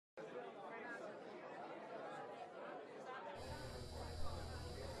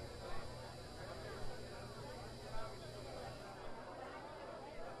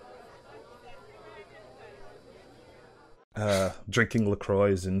drinking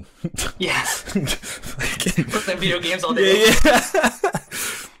LaCroix and Yeah. Playing video games all day. yeah.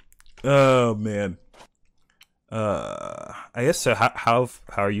 Oh man. I guess so. How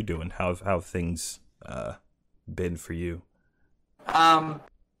are you doing? How have things been for you? I've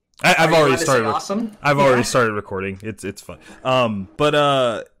already started. Awesome. I've already started recording. It's fun.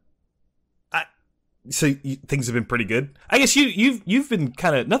 Things have been pretty good. I guess you've been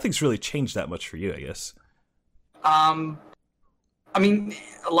kind of nothing's really changed that much for you. I guess. I mean,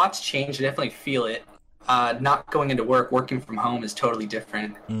 a lot's changed. I definitely feel it. Not going into work, working from home is totally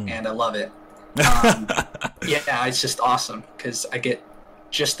different, and I love it. Yeah, it's just awesome because I get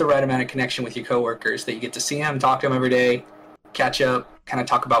just the right amount of connection with your coworkers that you get to see them, talk to them every day, catch up, kind of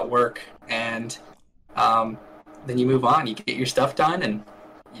talk about work, and then you move on. You get your stuff done, and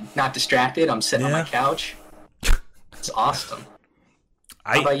you're not distracted. I'm sitting on my couch. It's awesome.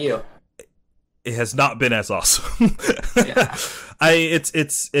 How about you? It has not been as awesome. Yeah.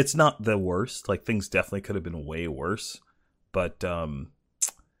 It's not the worst. Like things definitely could have been way worse, but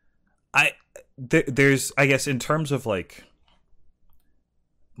there's I guess in terms of like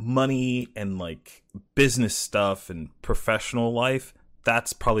money and like business stuff and professional life,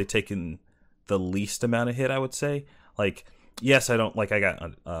 that's probably taken the least amount of hit, I would say. Like, yes, I don't like I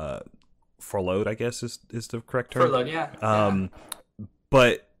got furloughed, I guess is the correct term. Furloughed, yeah.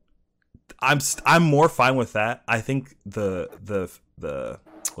 But I'm more fine with that. I think the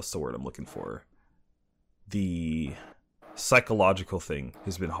what's the word I'm looking for? The psychological thing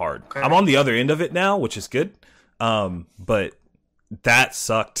has been hard. Okay. I'm on the other end of it now, which is good. But that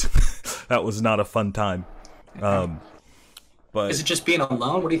sucked. That was not a fun time. But is it just being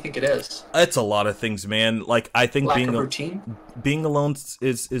alone? What do you think it is? It's a lot of things, man. Like I think being alone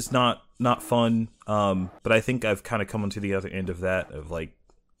is not fun. But I think I've kind of come onto the other end of that, of like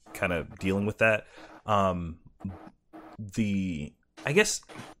kind of dealing with that. I guess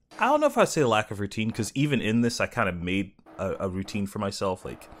I don't know if I'd say lack of routine, because even in this I kind of made a routine for myself.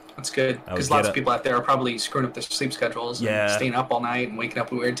 Like that's good, because lots of people out there are probably screwing up their sleep schedules and staying up all night and waking up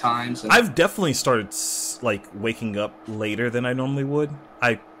at weird times. And I've definitely started like waking up later than I normally would.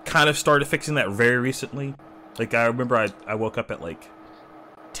 I kind of started fixing that very recently. Like I remember I woke up at like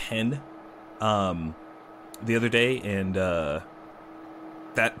 10 the other day, and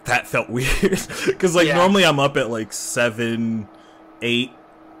that felt weird because like normally I'm up at like 7, 8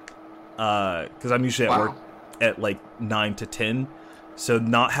 because I'm usually at work at like 9 to 10. So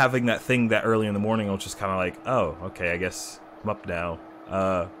not having that thing that early in the morning, I was just kind of like, oh, okay, I guess I'm up now.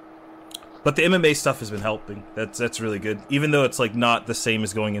 But the MMA stuff has been helping. That's really good. Even though it's like not the same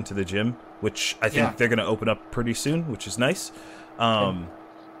as going into the gym, which I think they're going to open up pretty soon, which is nice. Do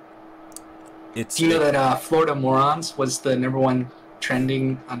you know that Florida Morons was the #1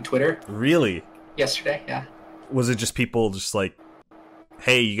 trending on Twitter? Really? Yesterday, yeah. Was it just people just like,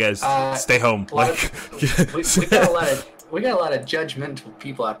 hey, you guys stay home? We got a lot of judgmental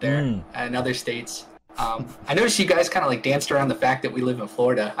people out there in other states. I noticed you guys kind of like danced around the fact that we live in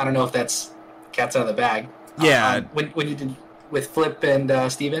Florida. I don't know if that's cat's out of the bag. Yeah. When you did with Flip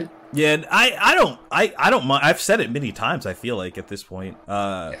and Steven? Yeah, I don't mind. I've said it many times, I feel like, at this point.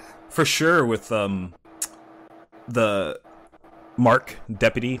 For sure with the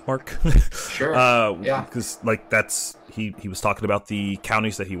Deputy Mark. Sure. Yeah. Because like that's he was talking about the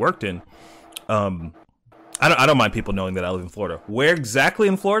counties that he worked in. I don't mind people knowing that I live in Florida. Where exactly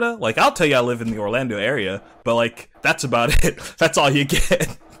in Florida? Like, I'll tell you I live in the Orlando area, but like that's about it. That's all you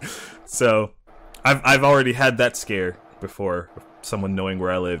get. So, I've already had that scare before, someone knowing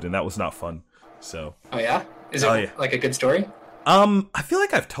where I lived, and that was not fun. So. Oh yeah? Is it like a good story? I feel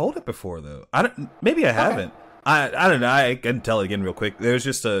like I've told it before though. Maybe I haven't. I don't know. I can tell it again real quick. There's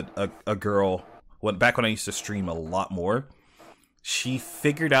just a girl. Back when I used to stream a lot more, she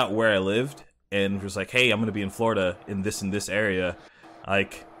figured out where I lived and was like, "Hey, I'm gonna be in Florida in this area.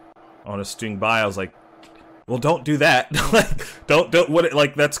 Like, I want to swing by." I was like, "Well, don't do that. Like, don't what?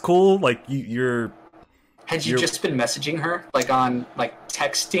 Like, that's cool. Like, you're." Had you just been messaging her, like on like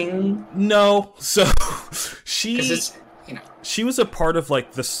texting? No. So she was a part of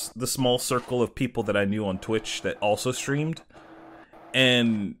like the small circle of people that I knew on Twitch that also streamed,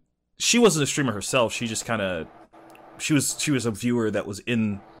 and she wasn't a streamer herself. She just kind of she was a viewer that was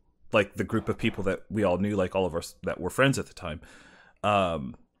in like the group of people that we all knew, like all of us that were friends at the time.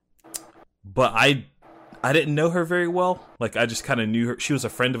 But I didn't know her very well. Like I just kind of knew her. She was a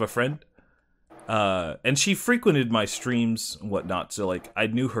friend of a friend. And she frequented my streams and whatnot, so like I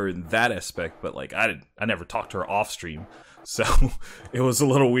knew her in that aspect, but like I never talked to her off stream, so it was a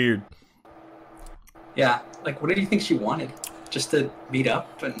little weird. Yeah, like what did you think she wanted? Just to meet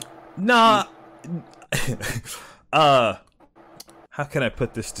up and nah. how can I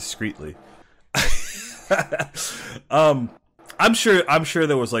put this discreetly? I'm sure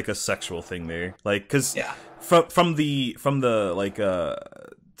there was like a sexual thing there, like because from the like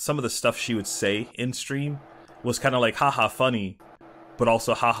some of the stuff she would say in stream was kind of like haha funny, but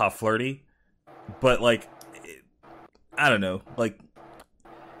also haha flirty. But like, I don't know, like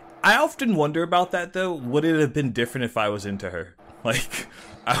I often wonder about that though. Would it have been different if I was into her? Like,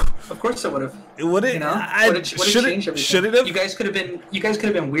 of course it would have. Would it? You know, would it change everything? Should it have? You guys could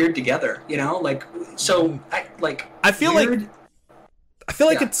have been weird together. You know, like so. I feel weird,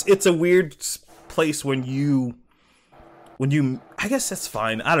 like it's a weird place when you. I guess that's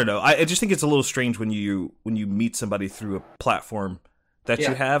fine. I don't know. I just think it's a little strange when you meet somebody through a platform that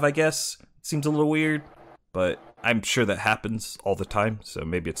you have. I guess it seems a little weird, but I'm sure that happens all the time. So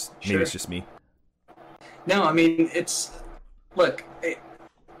maybe it's just me. No, I mean look.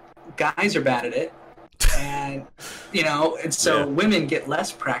 Guys are bad at it, and you know, and so women get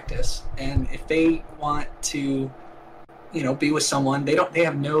less practice. And if they want to, you know, be with someone, they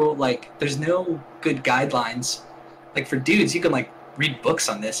have no like. There's no good guidelines. Like for dudes, you can like read books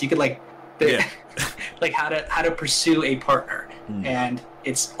on this. You could like, like how to pursue a partner, and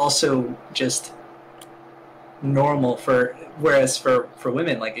it's also just normal for. Whereas for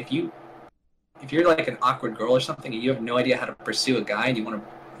women, like if you're like an awkward girl or something, and you have no idea how to pursue a guy, and you want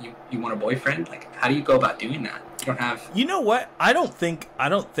a boyfriend, like how do you go about doing that? You don't have. You know what? I don't think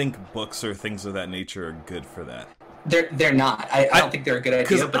books or things of that nature are good for that. They're not. I don't think they're a good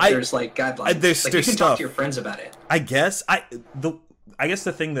idea, but there's like guidelines. There's you can stuff. Talk to your friends about it. I guess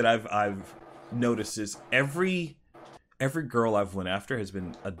the thing that I've noticed is every girl I've went after has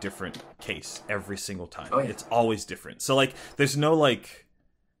been a different case every single time. Oh, yeah. It's always different. So like there's no like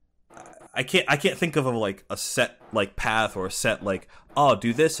I can't think of like a set like path or a set like, oh,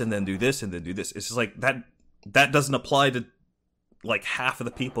 do this and then do this and then do this. It's just like that doesn't apply to like half of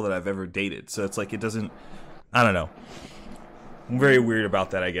the people that I've ever dated. So it's like it doesn't. I don't know. I'm very weird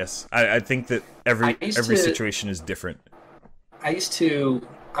about that, I guess. I think that every situation is different. I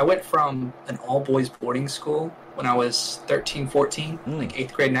went from an all-boys boarding school when I was 13, 14, like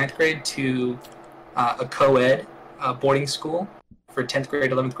 8th grade, 9th grade, to a co-ed boarding school for 10th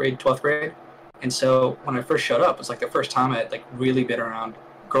grade, 11th grade, 12th grade. And so when I first showed up, it was like the first time I had like really been around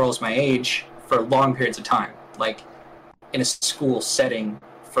girls my age for long periods of time, like in a school setting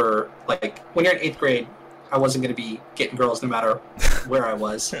for like when you're in 8th grade, I wasn't going to be getting girls no matter where I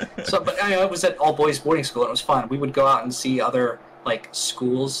was. But I was at all boys boarding school and it was fun. We would go out and see other like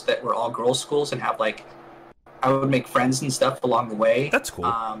schools that were all girls schools and have like, I would make friends and stuff along the way. That's cool.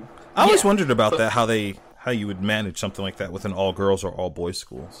 I always wondered about that, how you would manage something like that with an all girls or all boys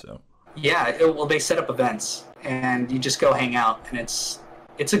school. So yeah, well, they set up events and you just go hang out, and it's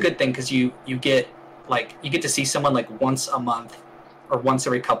a good thing because you get to see someone like once a month or once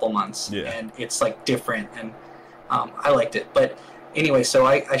every couple months, and it's like different, and I liked it. But anyway, so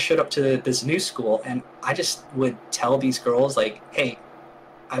I showed up to this new school, and I just would tell these girls like, hey,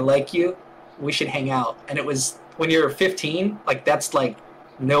 I like you, we should hang out. And it was when you're 15, like that's like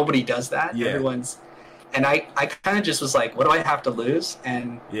nobody does that. Everyone's. And I kind of just was like, what do I have to lose?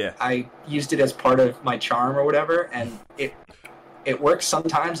 And I used it as part of my charm or whatever. And it works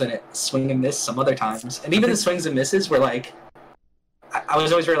sometimes, and it swing and miss some other times. And even the swings and misses were like, I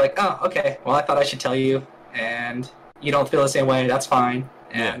was always very like, oh, okay, well, I thought I should tell you. And you don't feel the same way, that's fine.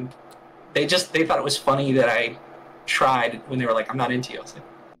 And they thought it was funny that I tried when they were like, I'm not into you. I was like,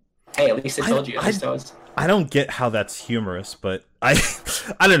 hey, at least I told you. I don't get how that's humorous, but I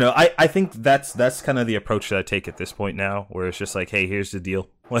don't know. I think that's kind of the approach that I take at this point now, where it's just like, hey, here's the deal.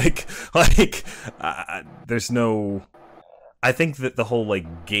 There's no. I think that the whole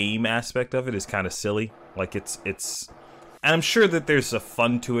like game aspect of it is kind of silly. Like it's, and I'm sure that there's a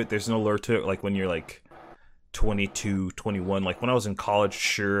fun to it. There's an allure to it. Like when you're like 22, 21. Like when I was in college,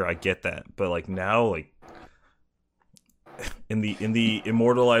 sure, I get that. But like now, like. In the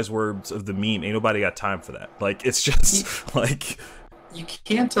immortalized words of the meme, ain't nobody got time for that. Like it's just like you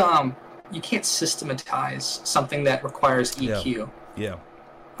can't systematize something that requires EQ.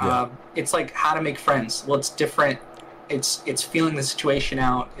 It's like how to make friends. Well, it's different. It's feeling the situation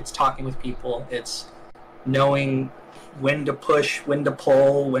out. It's talking with people. It's knowing when to push, when to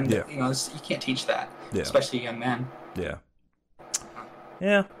pull, when to, you can't teach that, especially a young man. Yeah.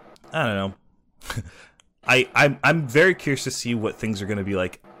 I don't know. I'm very curious to see what things are going to be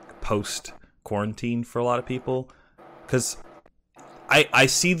like post quarantine for a lot of people, because I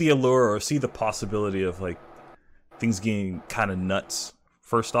see the allure or see the possibility of like things getting kind of nuts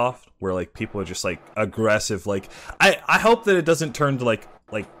first off, where like people are just like aggressive. Like I hope that it doesn't turn to like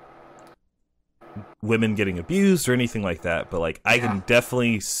women getting abused or anything like that, but like I can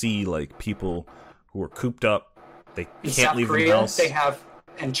definitely see like people who are cooped up, they can't leave the house. They have,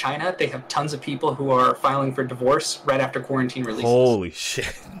 in China, they have tons of people who are filing for divorce right after quarantine releases. Holy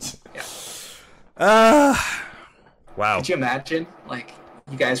shit. Wow. Could you imagine, like,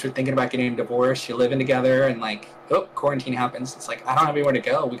 you guys were thinking about getting a divorce, you're living together, and like, oh, quarantine happens. It's like, I don't have anywhere to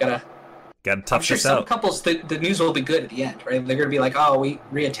go. We gotta tough this out. I'm sure some couples, the news will be good at the end, right? They're gonna be like, oh, we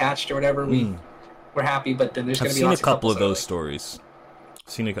reattached or whatever. We're happy, but then there's gonna be lots of couple of those like, stories.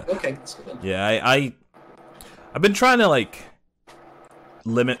 Okay, that's good. Yeah, I've been trying to like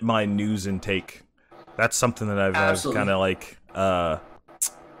limit my news intake. That's something that I've kind of like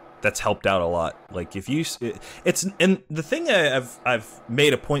that's helped out a lot. Like if you it's and the thing I've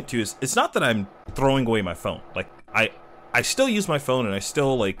made a point to is it's not that I'm throwing away my phone. Like I still use my phone, and I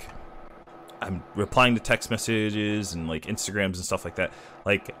still like I'm replying to text messages and like Instagrams and stuff like that.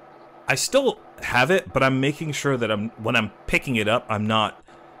 Like I still have it, but I'm making sure that when I'm picking it up, I'm not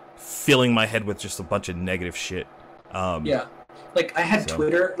filling my head with just a bunch of negative shit. Yeah. Like I had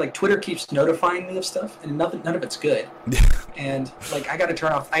Twitter. Like Twitter keeps notifying me of stuff, and none of it's good. And like I got to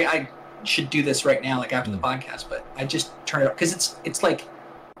turn off. I should do this right now, like after the podcast, but I just turn it off because it's like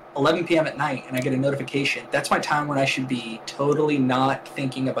 11 p.m. at night, and I get a notification. That's my time when I should be totally not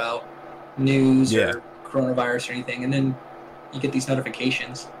thinking about news or coronavirus or anything. And then you get these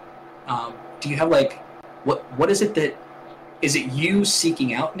notifications. Do you have like what is it that is it you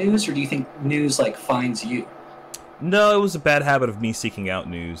seeking out news, or do you think news like finds you? No, it was a bad habit of me seeking out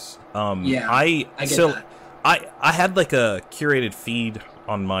news. I get that. I had like a curated feed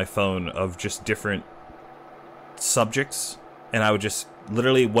on my phone of just different subjects, and I would just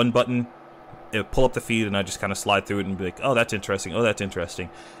literally one button, it would pull up the feed, and I just kind of slide through it and be like, oh, that's interesting. Oh, that's interesting.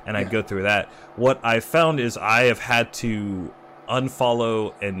 And I'd go through that. What I found is I have had to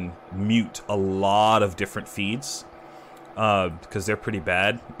unfollow and mute a lot of different feeds because they're pretty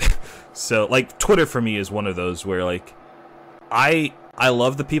bad. So like Twitter for me is one of those where like I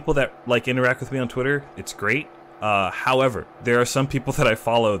love the people that like interact with me on Twitter. It's great. However, there are some people that I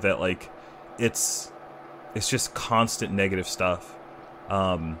follow that like it's just constant negative stuff.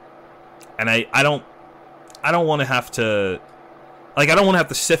 And I don't want to have to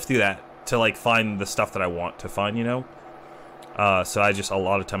sift through that to like find the stuff that I want to find, you know? So I just, a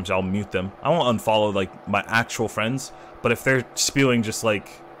lot of times I'll mute them. I won't unfollow like my actual friends, but if they're spewing just like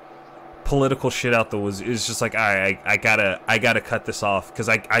political shit out the woods, it's just like, I gotta cut this off, because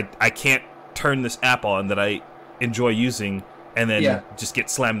I can't turn this app on that I enjoy using and then just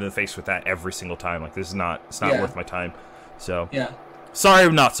get slammed in the face with that every single time. Like it's not worth my time. So sorry,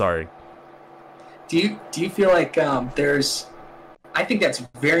 I'm not sorry. Do you feel like there's, I think that's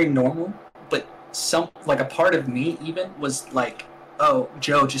very normal, but like a part of me even was like, oh,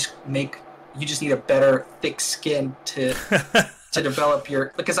 Joe, you just need a better thick skin to to develop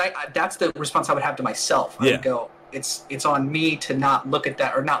your, because I that's the response I would have to myself. I would go, it's on me to not look at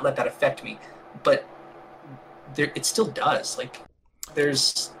that or not let that affect me, but it still does. Like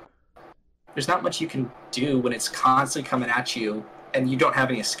there's not much you can do when it's constantly coming at you and you don't have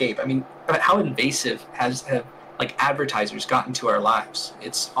any escape. I mean, how invasive have like advertisers gotten to our lives?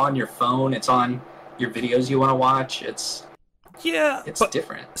 It's on your phone, it's on your videos you want to watch. It's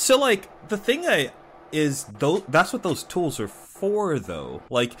different. So like the thing that's what those tools are for, though.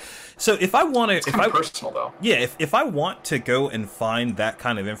 Like, so if I want to, it's kind of personal though. Yeah, if I want to go and find that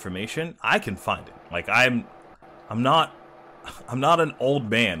kind of information, I can find it. Like I'm not an old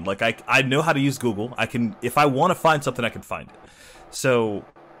man. Like I know how to use Google. I can, if I want to find something, I can find it. So,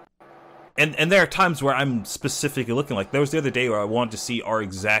 and there are times where I'm specifically looking. Like there was the other day where I wanted to see our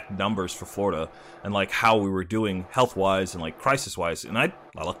exact numbers for Florida and like how we were doing health wise and like crisis wise. And I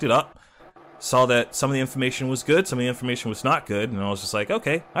looked it up, saw that some of the information was good, some of the information was not good, and I was just like,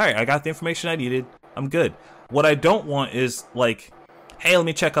 okay, all right, I got the information I needed. I'm good. What I don't want is like, hey, let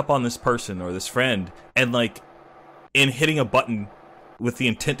me check up on this person or this friend, and like, in hitting a button with the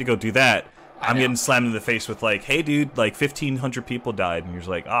intent to go do that, I'm getting slammed in the face with like, hey dude, like 1,500 people died, and you're just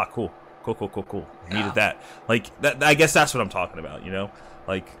like, ah, cool. Needed that. Like that. I guess that's what I'm talking about. You know,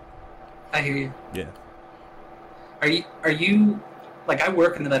 like. I hear you. Yeah. Are you like, I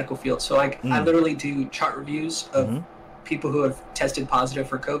work in the medical field, so like I literally do chart reviews of people who have tested positive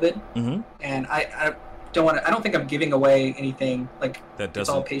for COVID, and I don't think I'm giving away anything. Like it's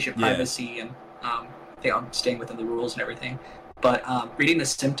all patient privacy, and I think I'm staying within the rules and everything. But reading the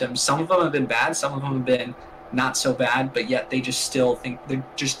symptoms, some of them have been bad, some of them have been not so bad, but yet they just still think they're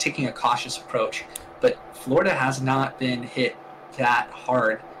just taking a cautious approach. But Florida has not been hit that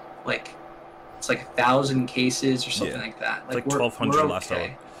hard. Like it's like 1,000 cases or something like that. Like 1,200 last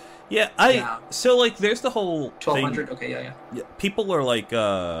hour. Yeah. So like, there's the whole 1,200. thing. Okay, yeah. Yeah, people are like,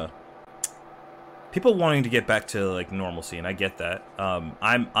 people wanting to get back to like normalcy, and I get that.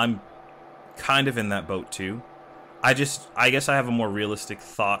 I'm kind of in that boat too. I guess I have a more realistic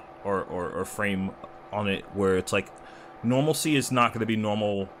thought or frame on it, where it's like, normalcy is not going to be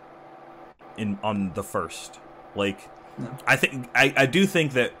normal on the first. Like, no. I do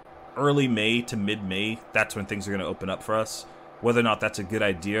think that early May to mid May, that's when things are going to open up for us. Whether or not that's a good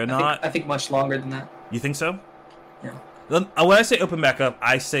idea or not, I think much longer than that. You think so? Yeah. When I say open back up,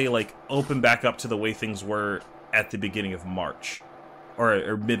 I say like open back up to the way things were at the beginning of March,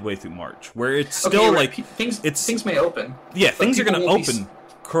 or midway through March, where it's still like things may open. Yeah, like, things are going to open.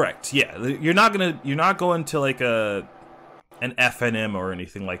 Correct. Yeah, you're not going to like an FNM or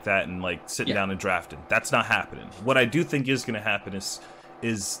anything like that and like sitting down and drafting. That's not happening. What I do think is going to happen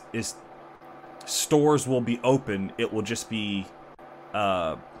is stores will be open. It will just be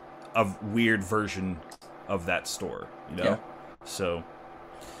a weird version of that store, you know? Yeah. So,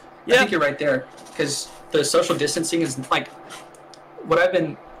 yeah. I think you're right there, because the social distancing is like, what I've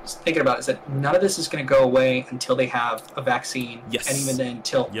been thinking about is that none of this is going to go away until they have a vaccine. Yes. And even then,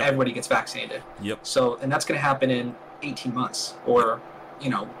 until everybody gets vaccinated. Yep. So, and that's going to happen in 18 months, or, you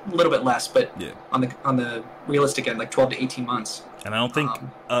know, a little bit less, but on the realistic end, like 12 to 18 months. And I don't think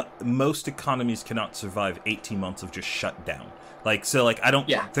most economies cannot survive 18 months of just shut down. Like, so, like, I don't.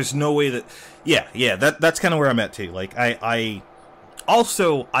 Yeah. There's no way that. Yeah. That's kind of where I'm at too. Like, I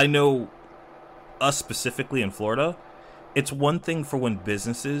know us specifically in Florida. It's one thing for when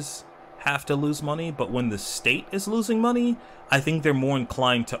businesses have to lose money, but when the state is losing money, I think they're more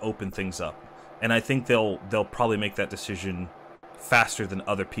inclined to open things up, and I think they'll probably make that decision faster than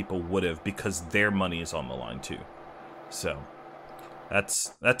other people would have, because their money is on the line too. So.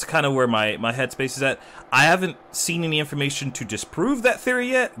 That's kind of where my headspace is at. I haven't seen any information to disprove that theory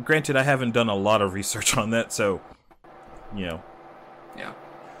yet. Granted, I haven't done a lot of research on that, so, you know. Yeah.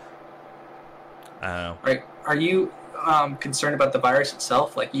 I don't know. Right. Are you concerned about the virus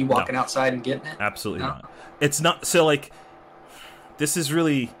itself? Like, you walking outside and getting it? Absolutely not. It's not. So, like, this is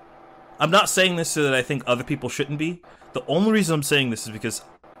really... I'm not saying this so that I think other people shouldn't be. The only reason I'm saying this is because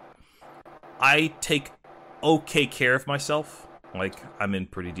I take okay care of myself. Like, I'm in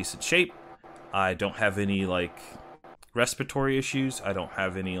pretty decent shape. I don't have any, like, respiratory issues. I don't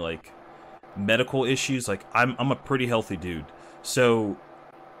have any, like, medical issues. Like, I'm a pretty healthy dude. So,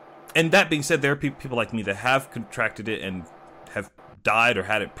 and that being said, there are people like me that have contracted it and have died or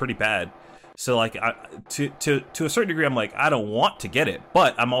had it pretty bad. So, like, to a certain degree, I'm like, I don't want to get it,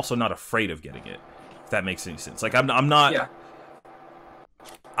 but I'm also not afraid of getting it, if that makes any sense. Like, I'm not... Yeah.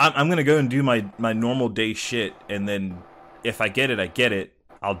 I'm going to go and do my normal day shit, and then... If I get it, I get it.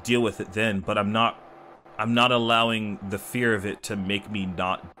 I'll deal with it then. But I'm not allowing the fear of it to make me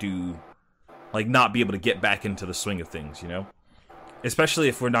not be able to get back into the swing of things, you know? Especially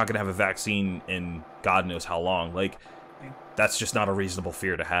if we're not going to have a vaccine in God knows how long. Like, that's just not a reasonable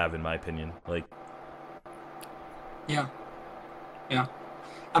fear to have, in my opinion. Like, yeah.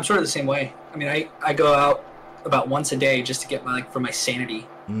 I'm sort of the same way. I mean, I go out about once a day just to get for my sanity.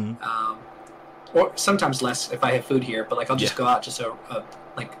 Mm-hmm. Or sometimes less if I have food here, but like I'll just go out just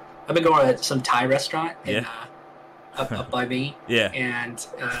like I've been going to some Thai restaurant in, up by me. Yeah. And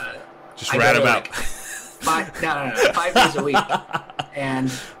just rat about. Like 5 days a week, and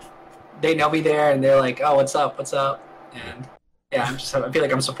they know me there, and they're like, "Oh, what's up? And yeah, I feel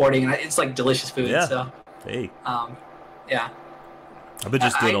like I'm supporting, and it's like delicious food. Yeah. So hey. Yeah. I've been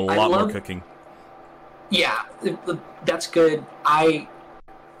just doing a lot more cooking. Yeah, that's good.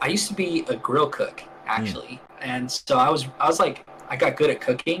 I used to be a grill cook, actually, and so I was like, I got good at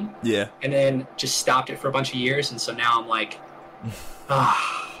cooking. Yeah. And then just stopped it for a bunch of years, and so now I'm like,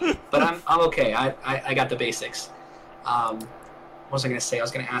 but I'm okay. I got the basics. What was I gonna say? I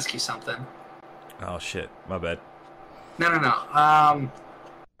was gonna ask you something. Oh shit, my bad. No.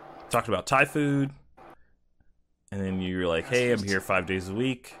 Talked about Thai food, and then you were like, "Hey, I'm here 5 days a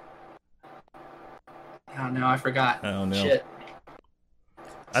week." Oh no, I forgot. Oh no. Shit.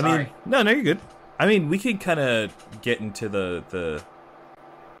 I mean, no, you're good. I mean, we could kind of get into the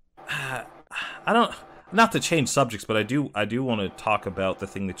I don't, not to change subjects, but I do want to talk about the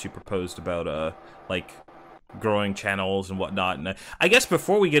thing that you proposed about like growing channels and whatnot. And I guess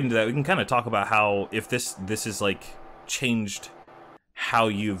before we get into that, we can kind of talk about how if this is like changed how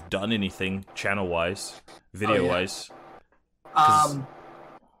you've done anything channel wise, video wise.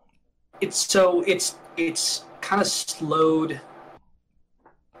 It's kind of slowed.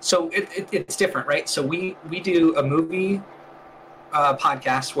 So it's different, right? So we do a movie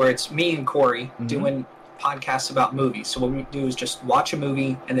podcast where it's me and Corey doing podcasts about movies. So what we do is just watch a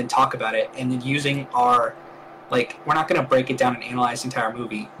movie and then talk about it, and then using our, like, we're not going to break it down and analyze the entire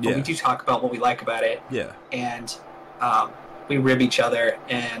movie, but we do talk about what we like about it. Yeah. And we rib each other,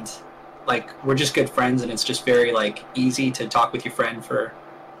 and like we're just good friends, and it's just very like easy to talk with your friend for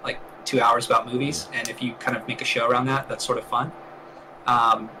like 2 hours about movies. And if you kind of make a show around that, that's sort of fun.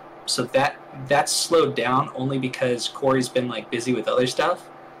 So that's slowed down only because Corey's been like busy with other stuff.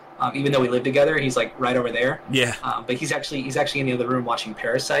 Even though we live together, he's like right over there. Yeah. But he's actually in the other room watching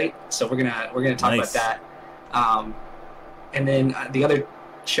Parasite. So we're gonna talk about that. And then the other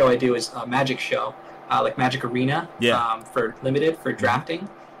show I do is a magic show, like Magic Arena. Yeah. For limited for drafting.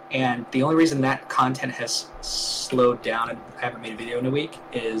 And the only reason that content has slowed down and I haven't made a video in a week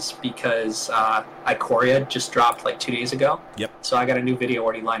is because Ikoria just dropped like 2 days ago. Yep. So I got a new video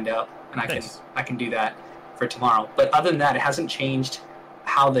already lined up, and I can do that for tomorrow. But other than that, it hasn't changed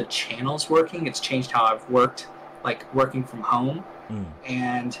how the channel's working. It's changed how I've worked, like working from home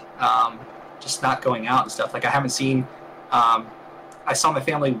and just not going out and stuff. Like I haven't seen, I saw my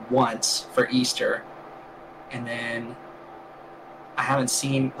family once for Easter, and then I haven't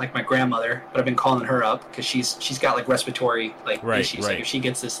seen like my grandmother, but I've been calling her up because she's got like respiratory like issues. Like if she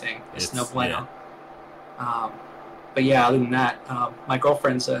gets this thing, it's no bueno. Yeah. But yeah, other than that, my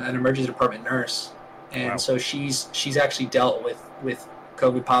girlfriend's an emergency department nurse, and so she's actually dealt with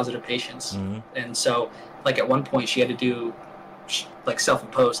COVID positive patients, and so like at one point she had to do like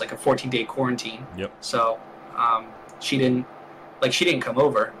self-imposed like a 14-day quarantine. Yep. So she didn't come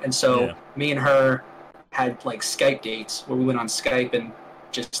over, and so me and her had like Skype dates where we went on Skype and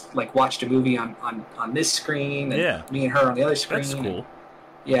just like watched a movie on this screen, and me and her on the other screen. That's cool.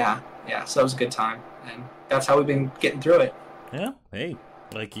 Yeah, so that was a good time, and that's how we've been getting through it. Yeah, hey,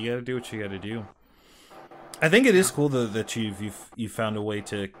 like you gotta do what you gotta do. I think it is cool that you found a way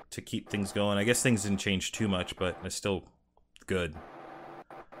to keep things going. I guess things didn't change too much, but it's still good.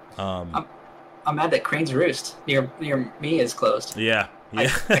 I'm mad that Crane's Roost near me is closed. Yeah. I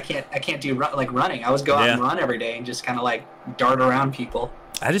can't do running. I always go out and run every day and just kind of like dart around people.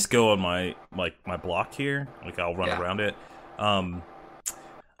 I just go on my block here. Like I'll run around it.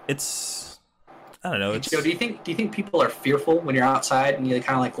 It's I don't know. Hey, Joe, do you think people are fearful when you're outside and you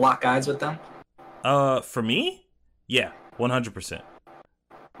kind of like lock eyes with them? For me, yeah, 100%.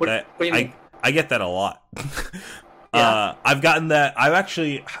 What do you mean? I get that a lot. Yeah. I've gotten that. I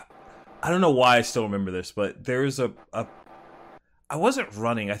don't know why I still remember this, but there's I wasn't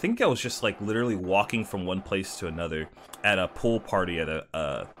running. I think I was just like literally walking from one place to another at a pool party at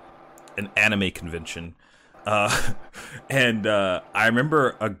an anime convention. And I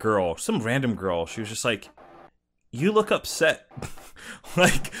remember a girl, some random girl, she was just like, "You look upset."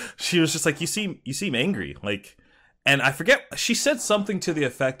 Like she was just like, you seem angry. Like, and I forget, she said something to the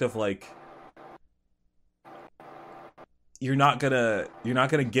effect of like, you're not gonna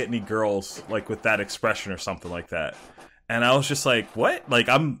get any girls like with that expression or something like that. And I was just like, what? Like,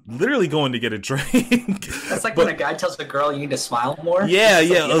 I'm literally going to get a drink. That's like when a guy tells a girl you need to smile more. Yeah,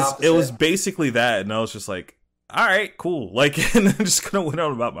 it was basically that. And I was just like, all right, cool. Like, and then just kind of went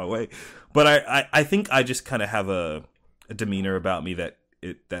on about my way. But I think I just kind of have a demeanor about me that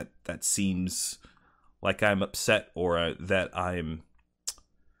seems like I'm upset or that I'm,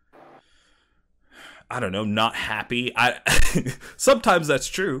 I don't know, not happy. Sometimes that's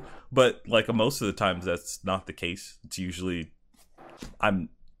true, but like most of the times that's not the case. It's usually I'm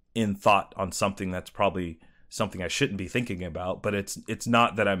in thought on something that's probably something I shouldn't be thinking about, but it's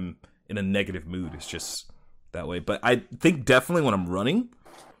not that I'm in a negative mood. It's just that way. But I think definitely when I'm running,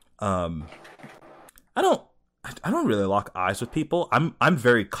 I don't really lock eyes with people. I'm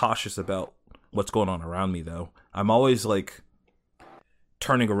very cautious about what's going on around me though. I'm always like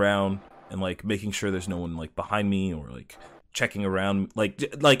turning around and like making sure there's no one like behind me or like checking around. Like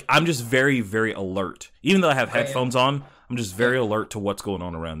I'm just very, very alert. Even though I have headphones on, I'm just very alert to what's going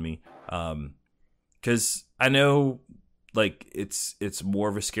on around me. 'Cause I know like it's more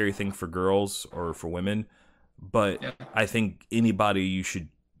of a scary thing for girls or for women, but I think anybody you should,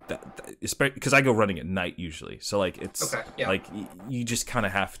 especially because I go running at night usually. So like it's like you just kind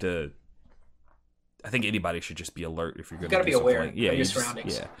of have to. I think anybody should just be alert if you're going to. You gotta be aware of your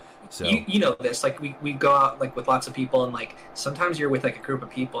surroundings. So you know this. Like we go out like with lots of people, and like sometimes you're with like a group of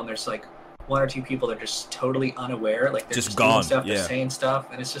people, and there's like one or two people that are just totally unaware. Like they're just gone. Doing stuff, they're saying stuff,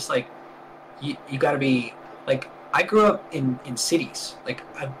 and it's just like you got to be like. I grew up in cities. Like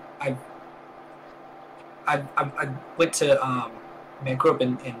I went to I grew up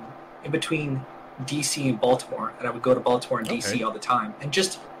in between DC and Baltimore, and I would go to Baltimore and DC all the time, and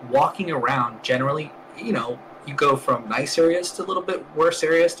just walking around generally, you know, you go from nice areas to a little bit worse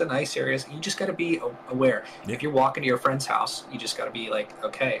areas to nice areas. You just got to be aware. Yeah. If you're walking to your friend's house, you just got to be like,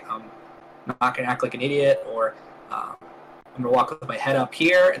 okay, I'm not going to act like an idiot, or I'm going to walk with my head up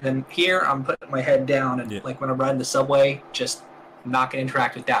here, and then here I'm putting my head down. And like when I'm riding the subway, just I'm not going to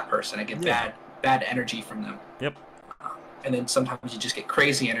interact with that person. I get bad energy from them. Yep. And then sometimes you just get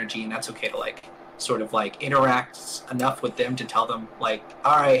crazy energy, and that's okay to like sort of like interact enough with them to tell them like,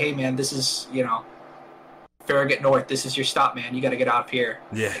 all right, hey man, this is, you know, Farragut North, this is your stop, man. You got to get out of here.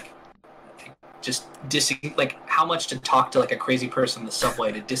 Yeah. Like, just like how much to talk to like a crazy person in the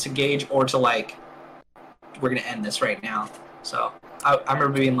subway to disengage, or to like, we're going to end this right now. So I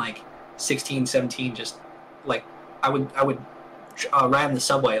remember being like 16, 17, just like I would ride on the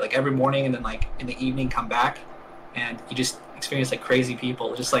subway like every morning, and then like in the evening come back, and you just experience like crazy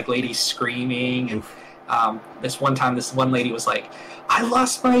people, just like ladies screaming. And this one time, this one lady was like, I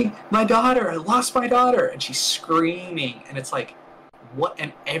lost my daughter, and she's screaming, and it's like, what?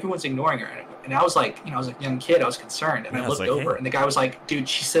 And everyone's ignoring her, and I was like, you know, I was a young kid, I was concerned, and I looked over, and the guy was like, dude,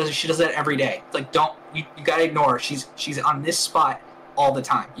 she says she does that every day. Like, you gotta ignore her. She's on this spot all the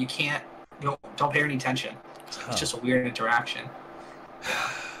time. You don't pay her any attention. It's just a weird interaction. Yeah.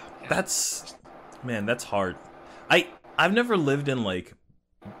 That's hard. I've never lived in like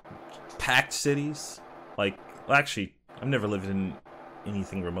packed cities. Like, well, actually, I've never lived in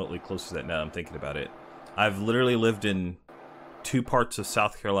anything remotely close to that now I'm thinking about it. I've literally lived in 2 parts of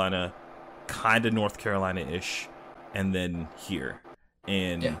South Carolina, kind of North Carolina-ish, and then here.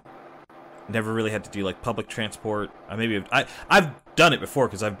 And never really had to do like public transport. I've done it before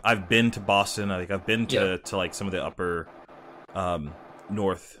because I've been to Boston. I think I've been to like some of the upper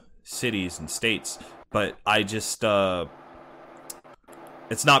north cities and states, but I just it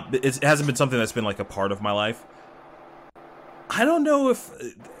hasn't been something that's been like a part of my life. I don't know if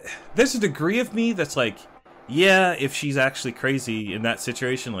there's a degree of me that's like, yeah, if she's actually crazy in that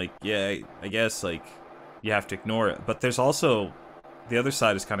situation, like, yeah, I guess like you have to ignore it. But there's also the other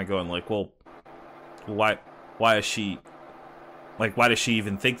side is kind of going like, well, why is she like, why does she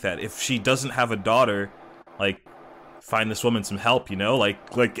even think that? If she doesn't have a daughter, like, find this woman some help, you know, like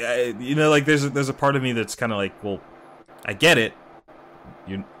you know, like there's a part of me that's kind of like, well, I get it.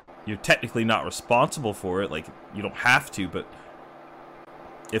 You're technically not responsible for it, like you don't have to, but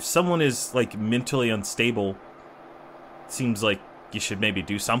if someone is like mentally unstable, it seems like you should maybe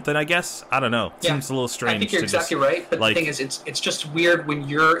do something, I guess. I don't know. It seems a little strange. I think you're exactly right, but like, the thing is, it's just weird when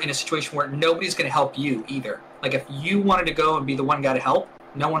you're in a situation where nobody's going to help you either. Like if you wanted to go and be the one guy to help,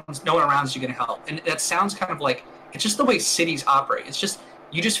 no one around is going to help, and that sounds kind of like it's just the way cities operate. It's just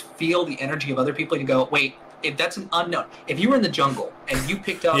you just feel the energy of other people, and you go, wait. If that's an unknown, if you were in the jungle and you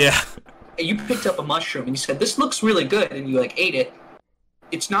picked up, a mushroom and you said this looks really good and you like ate it,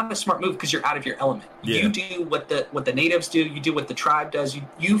 it's not a smart move because you're out of your element. You do what the natives do. You do what the tribe does.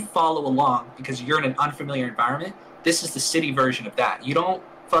 You follow along because you're in an unfamiliar environment. This is the city version of that. You don't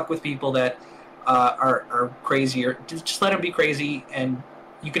fuck with people that are crazy, or just let them be crazy, and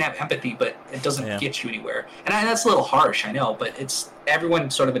you can have empathy, but it doesn't get you anywhere. And that's a little harsh, I know, but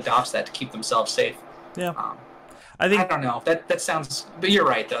everyone sort of adopts that to keep themselves safe. Yeah, I don't know. That sounds, but you're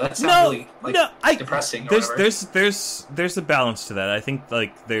right though. That sounds really like depressing. There's a balance to that. I think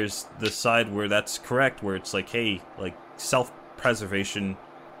like there's the side where that's correct, where it's like, hey, like self-preservation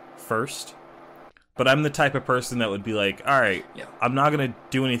first. But I'm the type of person that would be like, all right, I'm not gonna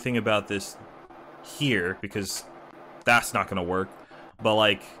do anything about this here because that's not gonna work. But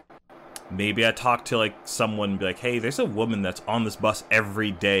like, maybe I talk to like someone and be like, hey, there's a woman that's on this bus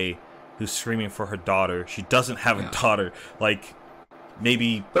every day who's screaming for her daughter. She doesn't have a daughter. Like,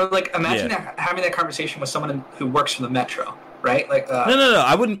 maybe. But like, imagine having that conversation with someone who works for the Metro, right? Like, no.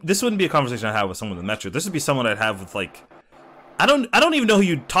 I wouldn't. This wouldn't be a conversation I have with someone in the Metro. This would be someone I'd have with like. I don't even know who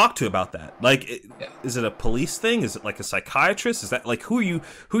you'd talk to about that. Like, is it a police thing? Is it like a psychiatrist? Is that like who are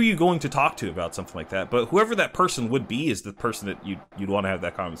you going to talk to about something like that? But whoever that person would be is the person that you'd want to have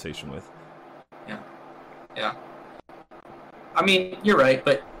that conversation with. Yeah. I mean, you're right,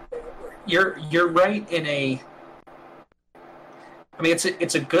 but. You're right in a. I mean,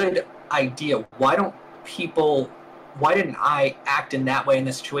 it's a good idea. Why didn't I act in that way in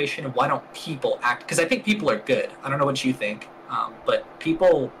this situation? And why don't people act? Because I think people are good. I don't know what you think, but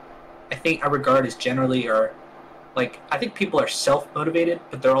people, I regard as generally are, like, I think people are self-motivated,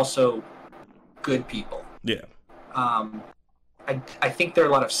 but they're also good people. Yeah. I think there are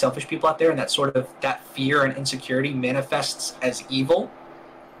a lot of selfish people out there, and that fear and insecurity manifests as evil,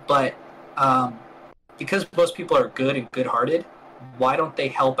 but. Because most people are good and good-hearted, why don't they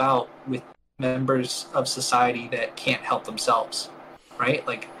help out with members of society that can't help themselves, right?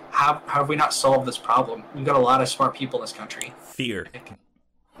 Like, how have we not solved this problem? We've got a lot of smart people in this country. Fear.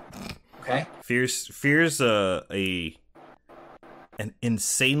 Okay. Fear's an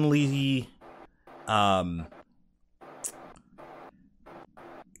insanely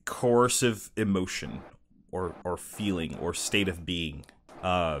coercive emotion or feeling or state of being.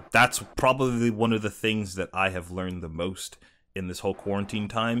 That's probably one of the things that I have learned the most in this whole quarantine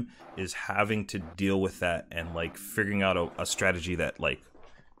time, is having to deal with that and like figuring out a strategy that like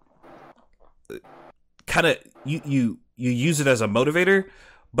kind of you use it as a motivator,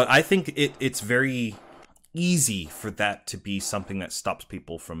 but I think it's very easy for that to be something that stops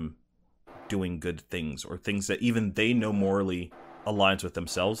people from doing good things or things that even they know morally aligns with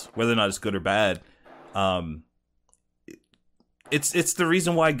themselves, whether or not it's good or bad. It's the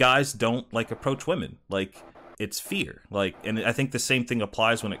reason why guys don't like approach women. Like, it's fear. Like, and I think the same thing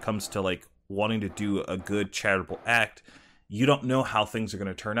applies when it comes to like wanting to do a good charitable act. You don't know how things are going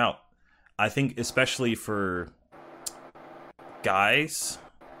to turn out. I think especially for guys,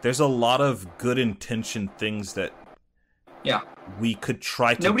 there's a lot of good intention things that we could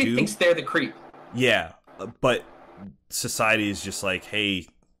try to do. Nobody thinks they're the creep. Yeah, but society is just like, hey,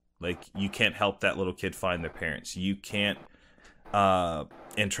 like, you can't help that little kid find their parents. You can't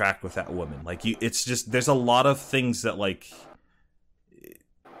interact with that woman. Like, it's just, there's a lot of things that like,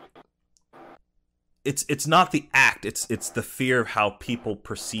 it's not the act, it's the fear of how people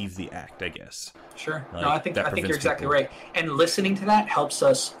perceive the act, I guess. Sure. Like, no, I think you're exactly right. And listening to that helps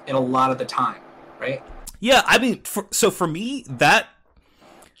us in a lot of the time, right? Yeah, I mean, for me, that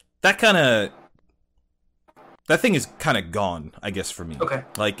thing is kind of gone, I guess, for me. Okay.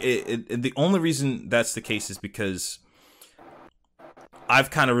 Like, the only reason that's the case is because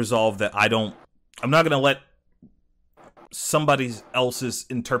I've kind of resolved that I'm not going to let somebody else's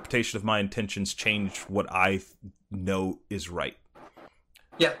interpretation of my intentions change what I know is right.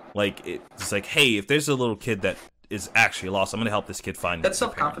 Yeah. Like, it's like, hey, if there's a little kid that is actually lost, I'm going to help this kid find. That's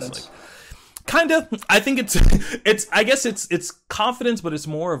self-confidence. Like, kind of. I think I guess it's confidence, but it's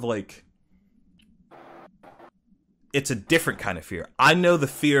more of like, it's a different kind of fear. I know the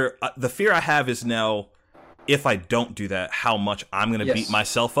fear I have is now, if I don't do that, how much I'm going to beat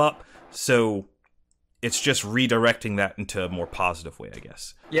myself up. So it's just redirecting that into a more positive way, I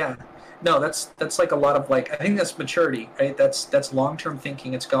guess. Yeah. No, that's like a lot of like, I think that's maturity, right? That's long-term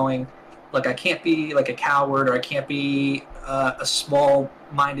thinking. It's going, like, I can't be like a coward, or I can't be a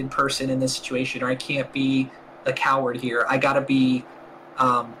small-minded person in this situation, or I can't be a coward here. I got to be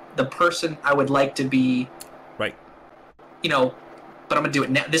the person I would like to be. Right. You know, but I'm going to do it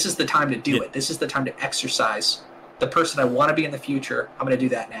now. This is the time to do it. This is the time to exercise the person I want to be in the future. I'm going to do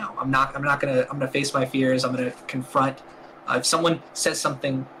that now. I'm going to face my fears. I'm going to confront. If someone says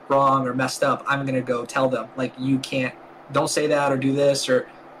something wrong or messed up, I'm going to go tell them, like, don't say that or do this, or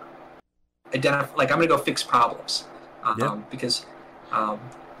identify. Like, I'm going to go fix problems. Because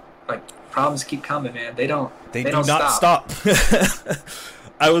like, problems keep coming, man. They do not stop.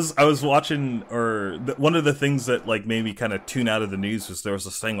 I was watching, or one of the things that like made me kind of tune out of the news was there was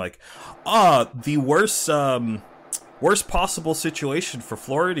this thing like, the worst possible situation for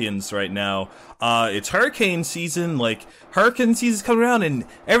Floridians right now. It's hurricane season. Like, hurricane season's coming around and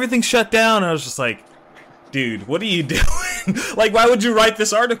everything's shut down. And I was just like, dude, what are you doing? Like, why would you write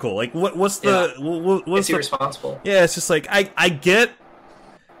this article? Like, what's it's irresponsible. Yeah, it's just like, I get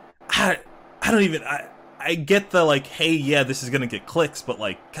the, like, hey, yeah, this is gonna get clicks, but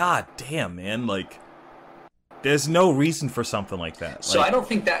like, god damn, man, like, there's no reason for something like that. So like, I don't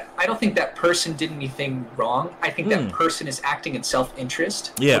think that person did anything wrong. I think that person is acting in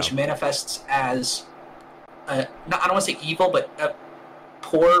self-interest, which manifests as I don't want to say evil, but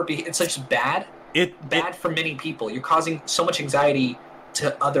poor. It's just bad. Bad for many people. You're causing so much anxiety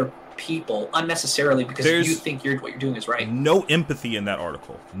to other people unnecessarily because you think what you're doing is right. No empathy in that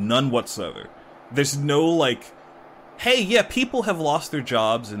article. None whatsoever. There's no, like, hey, yeah, people have lost their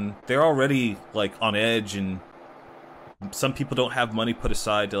jobs and they're already, like, on edge, and some people don't have money put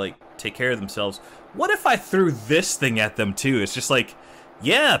aside to, like, take care of themselves. What if I threw this thing at them, too? It's just like,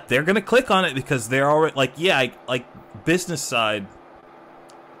 yeah, they're gonna click on it because they're already, like, like, business side,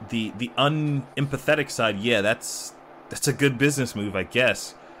 the unempathetic side, yeah, that's a good business move, I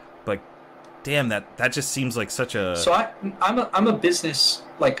guess. But damn, that just seems like such a... So I'm a business,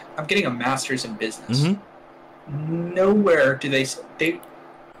 like, I'm getting a master's in business. Mm-hmm. Nowhere do they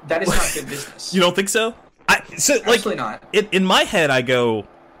that is not good business. You don't think so? Absolutely not. In my head, I go,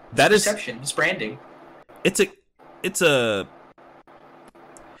 that is perception. It's branding. It's a.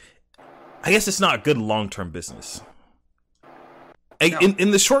 I guess it's not good long-term business. No. In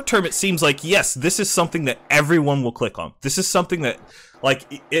the short term, it seems like, yes, this is something that everyone will click on. This is something that,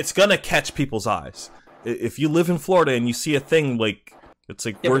 like, it's gonna catch people's eyes. If you live in Florida and you see a thing, like, it's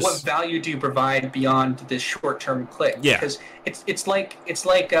like, but what value do you provide beyond this short-term click? Yeah. Because it's like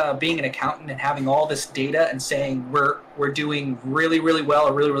being an accountant and having all this data and saying we're doing really, really well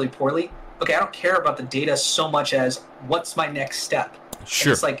or really, really poorly. Okay, I don't care about the data so much as what's my next step. Sure.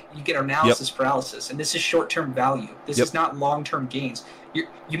 And it's like you get analysis paralysis, and this is short-term value. This is not long-term gains.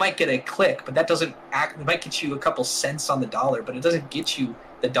 You might get a click, but that doesn't act. It might get you a couple cents on the dollar, but it doesn't get you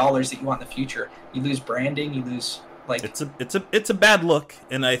the dollars that you want in the future. You lose branding. You lose, like, it's a bad look,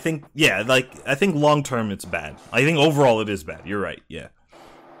 and I think I think long term it's bad. I think overall it is bad. You're right. Yeah.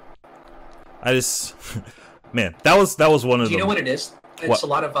 I just man, that was one of them. Do you know what it is? It's a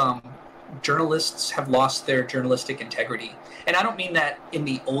lot of journalists have lost their journalistic integrity. And I don't mean that in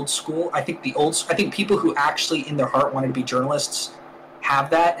the old school. I think people who actually in their heart wanted to be journalists have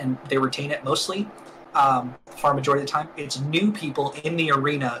that, and they retain it mostly. Far majority of the time, it's new people in the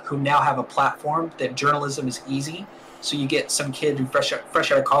arena who now have a platform that journalism is easy. So you get some kid who fresh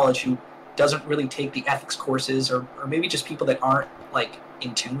out of college who doesn't really take the ethics courses, or maybe just people that aren't, like,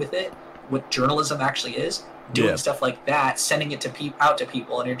 in tune with it, what journalism actually is, doing stuff like that, sending it out to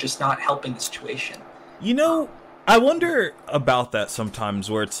people, and you're just not helping the situation. You know, I wonder about that sometimes,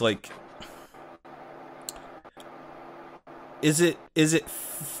 where it's like, is it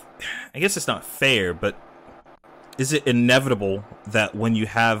I guess it's not fair, but is it inevitable that when you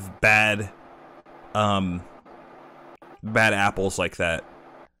have bad apples like that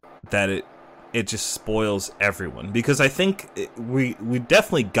it just spoils everyone? Because I think we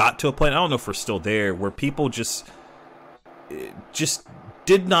definitely got to a point, I don't know if we're still there, where people just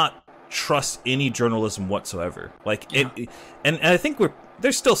did not trust any journalism whatsoever. Like, and I think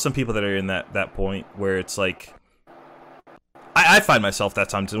there's still some people that are in that point where it's like, I find myself that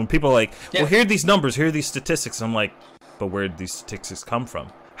time too, when people are like, well, here are these numbers, here are these statistics. I'm like, but where did these statistics come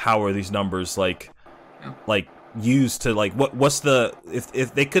from? How are these numbers like used to, like, what's the,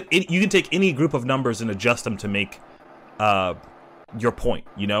 if they could, you can take any group of numbers and adjust them to make your point,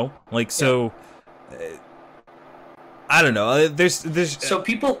 you know? Like, so I don't know. There's so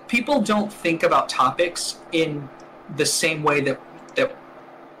people don't think about topics in the same way that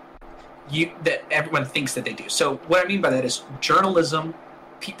everyone thinks that they do. So what I mean by that is journalism.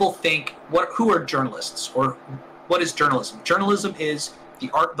 People think, who are journalists, or what is journalism? Journalism is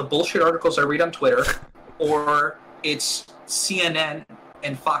the bullshit articles I read on Twitter, or it's CNN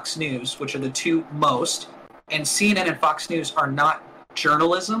and Fox News, which are the two most. And CNN and Fox News are not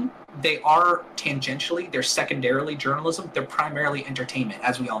journalism. They are tangentially, they're secondarily journalism. They're primarily entertainment,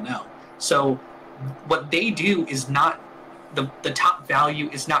 as we all know. So what they do is not, the top value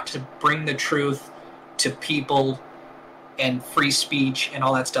is not to bring the truth to people and free speech and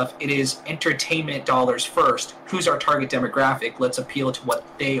all that stuff. It is entertainment dollars first. Who's our target demographic? Let's appeal to what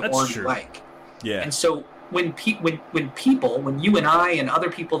they already like. Yeah. And so when you and I and other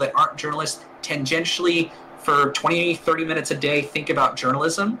people that aren't journalists tangentially for 20, 30 minutes a day think about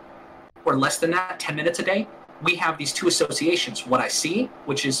journalism, or less than that, 10 minutes a day, we have these two associations: what I see,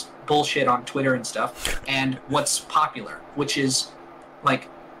 which is bullshit on Twitter and stuff, and what's popular, which is, like,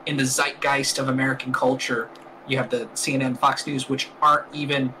 in the zeitgeist of American culture. You have the CNN, Fox News, which aren't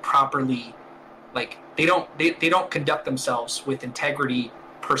even properly, like, they don't conduct themselves with integrity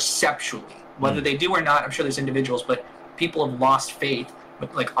perceptually. Whether they do or not, I'm sure there's individuals, but people have lost faith.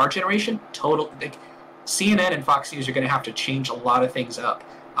 But, like, our generation, like, CNN and Fox News are going to have to change a lot of things up.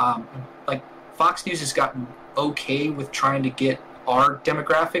 Like, Fox News has gotten okay with trying to get our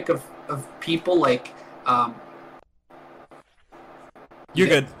demographic of people, like, You're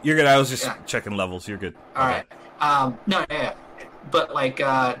good. I was just checking levels. You're good. All right. No, yeah. But, like,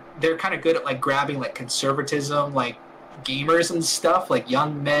 they're kind of good at, like, grabbing, like, conservatism, like, gamers and stuff, like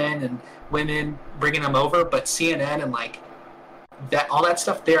young men and women, bringing them over. But CNN and, like, that, all that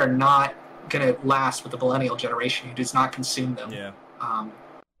stuff, they are not going to last with the millennial generation who does not consume them. Yeah.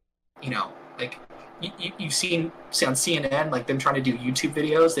 You know, like, you've seen on CNN, like, them trying to do YouTube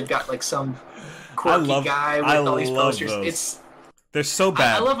videos. They've got, like, some quirky guy with all these posters. Those. They're so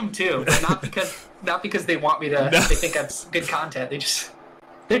bad. I love them too, but not because they want me to. No. They think that's good content.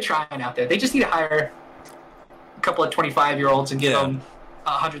 They're trying out there. They just need to hire a couple of 25-year-olds and give them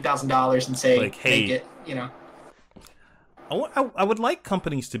 $100,000 and say, like, hey, make it. You know. I would like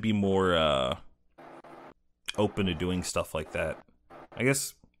companies to be more open to doing stuff like that. I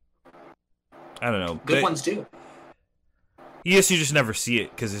guess, I don't know. Good ones do. Yes, you just never see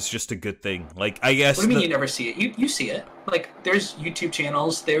it because it's just a good thing. Like, I guess. What do you mean you never see it? You see it. Like, there's YouTube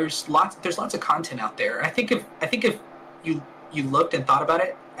channels. There's lots of content out there. I think if you you looked and thought about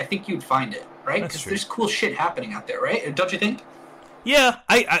it, I think you'd find it, right? Because there's cool shit happening out there, right? Don't you think? Yeah,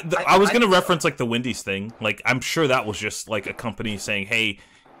 I was gonna reference like the Wendy's thing. Like, I'm sure that was just like a company saying, "Hey,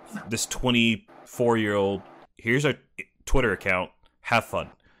 this 24-year-old, here's our Twitter account. Have fun.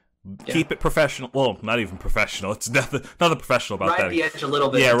 Keep it professional." Well, not even professional. It's nothing professional about that. Ride the edge a little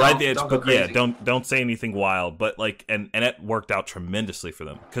bit. Yeah, ride the edge, but yeah, don't say anything wild. But like, and it worked out tremendously for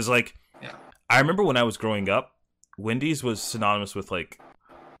them because like, I remember when I was growing up, Wendy's was synonymous with like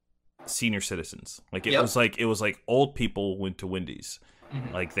senior citizens. Like it was like old people went to Wendy's.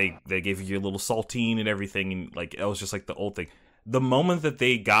 Mm-hmm. Like they gave you a little saltine and everything, and like it was just like the old thing. The moment that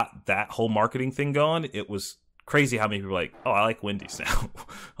they got that whole marketing thing going, it was crazy how many people were like, "Oh, I like Wendy's now."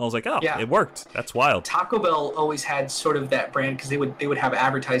 I was like, "Oh, it worked. That's wild." Taco Bell always had sort of that brand because they would have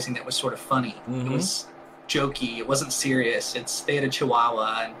advertising that was sort of funny. Mm-hmm. It was jokey. It wasn't serious. They had a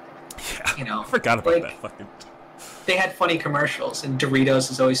Chihuahua, and I forgot about that fucking. They had funny commercials, and Doritos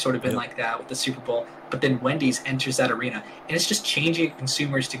has always sort of been like that with the Super Bowl. But then Wendy's enters that arena, and it's just changing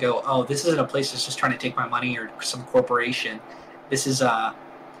consumers to go, "Oh, this isn't a place that's just trying to take my money or some corporation. This is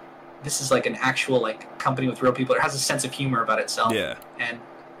like an actual like company with real people. It has a sense of humor about itself." Yeah. And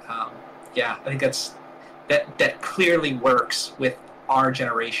I think that clearly works with our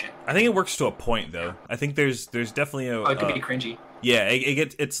generation. I think it works to a point, though. I think there's definitely it could be cringy. Yeah,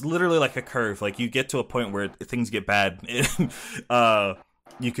 it's literally like a curve. Like you get to a point where things get bad, and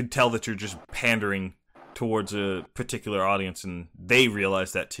you can tell that you're just pandering towards a particular audience, and they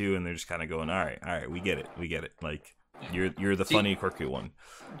realize that too, and they're just kind of going, "All right, we get it. Like you're the funny, quirky one."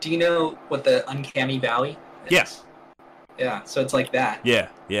 Do you know what the uncanny valley is? Yes. Yeah, so it's like that. Yeah,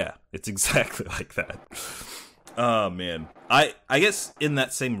 it's exactly like that. Oh man, I guess in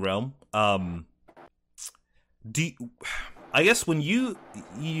that same realm, I guess when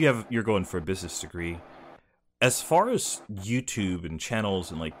you're going for a business degree, as far as YouTube and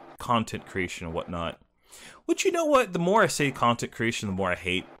channels and like content creation and whatnot, which you know what, the more I say content creation, the more I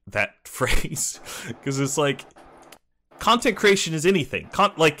hate that phrase because it's like content creation is anything.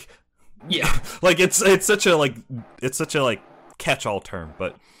 Like it's such a catch-all term,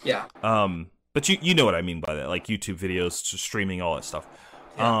 but but you know what I mean by that, like YouTube videos, streaming, all that stuff.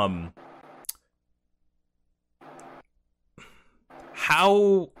 Yeah.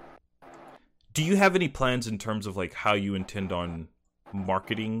 How do you have any plans in terms of like how you intend on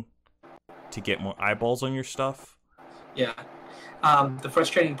marketing to get more eyeballs on your stuff? Yeah. The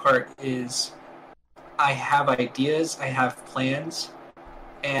frustrating part is I have ideas, I have plans,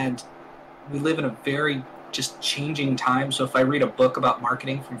 and we live in a very just changing time. So if I read a book about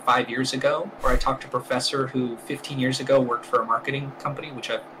marketing from 5 years ago, or I talk to a professor who 15 years ago worked for a marketing company,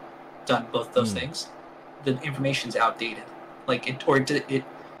 which I've done both those things, the information's outdated. Like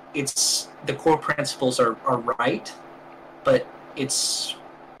it's the core principles are right, but it's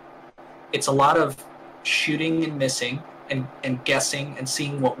a lot of shooting and missing and guessing and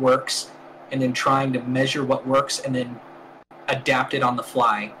seeing what works and then trying to measure what works and then adapt it on the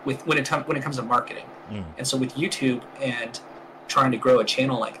fly when it comes to marketing. And so with YouTube and trying to grow a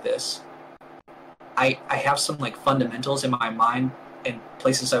channel like this, I have some like fundamentals in my mind and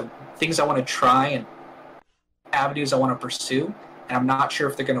things I want to try and avenues I want to pursue, and I'm not sure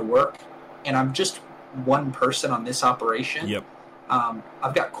if they're going to work. And I'm just one person on this operation. Yep.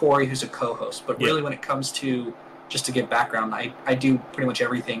 I've got Corey, who's a co-host, but really when it comes to, just to give background, I do pretty much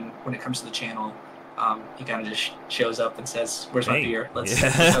everything when it comes to the channel. He kind of just shows up and says, "Where's my beer? Let's."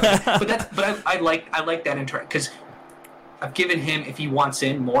 But I like that interaction because I've given him, if he wants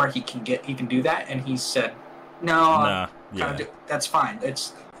in more, he can do that, and he said, "No, that's fine.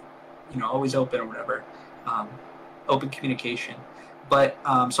 It's always open or whatever." Open communication. But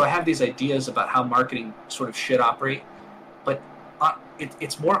so I have these ideas about how marketing sort of should operate, but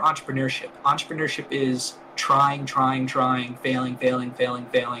it's more entrepreneurship. Entrepreneurship is trying, failing,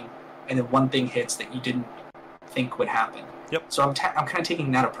 and then one thing hits that you didn't think would happen. Yep. So I'm kind of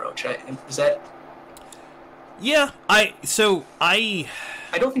taking that approach. Is that? Yeah. I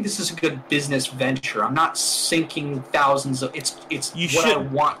don't think this is a good business venture. I'm not sinking thousands of. It's I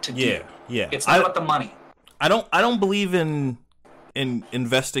want to do. Yeah. It's not about the money. I don't believe in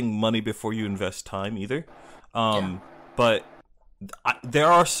investing money before you invest time either. But there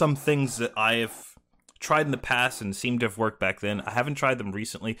are some things that I have tried in the past and seemed to have worked back then. I haven't tried them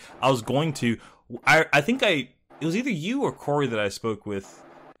recently. I was going to. I think it was either you or Corey that I spoke with,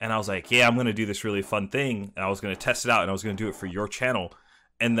 and I was like, "Yeah, I'm going to do this really fun thing," and I was going to test it out, and I was going to do it for your channel.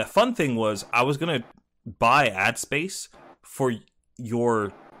 And the fun thing was, I was going to buy ad space for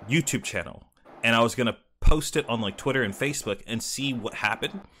your YouTube channel, and I was going to post it on like Twitter and Facebook and see what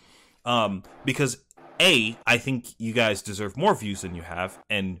happened. Because A, I think you guys deserve more views than you have,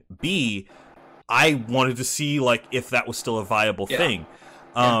 and B, I wanted to see like if that was still a viable thing.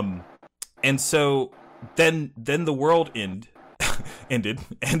 And so then the world ended,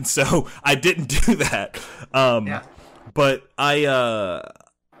 and so I didn't do that. But I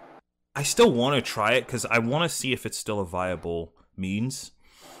still want to try it because I want to see if it's still a viable means.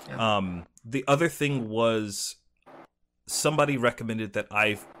 The other thing was somebody recommended that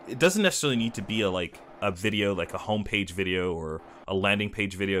it doesn't necessarily need to be a video, like a homepage video or a landing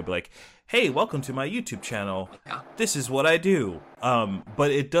page video, be like, hey, welcome to my YouTube channel. This is what I do.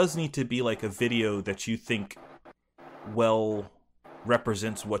 But it does need to be like a video that you think well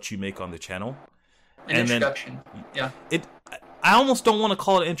represents what you make on the channel. An introduction. I almost don't want to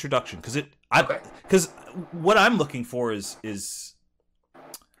call it an introduction because what I'm looking for is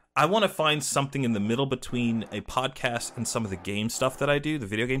I want to find something in the middle between a podcast and some of the game stuff that I do, the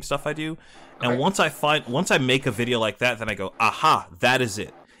video game stuff I do. And once I make a video like that, then I go, aha, that is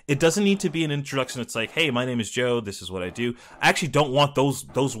it. It doesn't need to be an introduction. It's like, hey, my name is Joe. This is what I do. I actually don't want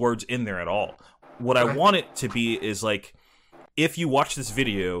those words in there at all. What I want it to be is like, if you watch this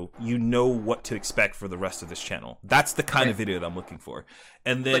video, you know what to expect for the rest of this channel. That's the kind of video that I'm looking for.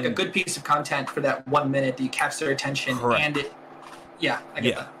 And then like a good piece of content for that 1 minute that you catch their attention. And I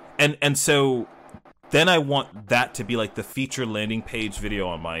get that. And so then I want that to be like the feature landing page video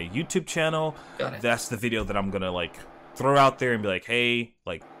on my YouTube channel. That's the video that I'm going to like throw out there and be like, hey,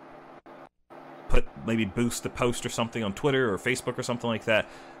 like maybe boost the post or something on Twitter or Facebook or something like that.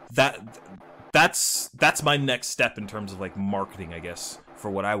 That's my next step in terms of like marketing, I guess,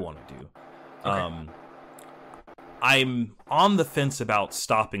 for what I want to do. I'm on the fence about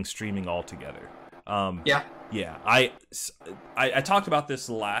stopping streaming altogether. I talked about this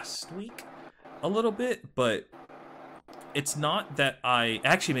last week a little bit, but it's not that I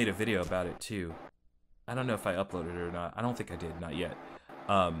actually made a video about it too. I don't know if I uploaded it or not. I don't think I did, not yet.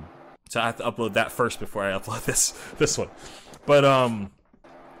 So I have to upload that first before I upload this one. But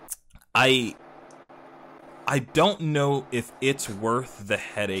I don't know if it's worth the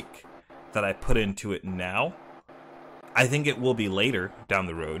headache that I put into it now. I think it will be later down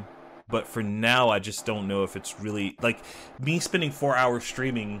the road, but for now I just don't know if it's really like me spending 4 hours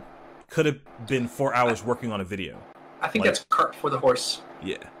streaming could have been 4 hours working on a video. I think that's cart before the horse.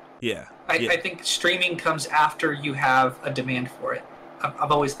 I think streaming comes after you have a demand for it.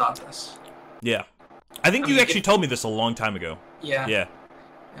 I've always thought this. Yeah. I think you actually told me this a long time ago. Yeah.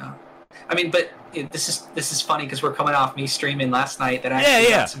 I mean, but this is funny because we're coming off me streaming last night that I actually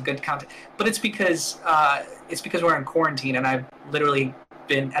got some good content. But it's because we're in quarantine and I've literally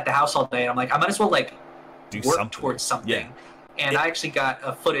been at the house all day. And I'm like, I might as well like work towards something. Yeah. And I actually got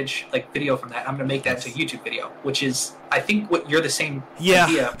a footage, like video from that. I'm gonna make that into a YouTube video, which is I think what you're the same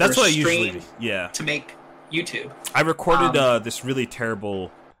idea. That's what I usually do. Yeah. To make YouTube. I recorded this really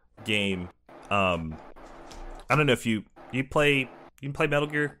terrible game. I don't know if you play Metal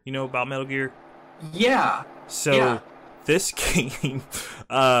Gear. You know about Metal Gear? Yeah. So this game,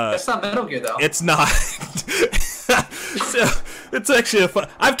 that's not Metal Gear though. It's not. So it's actually a fun.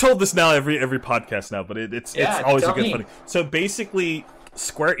 I've told this now every podcast now, but it's always a good funny. So basically,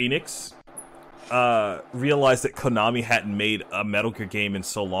 Square Enix realized that Konami hadn't made a Metal Gear game in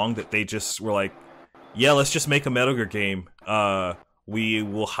so long that they just were like, yeah, let's just make a Metal Gear game. We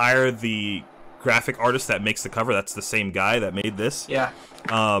will hire the graphic artist that makes the cover. That's the same guy that made this. Yeah.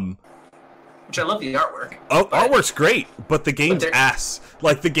 Which I love the artwork. Oh, artwork's great, but the game's ass.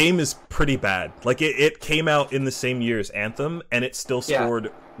 Like, the game is pretty bad. Like, it came out in the same year as Anthem, and it still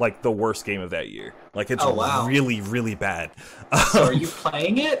scored, like, the worst game of that year. Like, it's really, really bad. So are you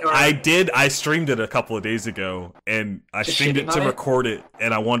playing it? Or? I did. I streamed it a couple of days ago, and I streamed it to record it,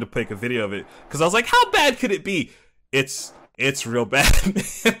 and I wanted to make a video of it. Because I was like, how bad could it be? It's real bad.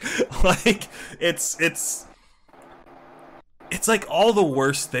 Like, it's like all the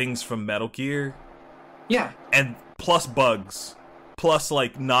worst things from Metal Gear. Yeah. And plus bugs. Plus,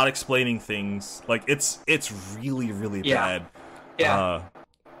 like, not explaining things. Like, it's really, really bad. Yeah.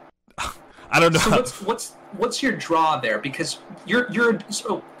 I don't know. So what's your draw there? Because you're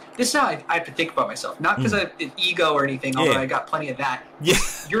so this is how I have to think about myself. Not because I have an ego or anything, although I got plenty of that. Yeah.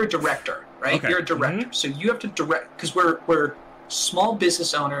 You're a director, right? Okay. You're a director. So you have to direct, because we're small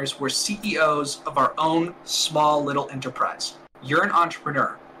business owners, we're CEOs of our own small little enterprise. You're an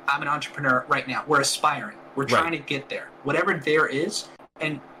entrepreneur. I'm an entrepreneur right now. We're aspiring. We're trying to get there. Whatever there is.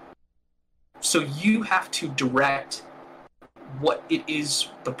 And so you have to direct what it is,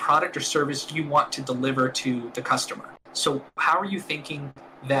 the product or service you want to deliver to the customer. So how are you thinking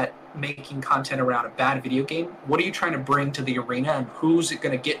that making content around a bad video game, what are you trying to bring to the arena, and who's it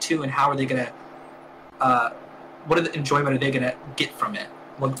going to get to, and how are they going to what are the enjoyment are they going to get from it?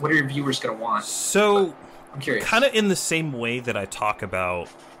 What are your viewers going to want? So, I'm curious. Kind of in the same way that I talk about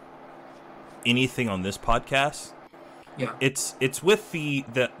anything on this podcast. Yeah. It's with the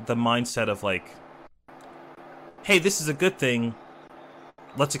mindset of like, hey, this is a good thing.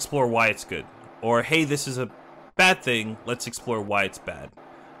 Let's explore why it's good. Or hey, this is a bad thing. Let's explore why it's bad.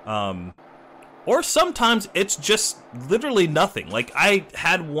 Or sometimes it's just literally nothing. Like I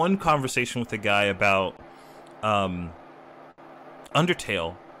had one conversation with a guy about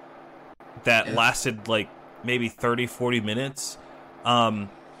Undertale that lasted like maybe 30-40 minutes.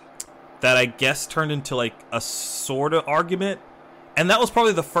 That I guess turned into like a sort of argument, and that was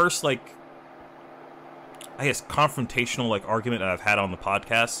probably the first like, I guess, confrontational like argument that I've had on the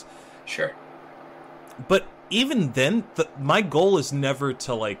podcast. Sure. But even then, my goal is never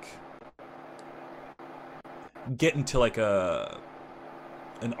to like get into like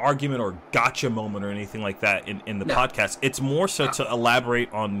an argument or gotcha moment or anything like that in the podcast. It's more so to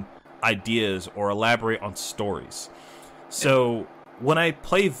elaborate on ideas or elaborate on stories. So when I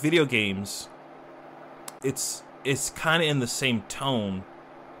play video games, it's kind of in the same tone.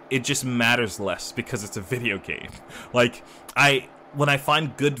 It just matters less because it's a video game. Like when I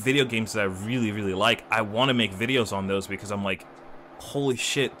find good video games that I really, really like, I want to make videos on those because I'm like, holy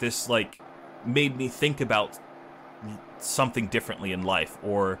shit, this like made me think about something differently in life,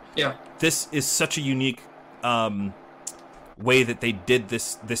 or this is such a unique way that they did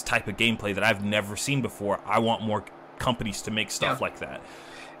this type of gameplay that I've never seen before. I want more companies to make stuff like that.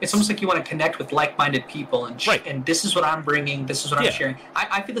 It's almost like you want to connect with like-minded people, and and this is what I'm bringing, this is what I'm sharing.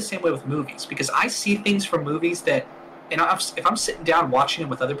 I feel the same way with movies, because I see things from movies that, you know, if I'm sitting down watching them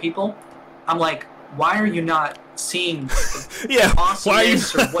with other people, I'm like, why are you not seeing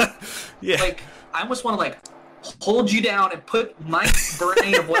awesomeness or what? Like, I almost want to like hold you down and put my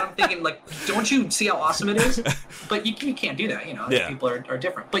brain of what I'm thinking, like, don't you see how awesome it is? But you can't do that, you know. People are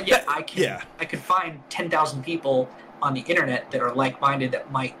different. But I could find 10,000 people on the internet that are like-minded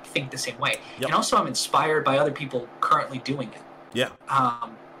that might think the same way. And also I'm inspired by other people currently doing it.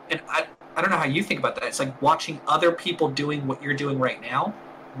 And I don't know how you think about that. It's like watching other people doing what you're doing right now.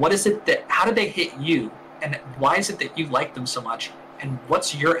 What is it that, how did they hit you? And why is it that you like them so much? And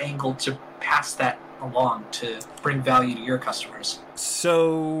what's your angle to pass that along to bring value to your customers?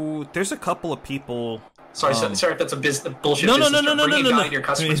 So there's a couple of people. Sorry if that's a bullshit. No, bringing value to your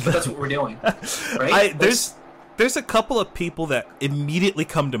customers, but that's what we're doing, right? There's a couple of people that immediately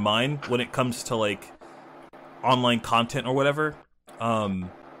come to mind when it comes to like online content or whatever. The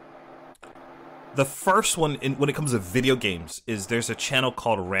first one when it comes to video games is there's a channel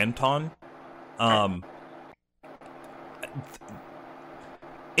called Ranton.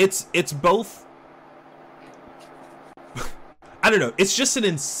 It's both. I don't know. It's just an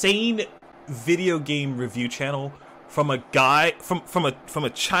insane video game review channel from a guy from a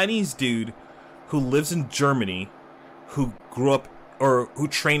Chinese dude who lives in Germany, who grew up or who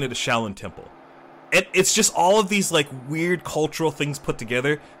trained at a Shaolin temple. It's just all of these like weird cultural things put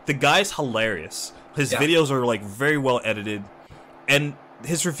together. The guy's hilarious. His videos are like very well edited, and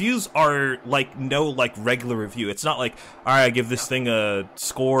his reviews are like no like regular review. It's not like, all right, I give this thing a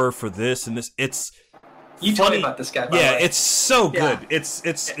score for this and this. It's you told me about this guy. By the way. It's so good. It's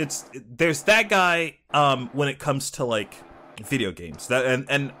there's that guy when it comes to like video games. That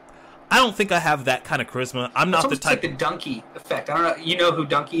and I don't think I have that kind of charisma. I'm not the type. It's like the Donkey effect. I don't know. You know who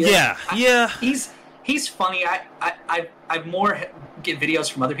Donkey is? Yeah. He's funny. I more get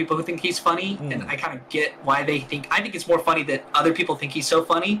videos from other people who think he's funny, and I kind of get why they think. I think it's more funny that other people think he's so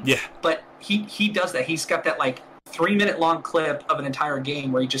funny. Yeah. But he does that. He's got that like 3-minute long clip of an entire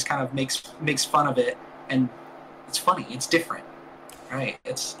game where he just kind of makes fun of it, and it's funny. It's different, right?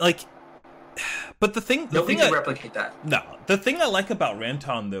 It's like. But nobody can replicate that. No, the thing I like about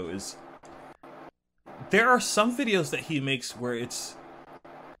Ranton though is there are some videos that he makes where it's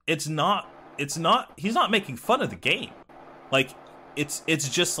not he's not making fun of the game. Like it's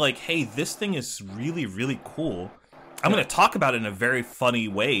just like, hey, this thing is really, really cool. I'm going to talk about it in a very funny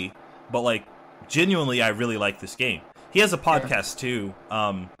way, but like genuinely I really like this game. He has a podcast too,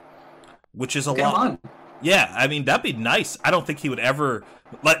 which is a lot. On. Yeah, I mean, that'd be nice. I don't think he would ever,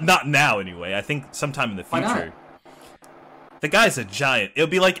 like, not now anyway. I think sometime in the future. Why not? The guy's a giant. It would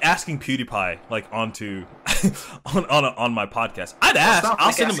be like asking PewDiePie, like, onto on my podcast. I'd ask.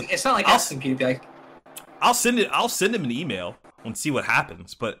 I'll send him. It's not like asking PewDiePie. I'll send him an email and see what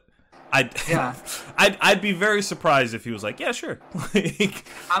happens. But I'd be very surprised if he was like, yeah, sure.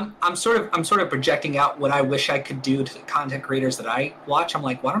 I'm sort of projecting out what I wish I could do to content creators that I watch. I'm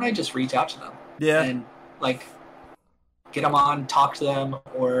like, why don't I just reach out to them? Yeah. And like get them on, talk to them,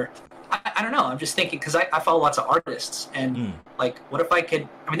 or I I don't know. I'm just thinking because I follow lots of artists, and like, what if I could?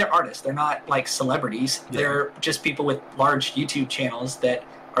 I mean, they're artists. They're not like celebrities. Yeah. They're just people with large YouTube channels that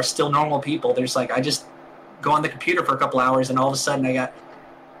are still normal people. There's like, I just go on the computer for a couple hours, and all of a sudden I got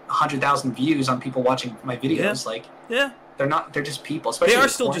 100,000 views on people watching my videos. Like, they're not. They're just people. Especially they are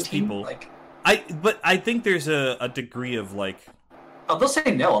still just people. Like, but I think there's a degree of like. Oh, they'll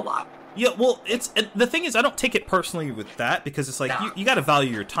say no a lot. Yeah, well, the thing is, I don't take it personally with that because it's like you got to value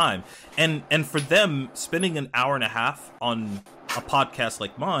your time, and for them spending an hour and a half on a podcast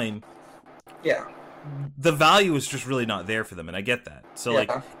like mine, the value is just really not there for them, and I get that. So like,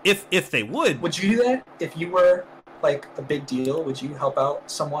 if they would you do that if you were like a big deal? Would you help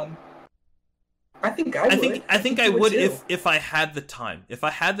out someone? I think I would. I think I would if I had the time. If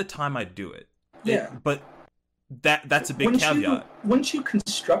I had the time, I'd do it. Yeah, but. That's a big caveat. Wouldn't you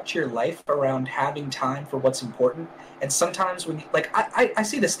construct your life around having time for what's important? And sometimes when like I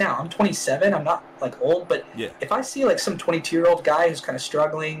see this now, I'm 27, I'm not like old, but if I see like some 22-year-old guy who's kind of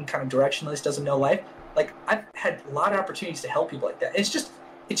struggling, kind of directionless, doesn't know life, like I've had a lot of opportunities to help people like that. It's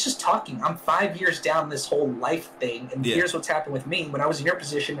just talking. I'm 5 years down this whole life thing, and here's what's happened with me. When I was in your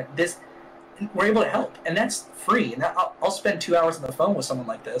position, we're able to help, and that's free. And I'll spend 2 hours on the phone with someone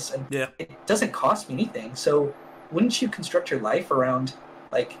like this, and it doesn't cost me anything. So wouldn't you construct your life around,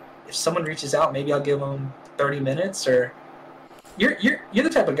 like, if someone reaches out, maybe I'll give them 30 minutes, or you're the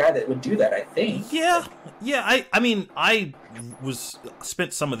type of guy that would do that, I think. Yeah. I mean, I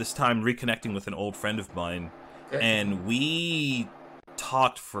spent some of this time reconnecting with an old friend of mine, and we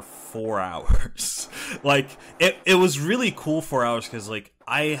talked for 4 hours. Like, it was really cool 4 hours because like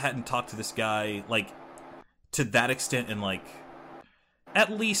I hadn't talked to this guy like to that extent in like at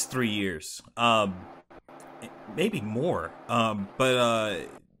least 3 years, maybe more. But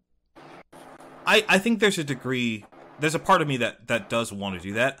I think there's a part of me that does want to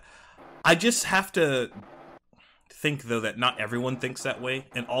do that. I just have to think though that not everyone thinks that way,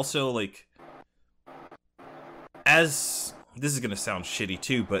 and also like as this is gonna sound shitty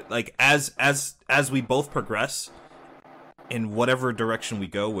too, but like as we both progress in whatever direction we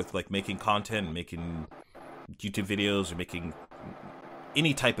go with like making content and making YouTube videos or making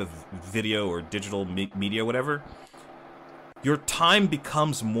any type of video or digital media, whatever, your time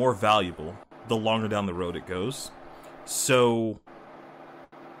becomes more valuable the longer down the road it goes. So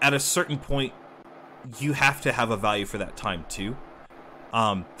at a certain point, you have to have a value for that time too.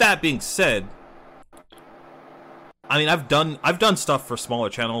 That being said, I mean, I've done stuff for smaller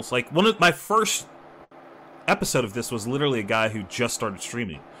channels. Like one of my first episode of this was literally a guy who just started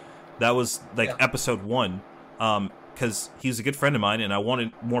streaming. That was like episode 1, because he's a good friend of mine, and I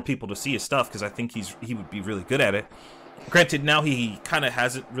wanted more people to see his stuff because I think he would be really good at it. Granted, now he kind of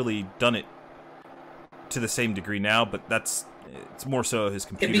hasn't really done it to the same degree now, but it's more so his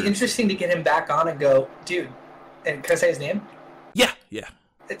computer. It'd be interesting to get him back on and go, dude. And can I say his name? Yeah.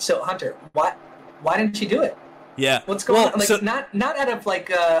 So Hunter, why didn't you do it? Yeah. What's going on? Like, so, not out of like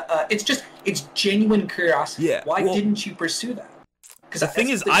it's genuine curiosity. Yeah. Why didn't you pursue that? Because the thing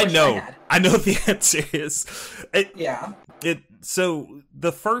is, I know the answer is. So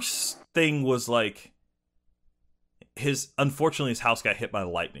the first thing was like unfortunately his house got hit by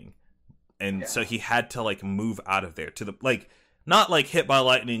lightning, and so he had to like move out of there to the like not like hit by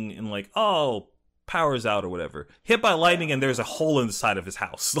lightning and like power's out or whatever. Hit by lightning and there's a hole in the side of his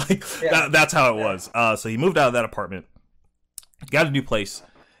house. Like that's how it was. So he moved out of that apartment, got a new place,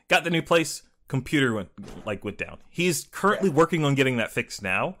 computer went down. He's currently working on getting that fixed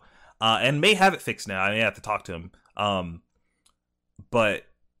now, and may have it fixed now. I may have to talk to him. But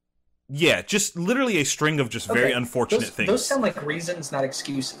yeah, just literally a string of just very unfortunate things. Those sound like reasons, not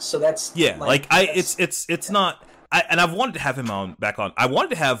excuses. So that's it's not. And I've wanted to have him back on. I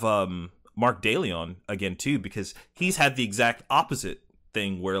wanted to have Mark Daly on again too, because he's had the exact opposite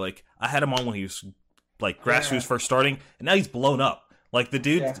thing where like I had him on when he was like grassroots first starting, and now he's blown up. Like the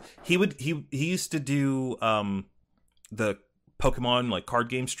dude, he used to do the Pokemon like card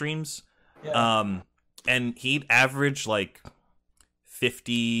game streams, and he'd average like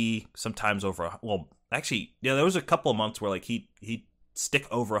 50, sometimes over. Well, actually, there was a couple of months where like he'd stick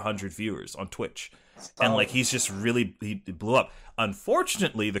over 100 viewers on Twitch. And like he blew up.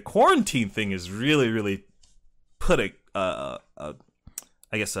 Unfortunately, the quarantine thing is really put a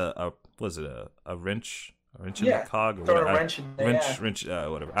wrench in the cog, or throw a wrench in there, wrench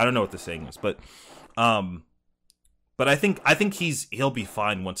whatever. I don't know what the saying is, but I think he'll be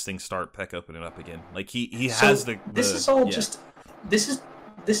fine once things start back opening up again. Like he has the. This is all just this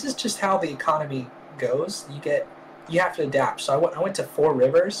is just how the economy goes. You have to adapt. So I went to Four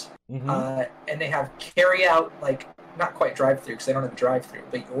Rivers, and they have carry out like not quite drive-through because they don't have a drive-through,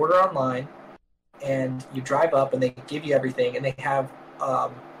 but you order online and you drive up and they give you everything, and they have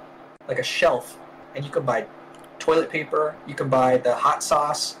like a shelf, and you can buy toilet paper, you can buy the hot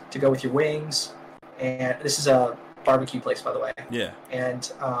sauce to go with your wings, and this is a barbecue place, by the way. Yeah.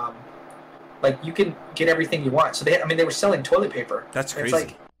 And like you can get everything you want. So they were selling toilet paper. That's crazy. It's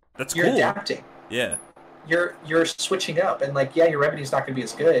like that's you're cool. adapting. Yeah. You're switching up, and like your revenue's not going to be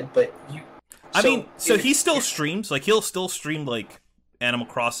as good, but you. So he still streams. Like he'll still stream like Animal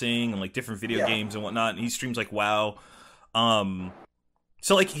Crossing and like different video games and whatnot. And he streams like WoW.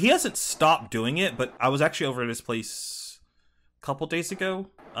 So like he hasn't stopped doing it, but I was actually over at his place a couple days ago,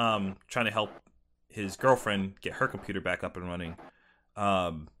 trying to help his girlfriend get her computer back up and running.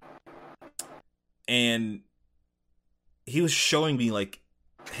 And he was showing me like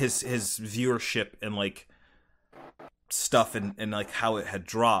his viewership and like stuff and like how it had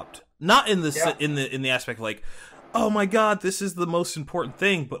dropped. Not in the in the aspect of like, oh my god, this is the most important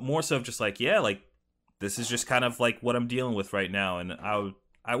thing, but more so just like, yeah, like this is just kind of like what I'm dealing with right now. And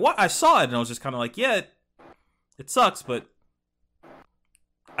I saw it and I was just kind of like, yeah, it sucks, but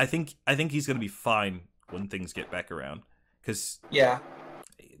I think he's gonna be fine when things get back around. Because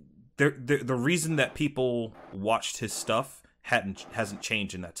the reason that people watched his stuff hasn't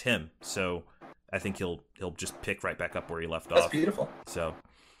changed, and that's him. So I think he'll just pick right back up where he left off. That's beautiful. So,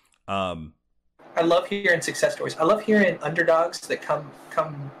 I love hearing success stories. I love hearing underdogs that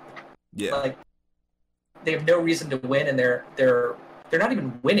come. Yeah. Like they have no reason to win, and they're not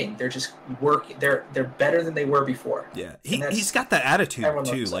even winning. They're just working. They're better than they were before. Yeah. He's got that attitude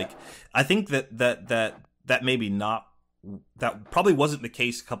too. Like I think that maybe not. That probably wasn't the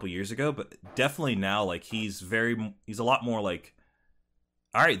case a couple years ago, but definitely now, like he's a lot more like,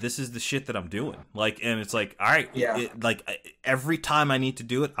 all right, this is the shit that I'm doing. Like, and it's like, all right, like every time I need to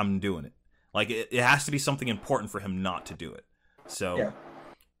do it, I'm doing it. Like it has to be something important for him not to do it. So,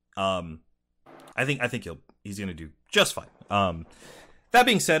 I think he's gonna do just fine. That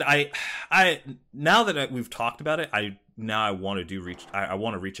being said, I now that we've talked about it, I want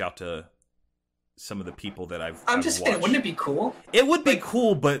to reach out to some of the people that I've just saying, wouldn't it be cool? It would be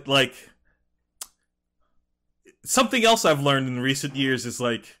cool, but like something else I've learned in recent years is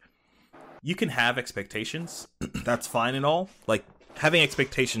like you can have expectations. That's fine and all. Like having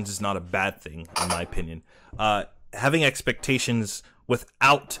expectations is not a bad thing, in my opinion. Having expectations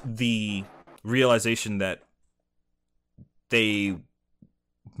without the realization that they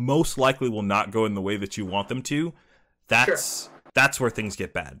most likely will not go in the way that you want them to, that's where things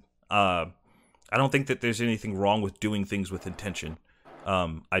get bad. I don't think that there's anything wrong with doing things with intention.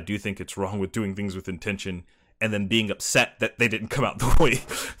 I do think it's wrong with doing things with intention and then being upset that they didn't come out the way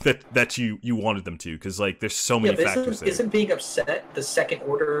that you wanted them to. Because like, there's so many factors there. Isn't being upset the second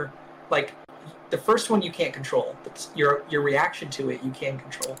order? Like, the first one you can't control, but your reaction to it you can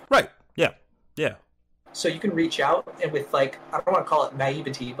control. Right. Yeah. Yeah. So you can reach out and with like, I don't want to call it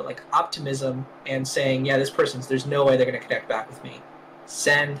naivety, but like optimism and saying, yeah, there's no way they're going to connect back with me.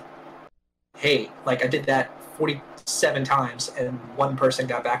 Send. Hey, like I did that 47 times and one person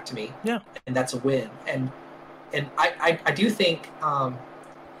got back to me. Yeah. And that's a win. And I do think, I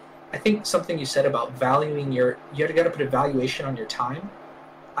think something you said about valuing you got to put a valuation on your time.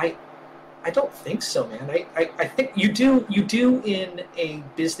 I don't think so, man. I think you do in a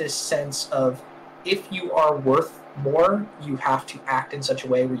business sense of if you are worth more, you have to act in such a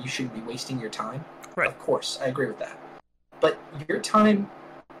way where you shouldn't be wasting your time. Right. Of course, I agree with that. But your time,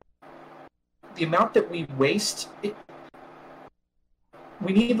 the amount that we waste,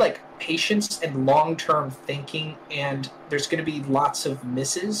 we need like patience and long-term thinking, and there's going to be lots of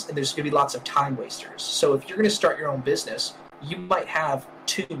misses and there's going to be lots of time wasters. So if you're going to start your own business, you might have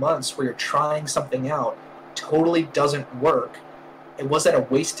 2 months where you're trying something out, totally doesn't work. And was that a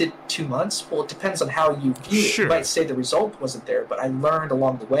wasted 2 months? Well, it depends on how you view it. Sure. You might say the result wasn't there, but I learned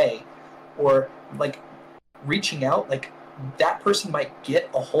along the way. Or like reaching out, like that person might get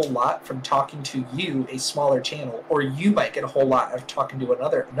a whole lot from talking to you, a smaller channel, or you might get a whole lot of talking to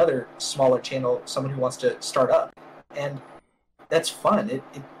another smaller channel, someone who wants to start up, and that's fun.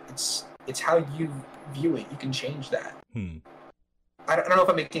 It's how you view it. You can change that. I don't know if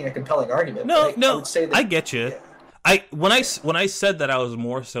I'm making a compelling argument. No, I would say that, I get you. Yeah. When I said that, I was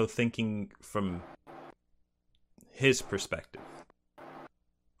more so thinking from his perspective.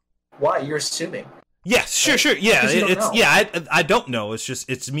 Why? You're assuming. Yes, sure. Yeah, I don't know.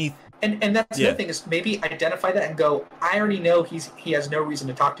 It's me. And that's the thing is maybe identify that and go, I already know he has no reason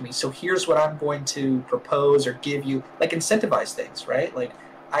to talk to me, so here's what I'm going to propose or give you. Like incentivize things, right? Like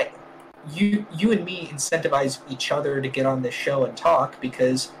you and me incentivize each other to get on this show and talk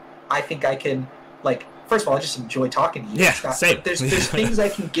because I think I can like first of all, I just enjoy talking to you. Yeah, same. But there's things I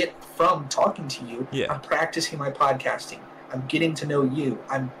can get from talking to you. Yeah. I'm practicing my podcasting. I'm getting to know you.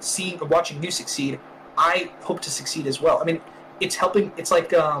 I'm watching you succeed. I hope to succeed as well. I mean, it's helping. It's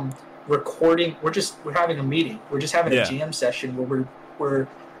like recording. We're having a meeting. We're just having a jam session where we're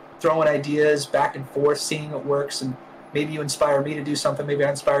throwing ideas back and forth, seeing what works, and maybe you inspire me to do something. Maybe I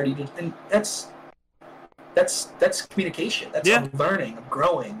inspire you to, and that's communication. That's I'm learning. I'm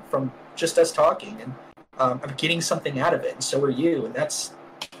growing from just us talking, and I'm getting something out of it, and so are you. And that's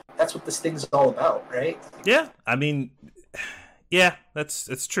what this thing's all about, right? Yeah, I mean, yeah,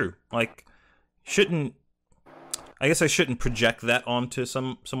 it's true. Like, I guess I shouldn't project that onto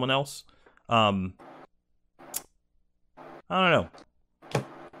someone else. I don't know.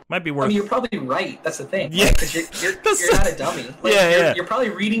 Might be worth. I mean, you're probably right. That's the thing. Yeah, because you're not a dummy. Like, you're probably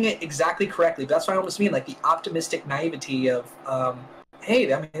reading it exactly correctly. But that's what I almost mean, like the optimistic naivety of,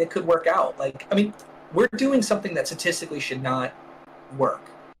 hey, I mean, it could work out. Like, I mean, we're doing something that statistically should not work.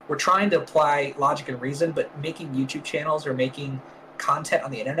 We're trying to apply logic and reason, but making YouTube channels or making content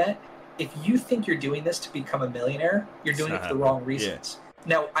on the internet, if you think you're doing this to become a millionaire, you're doing it for the wrong reasons. Yeah.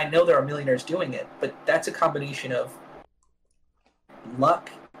 Now, I know there are millionaires doing it, but that's a combination of luck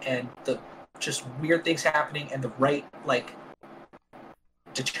and the just weird things happening and the right, like,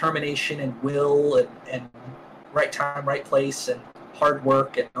 determination and will and right time, right place, and hard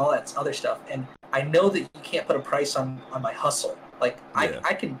work and all that other stuff. And I know that you can't put a price on my hustle. Like,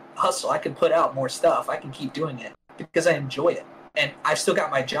 I can hustle. I can put out more stuff. I can keep doing it because I enjoy it. And I've still got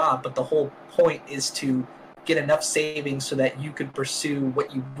my job, but the whole point is to get enough savings so that you could pursue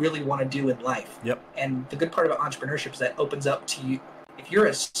what you really want to do in life. Yep. And the good part about entrepreneurship is that opens up to you. If you're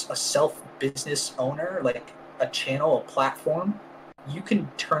a self-business owner, like a channel, a platform, you can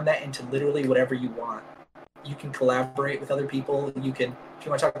turn that into literally whatever you want. You can collaborate with other people. You can, if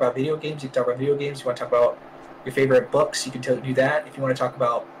you want to talk about video games, you can talk about video games. If you want to talk about your favorite books, you can do that. If you want to talk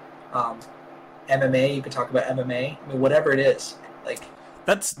about MMA, you can talk about MMA. I mean, whatever it is. Like,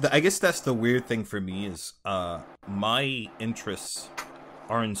 I guess that's the weird thing for me is my interests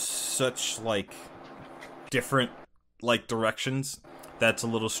are in such, like, different, like, directions that's a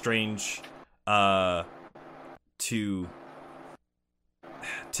little strange to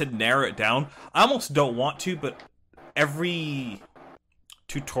narrow it down. I almost don't want to, but every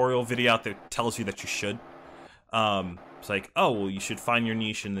tutorial video out there tells you that you should. It's like, oh, well, you should find your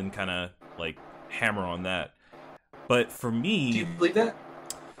niche and then kind of, like, hammer on that. But for me... Do you believe that?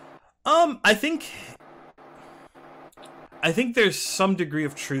 I think there's some degree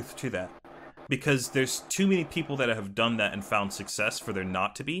of truth to that. Because there's too many people that have done that and found success for there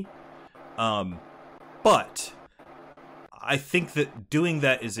not to be. But I think that doing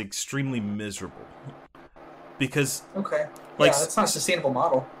that is extremely miserable. Because like, that's not a sustainable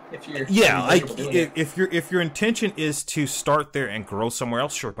model. If you're if your intention is to start there and grow somewhere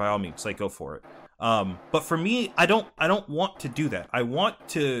else, sure, by all means, like, go for it. But for me, I don't want to do that. I want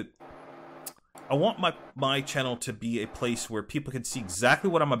my channel to be a place where people can see exactly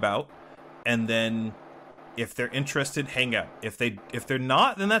what I'm about, and then if they're interested, hang out. If they're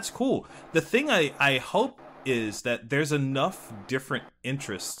not, then that's cool. The thing I hope is that there's enough different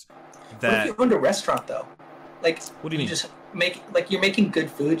interests that... What if you owned a restaurant, though? Like, what do you mean? Just you're making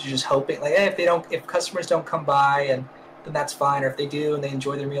good food, you're just hoping, like, hey, if customers don't come by, and then that's fine. Or if they do and they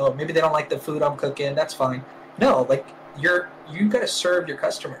enjoy their meal, or maybe they don't like the food I'm cooking, that's fine. No, like, you got to serve your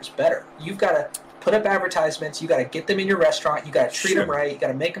customers better. You've got to put up advertisements. You got to get them in your restaurant. You got to treat them right. You got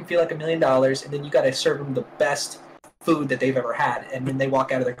to make them feel like $1 million, and then you got to serve them the best food that they've ever had. And then they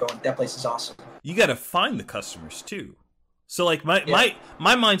walk out of there going, "That place is awesome." You got to find the customers too. So, like, my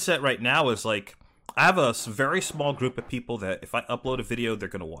mindset right now is, like, I have a very small group of people that if I upload a video, they're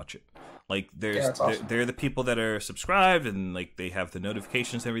gonna watch it. Like, awesome. They're the people that are subscribed and, like, they have the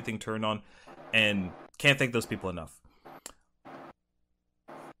notifications and everything turned on, and can't thank those people enough.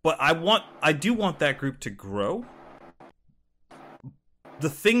 But I do want that group to grow. The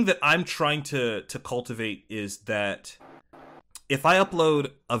thing that I'm trying to cultivate is that if I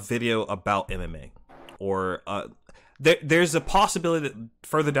upload a video about MMA, or there's a possibility that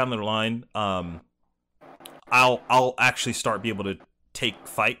further down the line, I'll actually start being able to take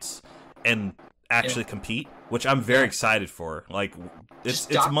fights and actually compete, which I'm very excited for. Like, it's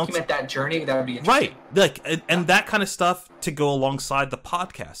document that journey. That would be interesting. Right, like, and that kind of stuff to go alongside the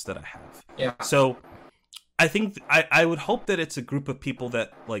podcast that I have. Yeah. So I think I would hope that it's a group of people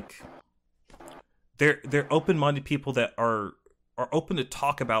that, like, they're open-minded people that are open to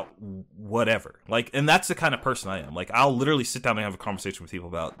talk about whatever. Like, and that's the kind of person I am. Like, I'll literally sit down and have a conversation with people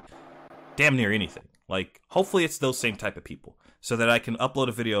about damn near anything. Like, hopefully it's those same type of people, so that I can upload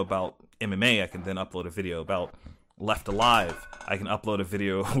a video about MMA. I can then upload a video about Left Alive. I can upload a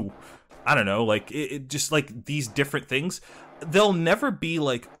video, I don't know, like, it just, like, these different things. They'll never be,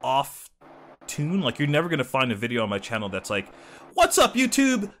 like, off tune. Like, you're never going to find a video on my channel that's like, what's up,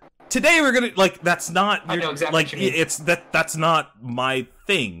 YouTube? Today we're going to, like, that's not, I know exactly like, what you mean. it's, that's not my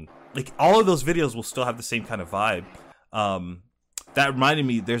thing. Like, all of those videos will still have the same kind of vibe. That reminded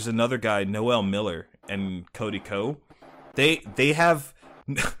me, there's another guy, Noel Miller and Cody Ko. They have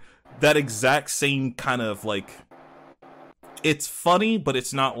that exact same kind of, like, it's funny, but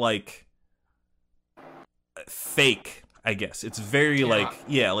it's not, like, fake, I guess. It's very, like,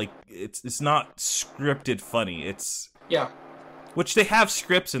 like, it's not scripted funny. It's... Yeah. Which they have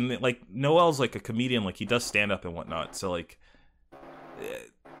scripts, and, like, Noel's, like, a comedian, like, he does stand-up and whatnot, so, like,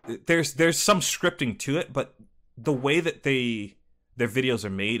 there's some scripting to it, but the way that their videos are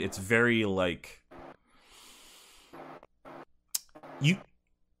made, it's very, like, you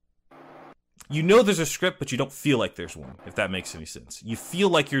know there's a script, but you don't feel like there's one, if that makes any sense. You feel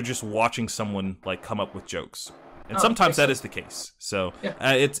like you're just watching someone, like, come up with jokes. And sometimes that is the case. So,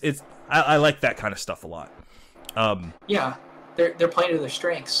 I like that kind of stuff a lot. Yeah, they're playing to their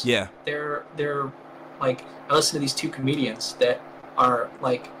strengths. Yeah. They're like, I listen to these two comedians that are,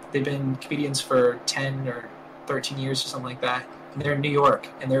 like, they've been comedians for 10 or 13 years or something like that. And they're in New York,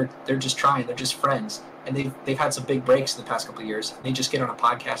 and they're just trying. They're just friends. And they've had some big breaks in the past couple of years. And they just get on a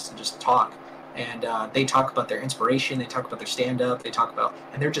podcast and just talk. And they talk about their inspiration. They talk about their stand-up. They talk about,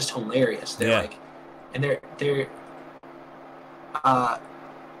 and they're just hilarious. They're like, and they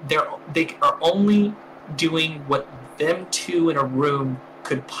are only doing what them two in a room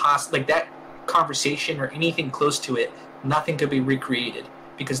could possibly, like, that conversation or anything close to it. Nothing could be recreated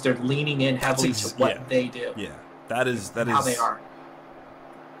because they're leaning in heavily to what they do. Yeah, that is how they are.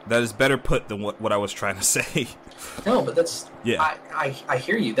 That is better put than what I was trying to say. No, but that's I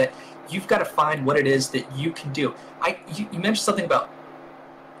hear you, that you've got to find what it is that you can do. You mentioned something about,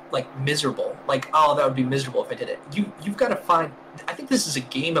 like, miserable, like, oh, that would be miserable if I did it. You've got to find. I think this is a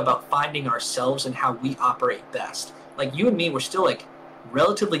game about finding ourselves and how we operate best. Like, you and me, we're still, like,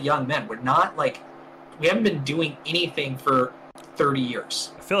 relatively young men. We're not, like, we haven't been doing anything for 30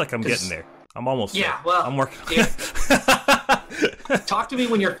 years. I feel like I'm getting there. I'm almost there. Well, I'm working. Talk to me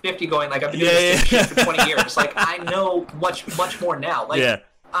when you're 50 going, like, I've been doing this shit for 20 years. Like, I know much more now. Like,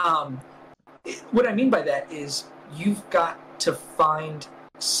 what I mean by that is you've got to find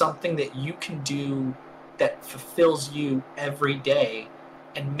something that you can do that fulfills you every day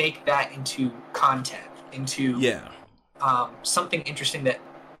and make that into content, into something interesting that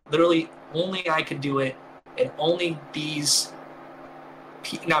literally only I could do it, and only these.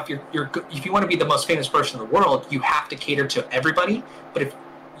 Now, if you want to be the most famous person in the world, you have to cater to everybody. But if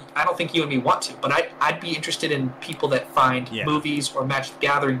I don't think you and me want to, but I'd be interested in people that find movies or Magic the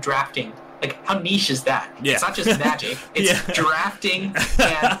Gathering drafting. Like, how niche is that? Yeah. It's not just Magic; it's drafting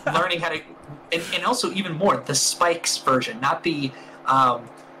and learning how to, and also even more the Spikes version, not the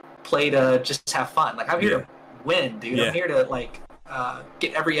play to just have fun. Like, I'm here to win, dude. I'm here to, like,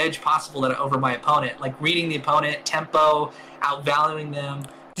 get every edge possible over my opponent. Like, reading the opponent, tempo, outvaluing them.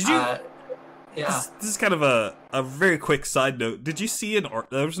 Did you? This is kind of a very quick side note. Did you see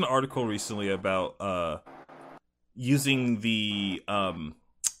there was an article recently about using the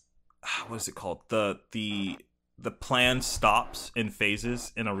what is it called, the planned stops and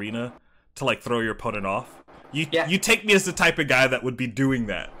phases in Arena to, like, throw your opponent off? You take me as the type of guy that would be doing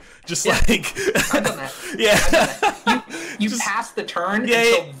that. Just like I've done that. I've done that. You pass the turn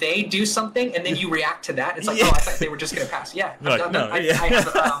until they do something, and then you react to that. It's like, oh, I thought they were just going to pass. Yeah, I've done that. I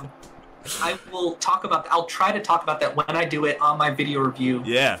have. I will talk about. I'll try to talk about that when I do it on my video review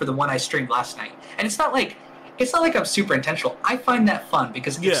for the one I streamed last night. And it's not like I'm super intentional. I find that fun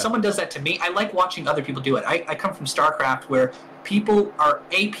because if someone does that to me, I like watching other people do it. I come from StarCraft where people are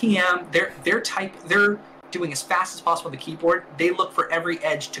APM. They're doing as fast as possible on the keyboard. They look for every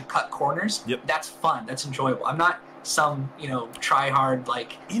edge to cut corners. Yep. That's fun. That's enjoyable. I'm not some, try hard,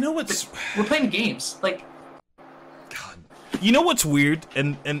 like, what's, we're playing games. Like, God. You know what's weird?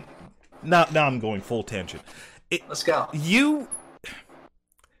 And now I'm going full tangent. Let's go. You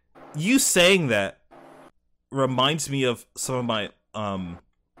saying that reminds me of some of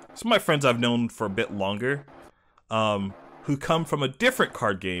my friends I've known for a bit longer, who come from a different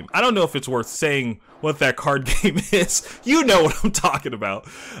card game. I don't know if it's worth saying what that card game is. You know what I'm talking about.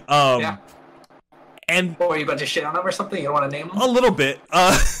 And are you about to shit on them or something? You don't want to name them? A little bit.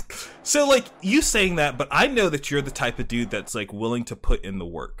 So, like, you saying that, but I know that you're the type of dude that's, like, willing to put in the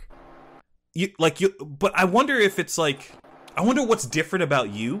work. But I wonder if it's, like, I wonder what's different about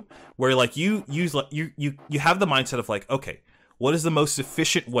you, where like you use like you have the mindset of like, okay, what is the most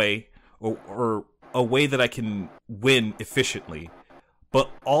efficient way, or a way that I can win efficiently,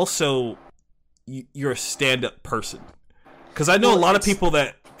 but also you're a stand-up person. Because I know a lot of people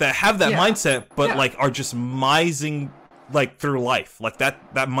that have that mindset, but like are just mising like through life. Like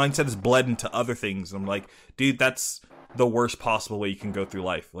that mindset is bled into other things. I'm like, dude, that's the worst possible way you can go through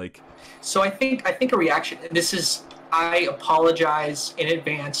life. Like, so I think a reaction. And this is, I apologize in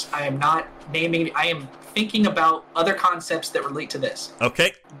advance. I am not naming. I am thinking about other concepts that relate to this.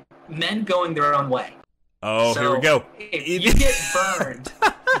 Okay. Men going their own way. Oh, so here we go. If you get burned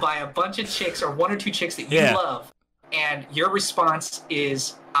by a bunch of chicks or one or two chicks that you love, and your response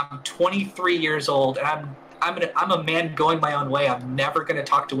is, "I'm 23 years old and I'm a man going my own way. I'm never gonna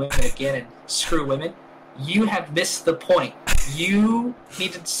talk to women again and screw women." You have missed the point. You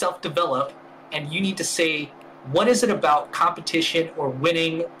need to self-develop, and you need to say, what is it about competition or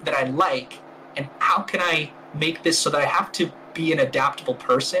winning that I like, and how can I make this so that I have to be an adaptable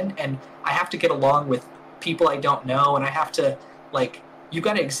person, and I have to get along with people I don't know, and I have to, like, you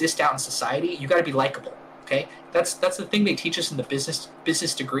got to exist out in society. You got to be likable. Okay, that's the thing they teach us in the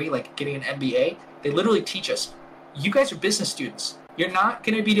business degree, like getting an MBA. They literally teach us, you guys are business students. You're not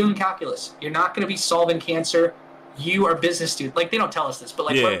going to be doing calculus. You're not going to be solving cancer. You are business students. Like, they don't tell us this, but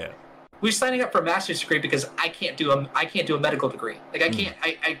like we're signing up for a master's degree because I can't do a medical degree. Like, I can't.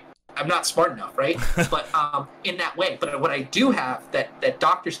 I'm not smart enough, right? But in that way. But what I do have that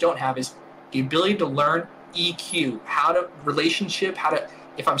doctors don't have is the ability to learn EQ,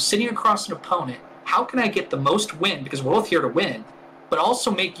 if I'm sitting across an opponent, how can I get the most win? Because we're both here to win, but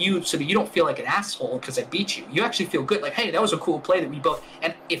also make you so that you don't feel like an asshole because I beat you. You actually feel good. Like, hey, that was a cool play that we both.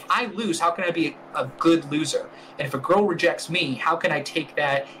 And if I lose, how can I be a good loser? And if a girl rejects me, how can I take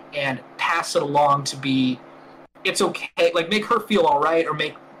that and pass it along to be, it's okay. Like, make her feel all right, or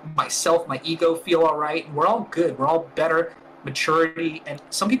make myself, my ego feel all right. And we're all good. We're all better. Maturity. And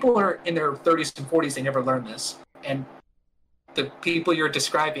some people are in their 30s and 40s. They never learn this. And the people you're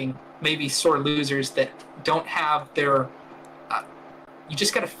describing may be sore losers that don't have their. You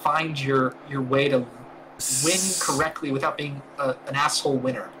just got to find your way to win correctly without being an asshole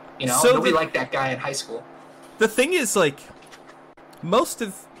winner. You know, so nobody liked that guy in high school. The thing is, like,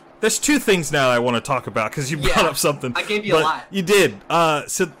 there's two things now I want to talk about because you brought up something. I gave you a lot. You did.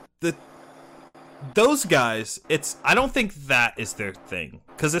 So those guys, I don't think that is their thing,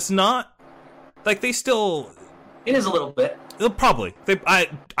 because it's not like they still. It is a little bit. Probably. I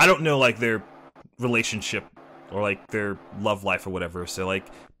don't know, like, their relationship or like their love life or whatever, so like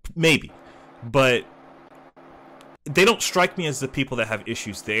maybe, but they don't strike me as the people that have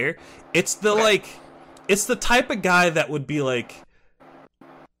issues there. It's it's the type of guy that would be like,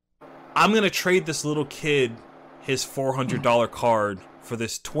 I'm gonna trade this little kid his $400 card for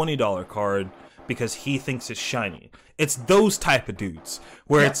this $20 card because he thinks it's shiny. It's those type of dudes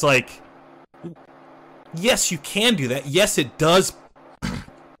where it's like, yes, you can do that. Yes, it does.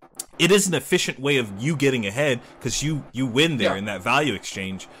 It is an efficient way of you getting ahead because you win there in that value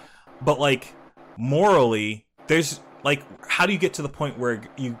exchange. But like, morally, there's like, how do you get to the point where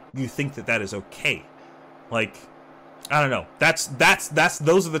you think that is okay? Like, I don't know. That's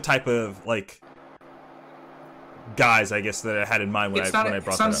those are the type of like guys, I guess, that I had in mind when I brought that up.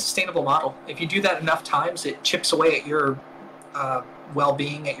 It's not a sustainable model. If you do that enough times, it chips away at your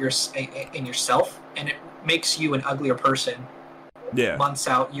well-being, in yourself, and it makes you an uglier person. Yeah. Months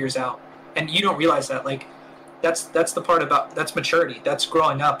out, years out, and you don't realize that. Like, that's the part about that's maturity. That's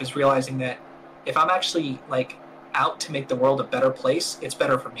growing up, is realizing that if I'm actually like out to make the world a better place, it's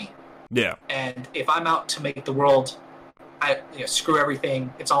better for me. Yeah. And if I'm out to make the world, screw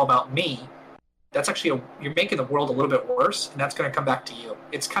everything, it's all about me. That's actually you're making the world a little bit worse, and that's going to come back to you.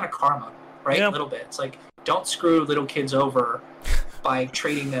 It's kind of karma, right? Yeah. A little bit. It's like, don't screw little kids over by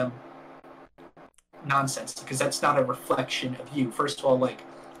trading them nonsense, because that's not a reflection of you. First of all, like,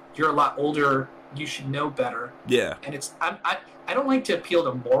 you're a lot older, you should know better. Yeah. And it's I don't like to appeal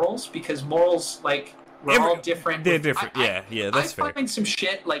to morals, because morals, like, we're all different. They're different. Yeah, that's fair. I find some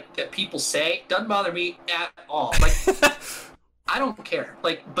shit like that people say doesn't bother me at all. Like, I don't care.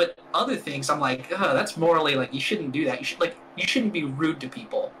 Like, but other things, I'm like, that's morally, like, you shouldn't do that. You shouldn't be rude to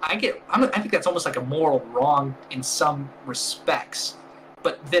people. I think that's almost like a moral wrong in some respects.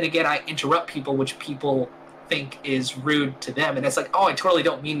 But then again, I interrupt people, which people think is rude to them. And it's like, oh, I totally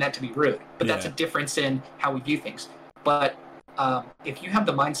don't mean that to be rude. But that's a difference in how we view things. But if you have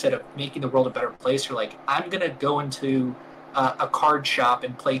the mindset of making the world a better place, you're like, I'm going to go into a card shop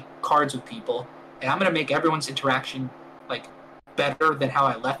and play cards with people, and I'm going to make everyone's interaction, like, better than how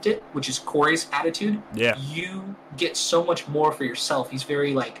I left it, which is Corey's attitude, you get so much more for yourself. He's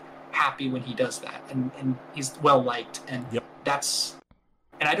very like happy when he does that, and he's well liked, and that's,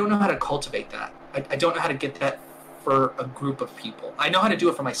 and I don't know how to cultivate that. I don't know how to get that for a group of people. I know how to do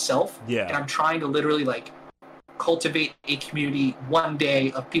it for myself, and I'm trying to literally like cultivate a community one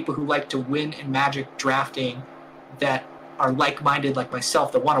day of people who like to win in Magic drafting, that are like-minded like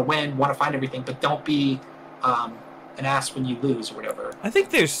myself, that want to win, want to find everything, but don't be an ass when you lose or whatever. I think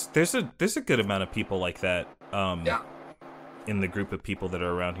there's a good amount of people like that in the group of people that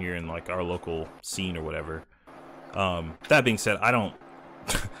are around here in like our local scene or whatever. That being said, I don't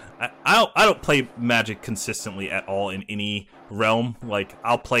I don't play Magic consistently at all in any realm. Like,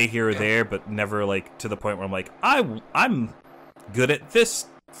 I'll play here or there, but never like to the point where I'm like, I'm good at this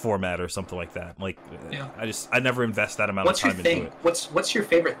format or something like that. Like, I never invest that amount of time into it. What's your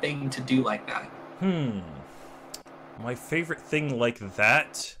favorite thing to do like that? My favorite thing like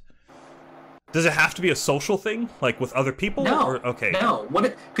that? Does it have to be a social thing, like with other people? No. No.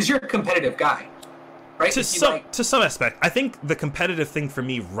 Because you're a competitive guy, right? To some aspect, I think the competitive thing for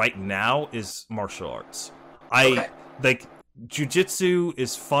me right now is martial arts. Like jiu-jitsu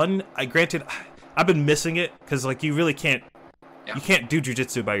is fun. Granted, I've been missing it because like you really can't. Yeah. You can't do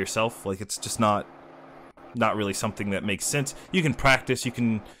jiu-jitsu by yourself. Like, it's just not really something that makes sense. You can practice. You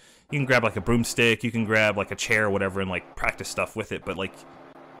can grab like a broomstick. You can grab like a chair or whatever and like practice stuff with it. But like,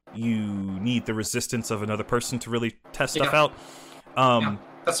 you need the resistance of another person to really test stuff out.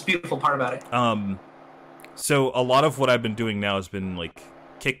 That's the beautiful part about it. So a lot of what I've been doing now has been like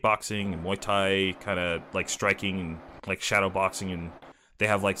kickboxing and Muay Thai, kind of like striking and like shadow boxing, and they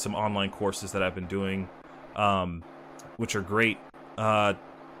have like some online courses that I've been doing, which are great.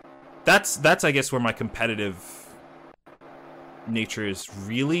 That's I guess where my competitive nature is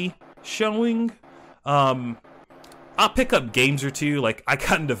really showing. I'll pick up games or two. Like, I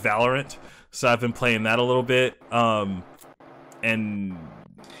got into Valorant, so I've been playing that a little bit. And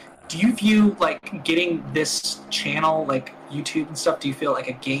do you view like getting this channel, like YouTube and stuff, do you feel like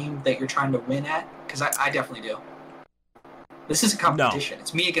a game that you're trying to win at? Because I definitely do. This is a competition. No.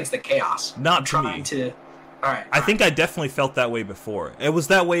 It's me against the chaos. Not for me. All right. I think I definitely felt that way before. It was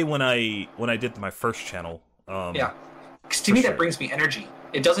that way when I did my first channel. Because to me that brings me energy.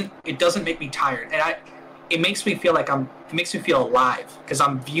 It doesn't make me tired, and it makes me feel like it makes me feel alive because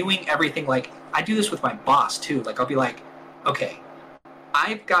I'm viewing everything. Like, I do this with my boss too. Like, I'll be like, okay,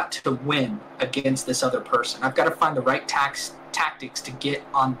 I've got to win against this other person. I've got to find the right tactics to get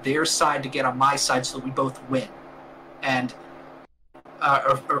on their side, to get on my side, so that we both win. And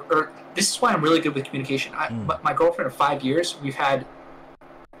this is why I'm really good with communication. My girlfriend of 5 years, we've had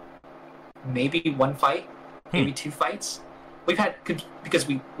maybe one fight, maybe two fights. We've had, because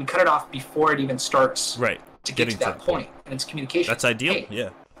we cut it off before it even starts. Right. To get to that point, and it's communication. That's ideal. Hey, yeah.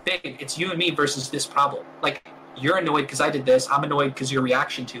 Babe, it's you and me versus this problem. Like, you're annoyed because I did this. I'm annoyed because your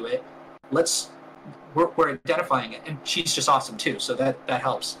reaction to it. We're identifying it, and she's just awesome too. So that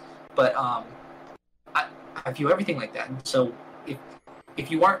helps. But I view everything like that. And so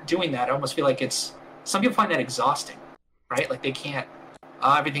if you aren't doing that, I almost feel like some people find that exhausting, right? Like, they can't.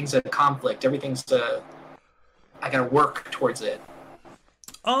 Everything's a conflict. Everything's I gotta work towards it.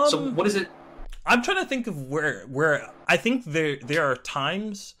 So what is it? I'm trying to think of where I think there are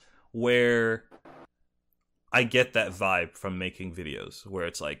times where I get that vibe from making videos where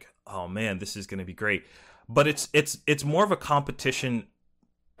it's like, oh man, this is gonna be great. But it's more of a competition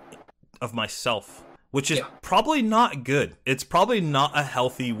of myself, which is probably not good. It's probably not a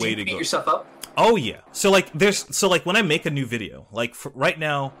healthy way to go. Beat yourself up? Oh yeah. So like when I make a new video, like right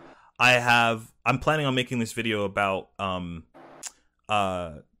now I'm planning on making this video about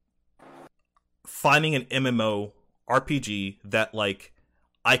finding an MMO RPG that like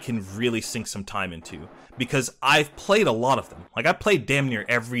I can really sink some time into, because I've played a lot of them. Like, I played damn near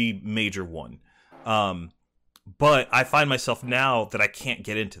every major one. But I find myself now that I can't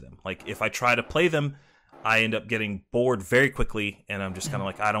get into them. Like, if I try to play them, I end up getting bored very quickly, and I'm just kind of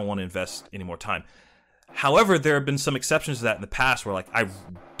like, I don't want to invest any more time. However, there have been some exceptions to that in the past where, like, I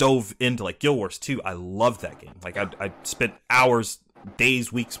dove into, like, Guild Wars 2. I loved that game. Like, I spent hours,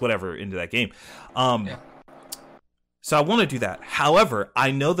 days, weeks, whatever, into that game. So I want to do that. However, I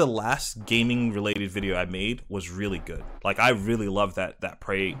know the last gaming-related video I made was really good. Like, I really loved that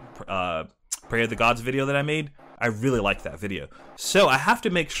Pray of the Gods video that I made. I really liked that video. So I have to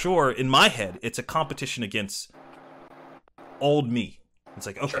make sure, in my head, it's a competition against old me. It's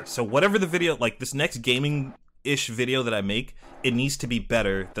like, okay, so whatever the video, like this next gaming-ish video that I make, it needs to be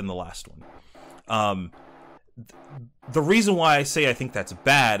better than the last one. The reason why I say I think that's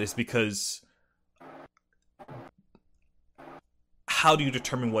bad is because how do you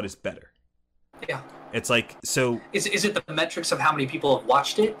determine what is better? Yeah. It's like, so is it the metrics of how many people have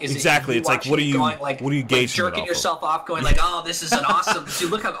watched it? Is exactly. It's like, what are you going, like, what are you gauging? Like jerking yourself off, going like, oh, this is an awesome. Dude,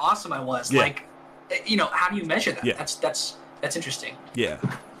 look how awesome I was. Yeah. Like, you know, how do you measure that? Yeah. That's interesting. Yeah.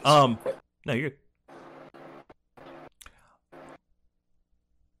 No, you're good.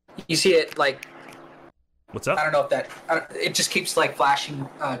 You see it like. What's up? I don't know if it just keeps like flashing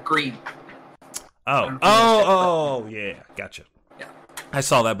green. Oh, yeah, gotcha. Yeah. I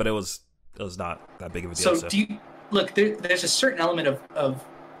saw that, but it was not that big of a deal. So do you look? There's a certain element of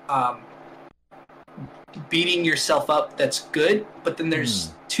beating yourself up that's good, but then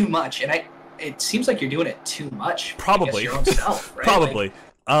there's too much, and it seems like you're doing it too much. Probably Your own self, right? Probably.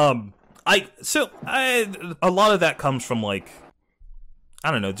 Like, a lot of that comes from, like,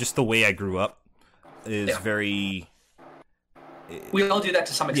 I don't know, just the way I grew up is very. We all do that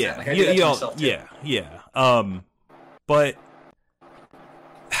to some extent. Yeah, like I do that to myself too. Yeah. But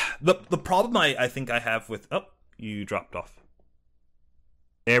the problem I think I have with you dropped off.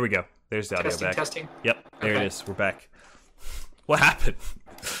 There we go. There's the audio back. Testing. Yep, there it is. We're back. What happened?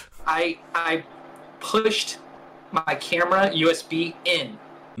 I pushed my camera USB in,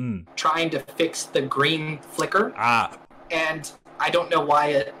 trying to fix the green flicker. And I don't know why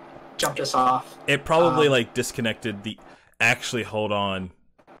it jumped us off. It probably like disconnected the. Actually, hold on.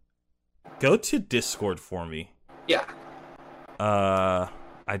 Go to Discord for me. Yeah.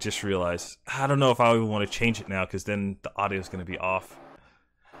 I just realized. I don't know if I want to change it now, because then the audio is going to be off.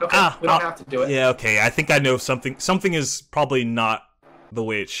 Okay, we don't have to do it. Yeah, okay. I think I know something. Something is probably not the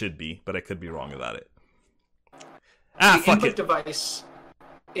way it should be, but I could be wrong about it. The input device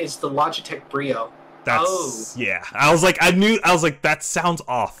is the Logitech Brio. Yeah. I was like, that sounds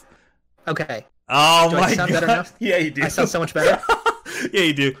off. Okay. Oh do my I sound god! Better now? Yeah, you do. I sound so much better. Yeah,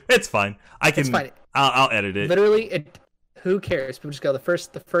 you do. It's fine. It's fine. I'll edit it. Literally, who cares? People just go the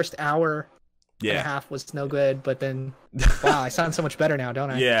first hour and a half was no good, but then wow, I sound so much better now,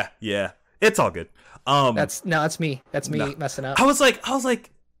 don't I? Yeah. It's all good. That's me. That's me messing up. I was like,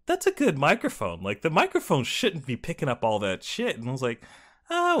 that's a good microphone. Like, the microphone shouldn't be picking up all that shit. And I was like,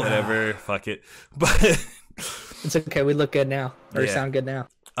 whatever, fuck it. But it's okay. We look good now, or sound good now.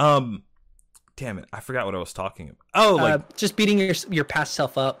 Damn it, I forgot what I was talking about. Just beating your past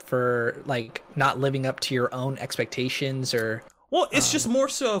self up for like not living up to your own expectations, or well, it's just more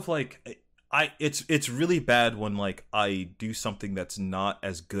so of like it's really bad when like I do something that's not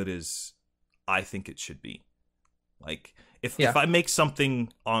as good as I think it should be. Like if I make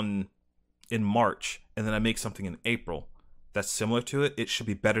something in March and then I make something in April that's similar to it, it should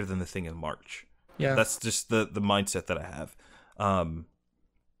be better than the thing in March. Yeah, that's just the mindset that I have.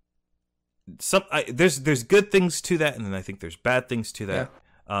 There's good things to that, and then I think there's bad things to that.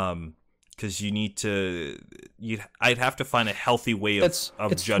 Because I'd have to find a healthy way of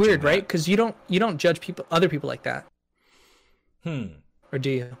judging. It's weird, right? Because you don't judge other people like that. Or do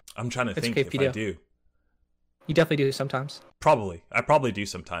you? I'm trying to think if I do. You definitely do sometimes. I probably do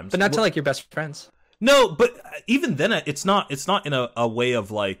sometimes, but not to like your best friends. No, but even then, it's not in a way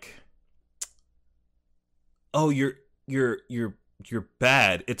of like, oh, you're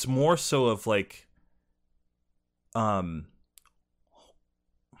bad. It's more so of like, I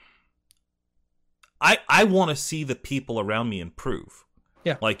want to see the people around me improve.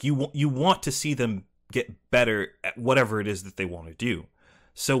 Yeah, like you want to see them get better at whatever it is that they want to do.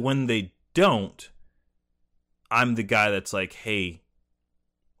 So when they don't, I'm the guy that's like, hey,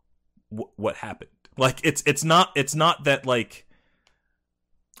 what happened? Like it's not that like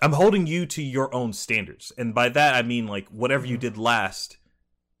I'm holding you to your own standards, and by that I mean like whatever you did last,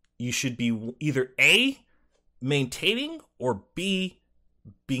 you should be either A, maintaining, or B,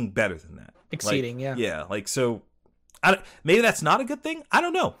 being better than that, exceeding. Like, yeah, like so. Maybe that's not a good thing. I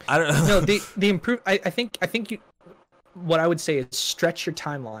don't know. No, the improve. I think you. What I would say is stretch your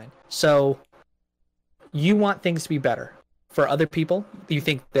timeline. So you want things to be better for other people. You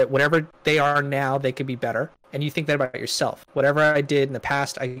think that whatever they are now, they could be better. And you think that about yourself. Whatever I did in the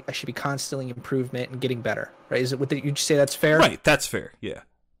past, I should be constantly improvement and getting better. Right? Is it? Would you say that's fair? Right. That's fair. Yeah.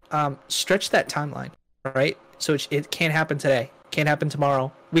 Stretch that timeline. Right. So it can't happen today. Can't happen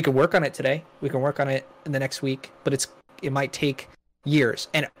tomorrow. We can work on it today. We can work on it in the next week. But it might take years.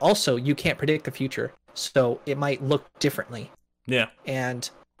 And also, you can't predict the future. So it might look differently. Yeah. And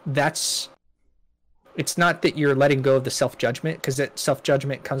it's not that you're letting go of the self-judgment, because that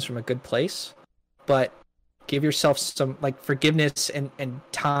self-judgment comes from a good place, but give yourself some like forgiveness and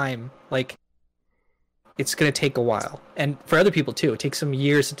time. Like, it's going to take a while. And for other people too, it takes some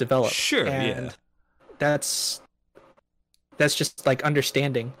years to develop. Sure. And that's just like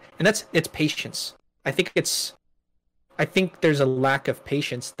understanding. And it's patience. I think I think there's a lack of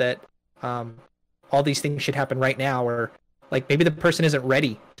patience that all these things should happen right now, or like maybe the person isn't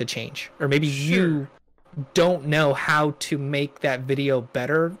ready to change, or maybe you don't know how to make that video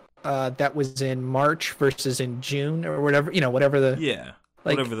better that was in March versus in June or whatever, whatever the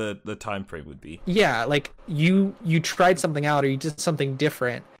whatever the time frame would be. Yeah, like you tried something out or you did something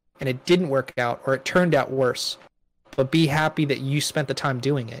different and it didn't work out or it turned out worse. But be happy that you spent the time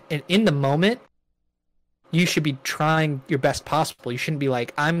doing it. And in the moment, you should be trying your best possible. You shouldn't be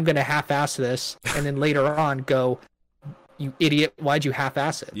like, I'm going to half-ass this, and then later on go, you idiot, why'd you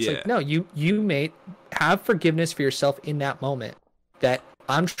half-ass it? It's like, no, you have forgiveness for yourself in that moment, that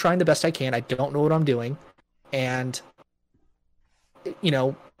I'm trying the best I can, I don't know what I'm doing, and,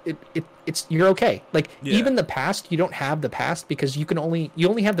 it's you're okay. Like, even the past, you don't have the past, because you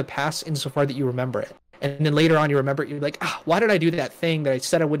only have the past insofar that you remember it. And then later on you remember it, you're like, why did I do that thing that I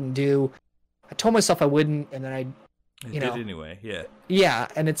said I wouldn't do? I told myself I wouldn't, and then I did anyway, Yeah,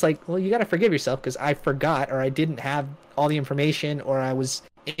 and it's like, well, you got to forgive yourself because I forgot, or I didn't have all the information, or I was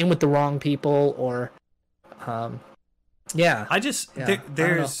in with the wrong people, or, there's,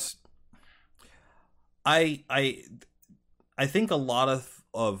 I think a lot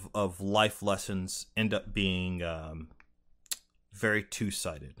of life lessons end up being very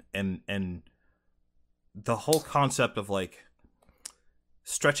two-sided, and the whole concept of like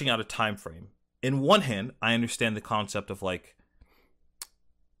stretching out a time frame. In one hand, I understand the concept of like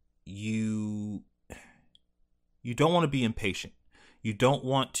you don't want to be impatient. You don't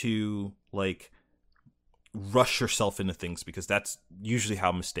want to like rush yourself into things, because that's usually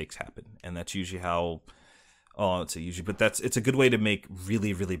how mistakes happen, and that's usually how it's a good way to make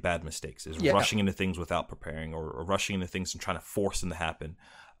really, really bad mistakes, is rushing into things without preparing, or rushing into things and trying to force them to happen.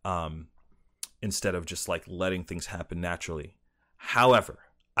 Instead of just like letting things happen naturally. However,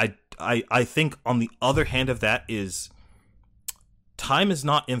 I think on the other hand of that is time is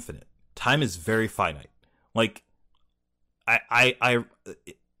not infinite. Time is very finite. Like I'm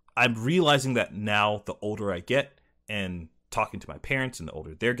realizing that now, the older I get, and talking to my parents and the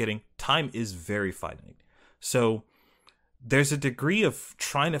older they're getting, time is very finite. So there's a degree of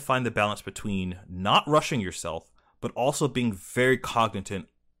trying to find the balance between not rushing yourself, but also being very cognitive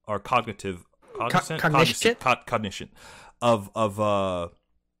of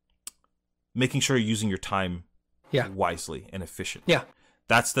making sure you're using your time wisely and efficient.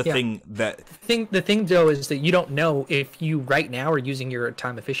 That's the thing. The thing though is that you don't know if you right now are using your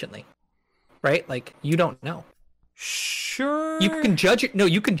time efficiently, right? Like, you don't know. Sure, you can judge it. No,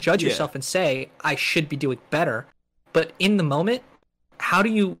 you can judge yourself and say, I should be doing better, but in the moment,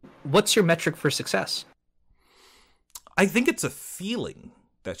 what's your metric for success? I think it's a feeling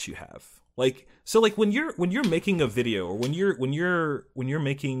that you have. Like, so like when you're making a video, or when you're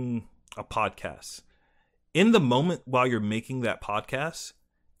making a podcast, in the moment while you're making that podcast,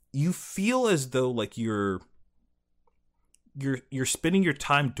 you feel as though like you're spending your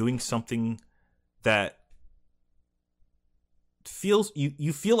time doing something that feels,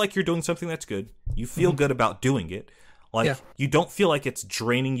 you feel like you're doing something that's good. You feel good about doing it. Like, you don't feel like it's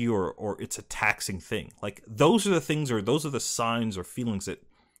draining you, or it's a taxing thing. Like, those are the things, or those are the signs or feelings that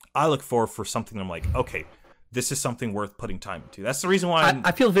I look for something. I'm like, okay, this is something worth putting time into. That's the reason why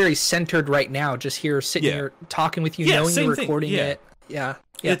I feel very centered right now, just here sitting here talking with you, knowing you're recording it.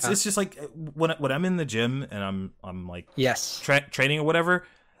 It's just like when I'm in the gym and I'm like training or whatever,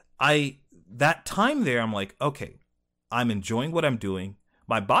 that time there, I'm like, okay, I'm enjoying what I'm doing.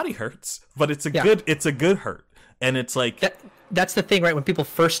 My body hurts, but it's a good hurt. And it's like that's the thing, right? When people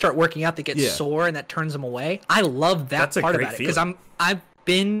first start working out, they get sore, and that turns them away. I love that part about it, because I've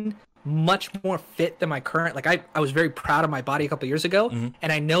been much more fit than my current. Like, I was very proud of my body a couple years ago,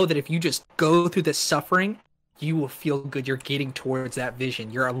 and I know that if you just go through this suffering, you will feel good. You're getting towards that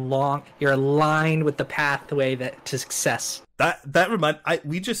vision. You're aligned with the pathway to success.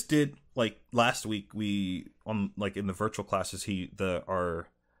 We just did, like, last week, in the virtual classes, our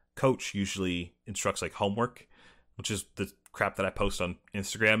coach usually instructs like homework, which is the crap that I post on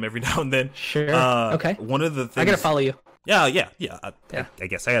Instagram every now and then. Sure. Okay. One of the things, I gotta follow you. Yeah. I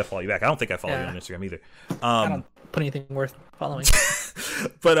guess I gotta follow you back. I don't think I follow you on Instagram either. I don't put anything worth following.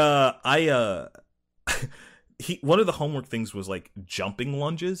 But one of the homework things was like jumping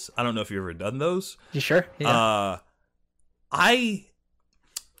lunges. I don't know if you've ever done those. You sure? Yeah. I've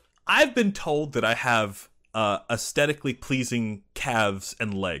been told that I have aesthetically pleasing calves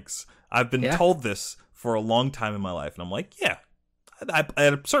and legs. I've been told this for a long time in my life, and I'm like, at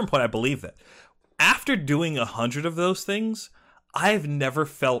a certain point I believe that. After doing 100 of those things, I've never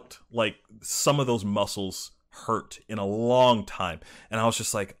felt like some of those muscles hurt in a long time. And I was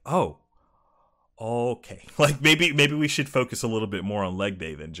just like, oh okay, like maybe we should focus a little bit more on leg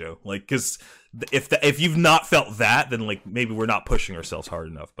day then, Joe. Like, because if you've not felt that, then like maybe we're not pushing ourselves hard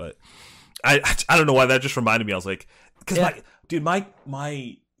enough. But I don't know why that just reminded me. I was like, because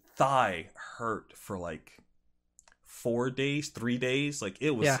my thigh hurt for like 4 days, 3 days. Like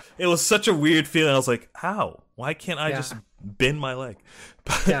it was such a weird feeling. I was like, how? Why can't I just bend my leg?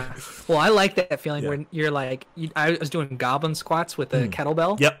 Yeah. Well, I like that feeling when you're like, I was doing goblin squats with a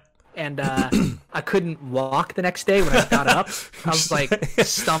kettlebell. Yep. And I couldn't walk the next day when I got up. I was like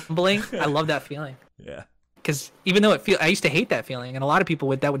stumbling. I love that feeling. Yeah. Because even though I used to hate that feeling, and a lot of people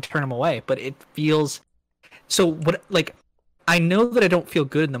would turn them away, but it feels so. What like I know that I don't feel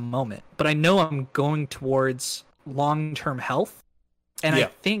good in the moment, but I know I'm going towards long-term health, and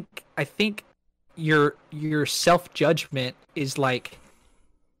I think your self-judgment is like,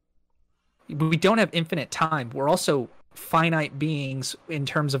 we don't have infinite time. We're also finite beings in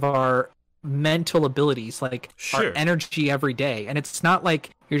terms of our mental abilities, like our energy every day, and it's not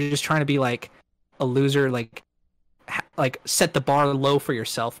like you're just trying to be like a loser, like set the bar low for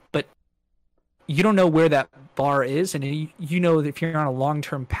yourself, but you don't know where that bar is, and you know that if you're on a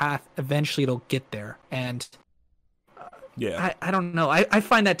long-term path, eventually it'll get there. And I don't know, I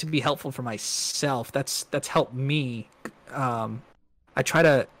find that to be helpful for myself. That's helped me. I try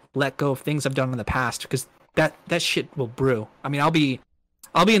to let go of things I've done in the past, because that shit will brew. I mean, I'll be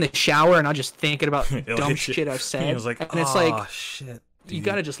in the shower and I'll just thinking about dumb shit I've said, and it's like, shit, you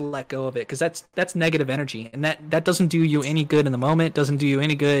gotta just let go of it, because that's negative energy, and that doesn't do you any good in the moment. Doesn't do you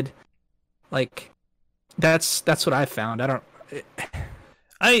any good. Like, that's what I've found.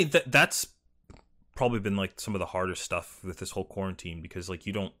 That's probably been like some of the hardest stuff with this whole quarantine, because like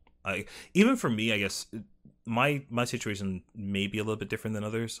even for me, I guess my situation may be a little bit different than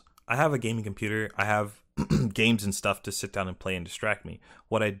others. I have a gaming computer. I have games and stuff to sit down and play and distract me.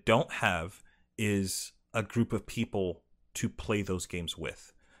 What I don't have is a group of people to play those games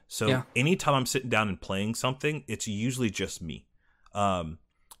with. So anytime I'm sitting down and playing something, it's usually just me.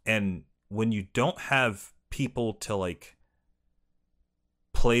 And when you don't have people to like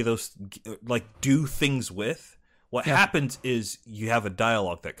play those, like do things with, what happens is you have a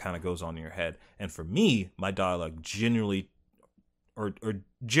dialogue that kind of goes on in your head. And for me, my dialogue generally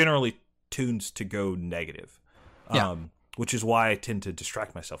tunes to go negative. Which is why I tend to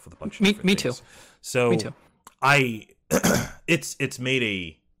distract myself with a bunch of different things. Too. So me too. It's made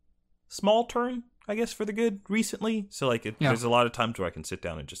a small turn, I guess, for the good recently. So like there's a lot of times where I can sit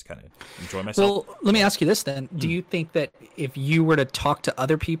down and just kind of enjoy myself. Well, let me ask you this then. Do you think that if you were to talk to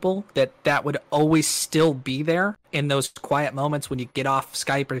other people, that would always still be there in those quiet moments when you get off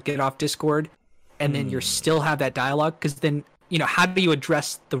Skype or get off Discord, and then you still have that dialogue? Because then, how do you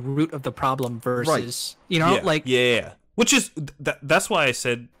address the root of the problem versus, Which is that's why I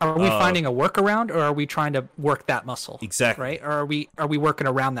said, are we finding a workaround, or are we trying to work that muscle? Exactly. Right? Or are we working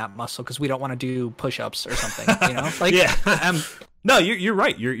around that muscle because we don't want to do push-ups or something? Like, no, you're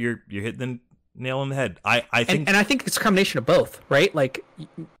right. You're hitting the nail on the head. I think, and I think it's a combination of both, right? Like,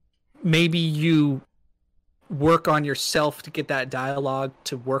 maybe you work on yourself to get that dialogue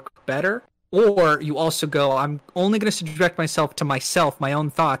to work better, or you also go, I'm only going to subject myself to my own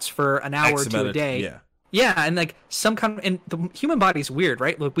thoughts for an hour to a day. Yeah, and like and the human body's weird,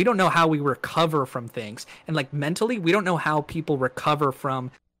 right? Look, we don't know how we recover from things. And like mentally, we don't know how people recover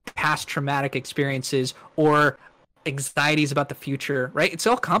from past traumatic experiences or anxieties about the future, right? It's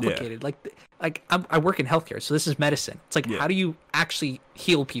all complicated. Like I work in healthcare, so this is medicine. It's like, how do you actually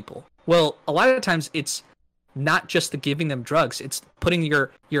heal people? Well, a lot of times it's not just the giving them drugs. It's putting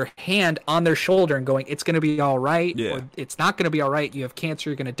your hand on their shoulder and going, it's going to be all right, or it's not going to be all right. You have cancer,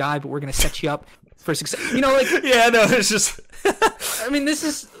 you're going to die, but we're going to set you up for success. It's just I mean, this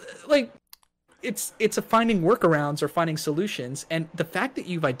is like, it's a finding workarounds or finding solutions. And the fact that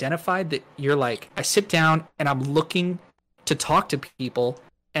you've identified that you're like, I sit down and I'm looking to talk to people,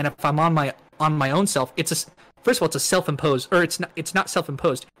 and if I'm on my own self, first of all, it's a self-imposed, or it's not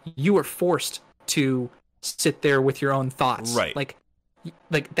self-imposed. You are forced to sit there with your own thoughts, right? Like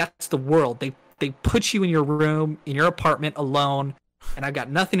that's the world. They put you in your room, in your apartment, alone, and I've got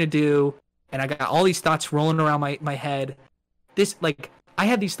nothing to do, and I got all these thoughts rolling around my head. I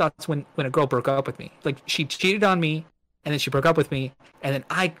had these thoughts when a girl broke up with me. Like, she cheated on me, and then she broke up with me, and then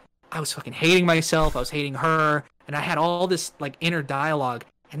I was fucking hating myself. I was hating her, and I had all this like inner dialogue,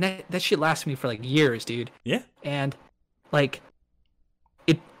 and that shit lasted me for like years, dude. Yeah. And like,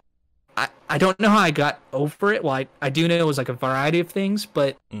 I don't know how I got over it. Well, I do know it was like a variety of things,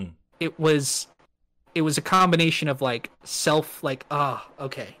 but it was a combination of like self, like,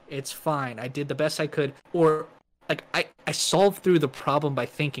 okay, it's fine, I did the best I could, or like I solved through the problem by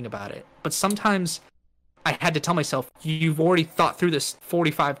thinking about it. But sometimes I had to tell myself, you've already thought through this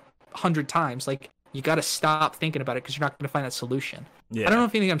 4,500 times. Like, you got to stop thinking about it because you're not going to find that solution. Yeah. I don't know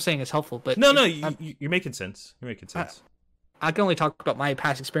if anything I'm saying is helpful, but no, you're making sense. You're making sense. I can only talk about my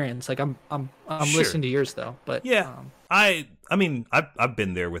past experience. Like, I'm sure. Listening to yours though. But yeah, I mean, I've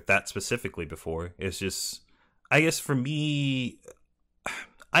been there with that specifically before. It's just, I guess for me,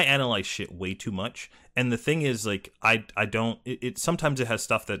 I analyze shit way too much. And the thing is, like, I don't. It sometimes it has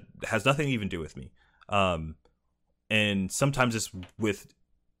stuff that has nothing to even do with me. And sometimes it's with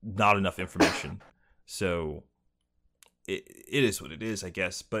not enough information. So it is what it is, I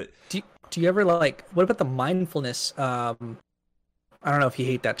guess. But do you ever, like, what about the mindfulness? I don't know if you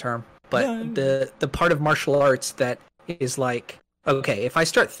hate that term, but the part of martial arts that is like, okay, if I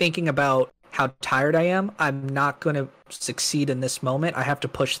start thinking about how tired I am, I'm not going to succeed in this moment. I have to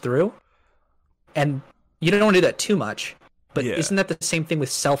push through. And you don't want to do that too much. But isn't that the same thing with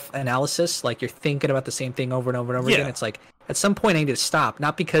self-analysis? Like, you're thinking about the same thing over and over and over again. It's like, at some point I need to stop,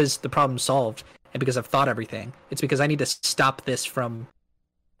 not because the problem's solved and because I've thought everything. It's because I need to stop this from,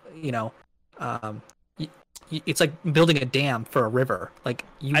 it's like building a dam for a river. Like,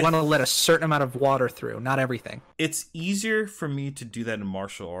 you want to let a certain amount of water through, not everything. It's easier for me to do that in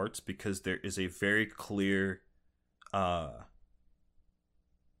martial arts because there is a very clear goal.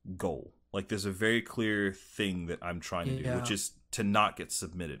 Like, there's a very clear thing that I'm trying to do, which is to not get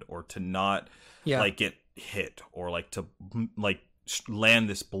submitted or to not like get hit or like to like land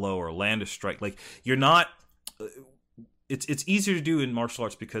this blow or land a strike. Like, you're not. It's easier to do in martial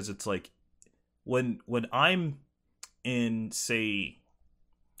arts because it's like when I'm in, say,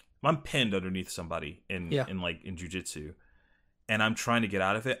 I'm pinned underneath somebody in jiu-jitsu, and I'm trying to get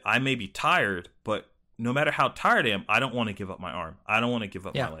out of it. I may be tired, but no matter how tired I am, I don't want to give up my arm. I don't want to give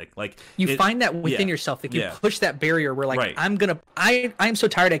up my leg. Like, you find that within yourself, that you push that barrier where, like, I'm so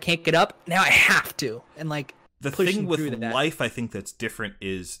tired I can't get up. Now I have to. And, like, the thing with life, I think that's different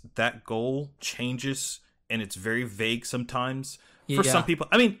is that goal changes and it's very vague sometimes. For some people,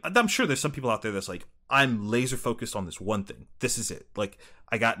 I mean, I'm sure there's some people out there that's like, I'm laser focused on this one thing. This is it. Like,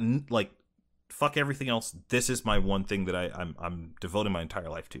 I got like, fuck everything else. This is my one thing that I'm devoting my entire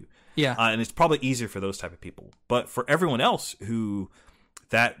life to. Yeah. And it's probably easier for those type of people. But for everyone else who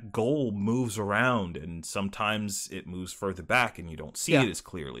that goal moves around and sometimes it moves further back and you don't see it as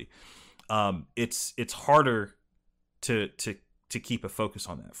clearly, it's harder to keep a focus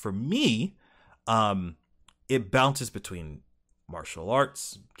on that. For me, it bounces between martial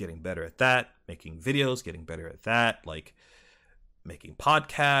arts, getting better at that, making videos, getting better at that, like making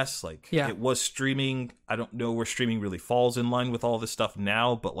podcasts. Like, it was streaming. I don't know where streaming really falls in line with all this stuff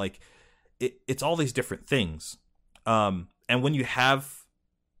now, but like it's all these different things. And when you have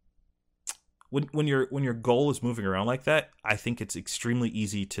when your goal is moving around like that, I think it's extremely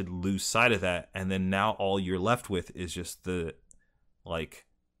easy to lose sight of that, and then now all you're left with is just the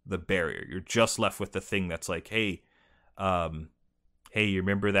barrier. You're just left with the thing that's like, hey, you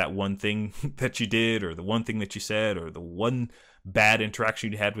remember that one thing that you did, or the one thing that you said, or the one bad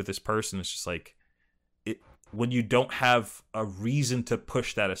interaction you had with this person. It's just like, when you don't have a reason to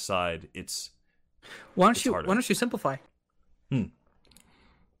push that aside, why don't you simplify?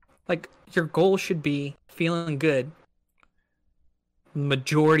 Like, your goal should be feeling good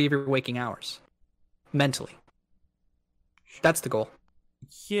majority of your waking hours mentally. That's the goal.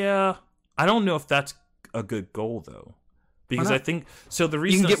 Yeah, I don't know if that's a good goal though, because I think so. The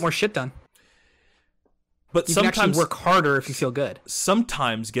reason you can get more shit done, but you sometimes can actually work harder if you feel good.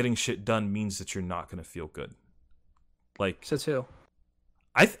 Sometimes getting shit done means that you're not going to feel good. Like, so too.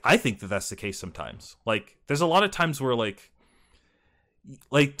 I think that's the case sometimes. Like, there's a lot of times where like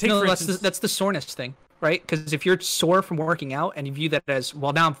take for instance, that's the soreness thing, right? Because if you're sore from working out and you view that as,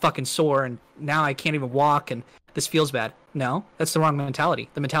 well, now I'm fucking sore and now I can't even walk and this feels bad. No, that's the wrong mentality.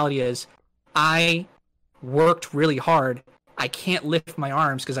 The mentality is, I worked really hard. I can't lift my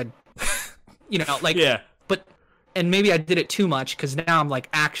arms because and maybe I did it too much because now I'm like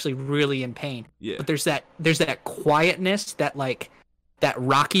actually really in pain. Yeah. But there's that quietness, that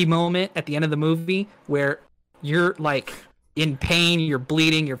Rocky moment at the end of the movie where you're like in pain, you're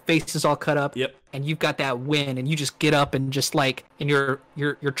bleeding, your face is all cut up, and you've got that win, and you just get up and just like, and you're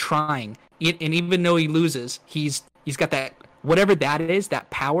trying. And even though he loses, he's got that, whatever that is, that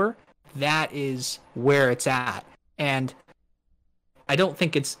power, that is where it's at. And I don't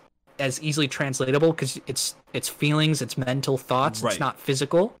think it's as easily translatable because it's feelings, it's mental thoughts, It's not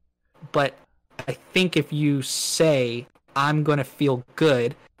physical. But I think if you say, I'm going to feel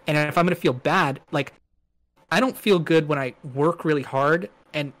good, and if I'm going to feel bad, like, I don't feel good when I work really hard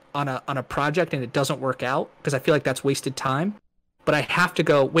and on a project and it doesn't work out because I feel like that's wasted time. But I have to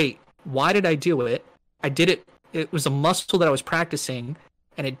go, wait, why did I do it? I did it. It was a muscle that I was practicing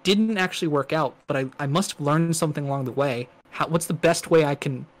and it didn't actually work out, but I must have learned something along the way. What's the best way I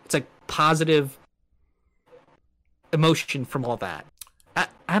can, it's like positive emotion from all that.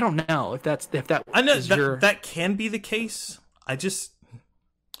 I don't know if that I know is that can be the case.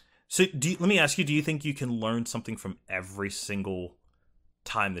 So let me ask you, do you think you can learn something from every single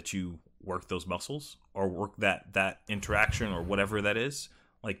time that you work those muscles or work that interaction or whatever that is?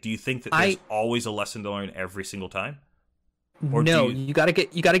 Like, do you think that there's always a lesson to learn every single time? Or no, you gotta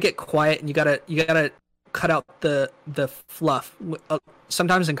get quiet and you gotta cut out the fluff.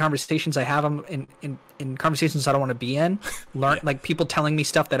 Sometimes in conversations I have them in conversations I don't want to be in, like people telling me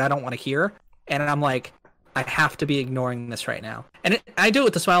stuff that I don't want to hear, and I'm like, I have to be ignoring this right now, and I do it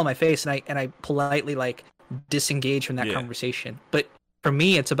with a smile on my face, and I politely like disengage from that conversation. But for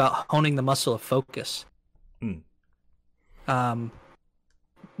me, it's about honing the muscle of focus.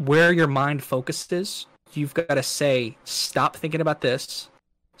 Where your mind focuses, you've got to say, stop thinking about this,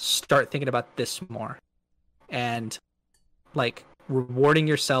 start thinking about this more, and like rewarding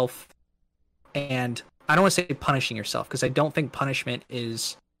yourself. And I don't want to say punishing yourself, because I don't think punishment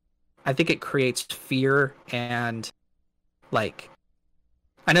is, I think it creates fear. And like,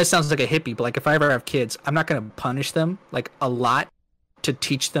 I know it sounds like a hippie, but like if I ever have kids, I'm not going to punish them like a lot to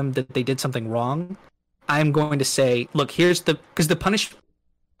teach them that they did something wrong. I'm going to say, look, because the punish,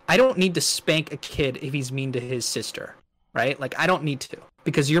 I don't need to spank a kid if he's mean to his sister, right? Like, I don't need to,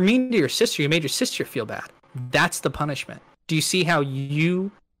 because you're mean to your sister, you made your sister feel bad. That's the punishment. Do you see how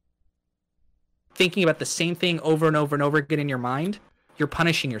you thinking about the same thing over and over and over again in your mind? You're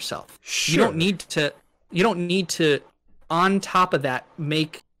punishing yourself. Sure. You don't need to on top of that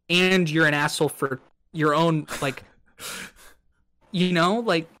and you're an asshole for your own, like,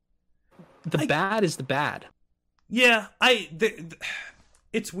 like bad is the bad. Yeah,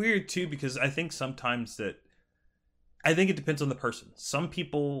 it's weird too, because I think sometimes I think it depends on the person. Some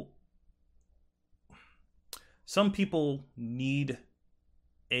people need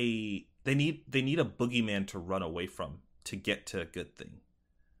a boogeyman to run away from to get to a good thing.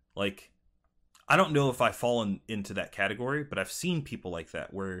 Like, I don't know if I fall into that category, but I've seen people like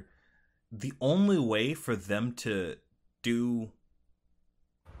that where the only way for them to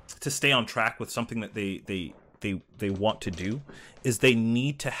stay on track with something that they want to do is they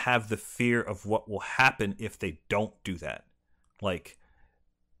need to have the fear of what will happen if they don't do that, like,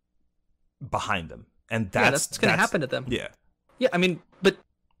 behind them. And that's going to happen to them. Yeah. Yeah, I mean, but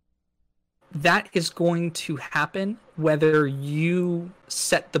that is going to happen whether you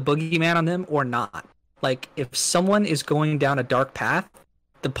set the boogeyman on them or not. Like, if someone is going down a dark path,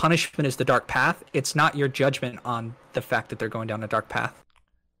 the punishment is the dark path. It's not your judgment on the fact that they're going down a dark path.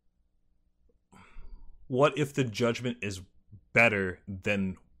 What if the judgment is better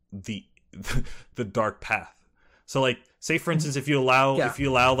than the dark path? So, like, say for instance, if you allow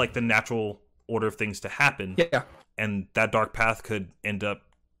like the natural order of things to happen, and that dark path could end up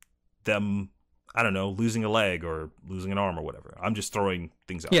them, I don't know, losing a leg or losing an arm or whatever. I'm just throwing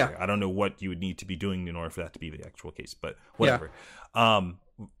things out there. I don't know what you would need to be doing in order for that to be the actual case, but whatever.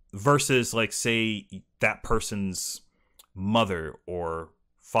 Versus, like, say that person's mother or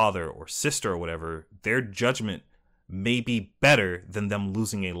father or sister or whatever, their judgment may be better than them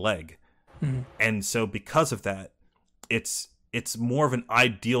losing a leg. Mm-hmm. And so because of that, it's more of an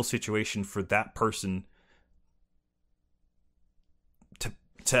ideal situation for that person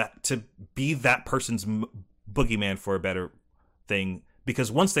to be that person's boogeyman for a better thing,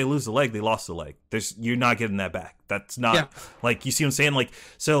 because once they lose the leg, they lost the leg. You're not getting that back. That's not like, you see what I'm saying? Like,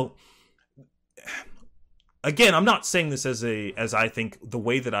 so again, I'm not saying this as I think the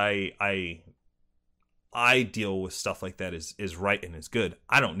way that I deal with stuff like that is right and is good.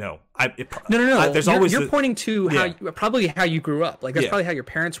 I don't know. No. You're pointing to probably how you grew up. Like, that's probably how your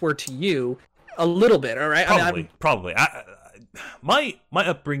parents were to you, a little bit. All right. Probably. My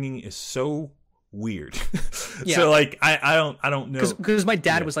upbringing is so weird. So, like, I don't know, because my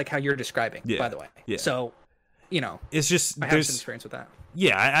dad was like how you're describing. By the way. Yeah. So, it's just I have some experience with that.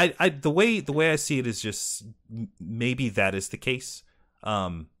 Yeah. I the way I see it is just maybe that is the case.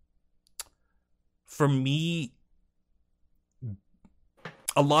 For me,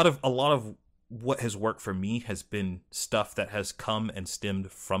 a lot of what has worked for me has been stuff that has come and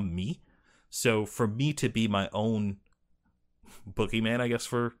stemmed from me. So for me to be my own boogeyman, I guess,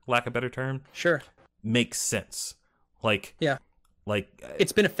 for lack of a better term, sure, makes sense. Like, like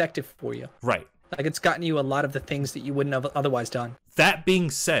it's been effective for you, right? Like, it's gotten you a lot of the things that you wouldn't have otherwise done. That being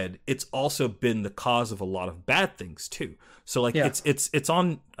said, it's also been the cause of a lot of bad things too. So like it's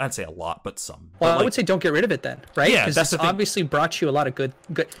on, I'd say a lot, but some. Well, but like, I would say don't get rid of it then, right? Yeah, because that's it's obviously brought you a lot of good.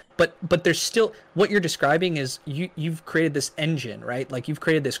 But there's still, what you're describing is you've created this engine, right? Like, you've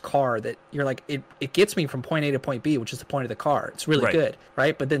created this car that you're like, it gets me from point A to point B, which is the point of the car. It's really good,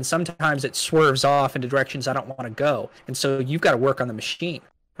 right? But then sometimes it swerves off into directions I don't want to go, and so you've got to work on the machine.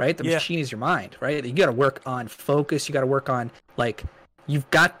 Right? The machine is your mind, right? You got to work on focus. You got to work on, like, you've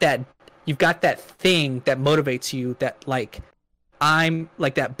got that thing that motivates you, that, like, I'm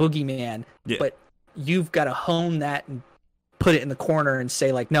like that boogeyman, but you've got to hone that and put it in the corner and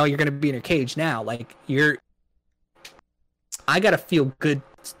say, like, no, you're going to be in your cage now. Like, I got to feel good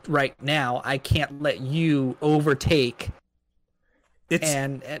right now. I can't let you overtake.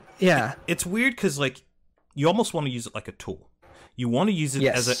 It's weird because, like, you almost want to use it like a tool. You want to use it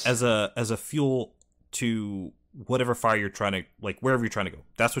as a fuel to whatever fire you're trying to, like, wherever you're trying to go.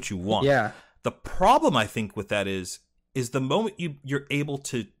 That's what you want. Yeah. The problem, I think, with that is the moment you're able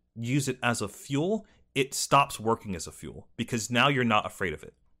to use it as a fuel, it stops working as a fuel, because now you're not afraid of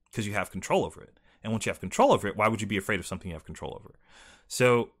it because you have control over it. And once you have control over it, why would you be afraid of something you have control over?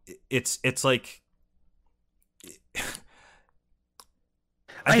 So it's like,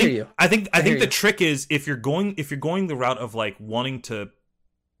 I hear you. I think the trick is, if you're going the route of, like, wanting to,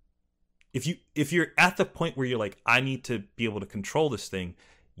 if you're at the point where you're like, I need to be able to control this thing,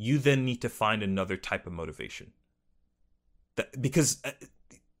 you then need to find another type of motivation. Because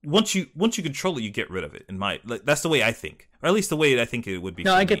once you control it, you get rid of it. That's the way I think, or at least the way I think it would be.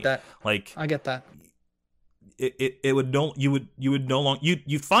 No, I get that. Like, I get that. It would no, you would no longer,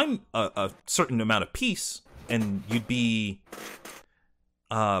 you'd find a certain amount of peace, and you'd be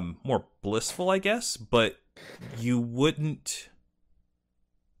more blissful, I guess, but you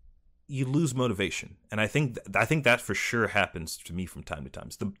lose motivation. And I think that for sure happens to me from time to time.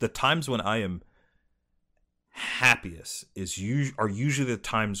 The times when I am happiest are usually the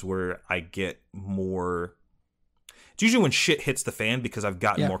times where I get more. It's usually when shit hits the fan, because I've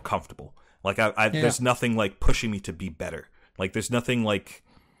gotten more comfortable. Like, there's nothing, like, pushing me to be better. Like, there's nothing, like,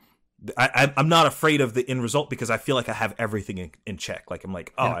 I'm not afraid of the end result, because I feel like I have everything in check. Like, I'm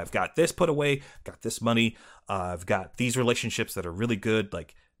like, I've got this put away, got this money, I've got these relationships that are really good.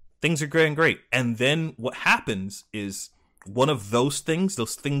 Like, things are great. And then what happens is, one of those things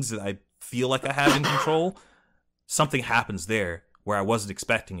that I feel like I have in control, something happens there where I wasn't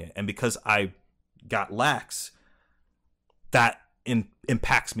expecting it. And because I got lax, that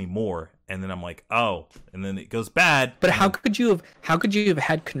impacts me more. And then I'm like, and then it goes bad. But how could you have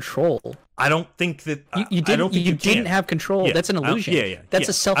had control? I don't think that you didn't have control. Yeah. That's an illusion. That's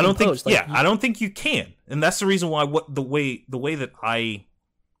a self-imposed. I don't think you can. And that's the reason why the way that I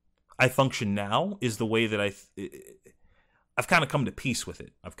function now is the way that I've kind of come to peace with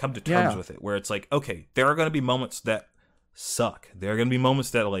it. I've come to terms with it, where it's like, okay, there are going to be moments that suck. There are going to be moments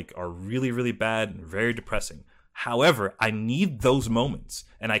that, like, are really, really bad and very depressing. However, I need those moments,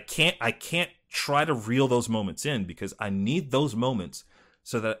 and I can't try to reel those moments in, because I need those moments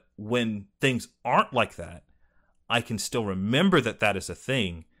so that when things aren't like that, I can still remember that is a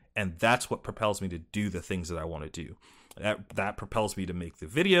thing, and that's what propels me to do the things that I want to do. That propels me to make the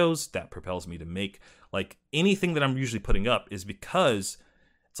videos, that propels me to make, like, anything that I'm usually putting up, is because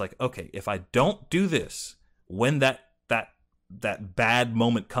it's like, okay, if I don't do this when that bad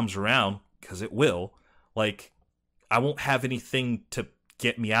moment comes around, because it will, like, I won't have anything to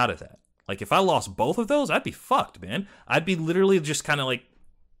get me out of that. Like, if I lost both of those, I'd be fucked, man. I'd be literally just kind of, like,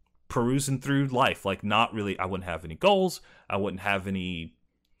 perusing through life, like, not really. I wouldn't have any goals. I wouldn't have any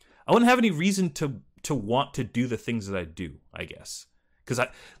reason to want to do the things that I do, I guess. Because I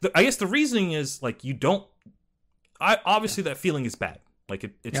guess the reasoning is, like, obviously that feeling is bad. Like,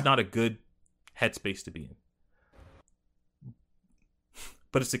 it's not a good headspace to be in.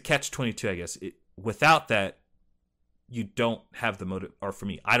 But it's a catch-22, I guess. Without that, you don't have the motive, or for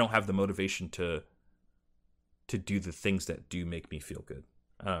me, I don't have the motivation to do the things that do make me feel good.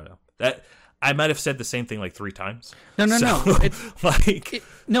 I don't know. That I might have said the same thing like 3 times. No. It's like,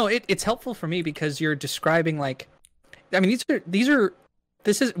 it's helpful for me, because you're describing, like, I mean, we're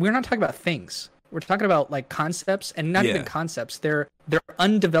not talking about things. We're talking about, like, concepts, and not even concepts. They're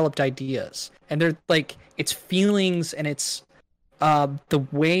undeveloped ideas, and they're, like, it's feelings, and it's the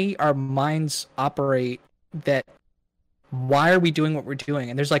way our minds operate. That, why are we doing what we're doing?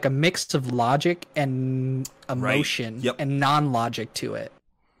 And there's, like, a mix of logic and emotion and non-logic to it.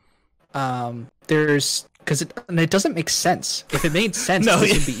 Because it doesn't make sense. If it made sense, it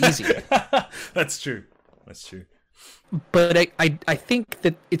would be easy. That's true. but I think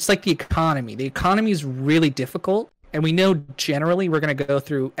that it's like the economy. The economy is really difficult, and we know generally we're going to go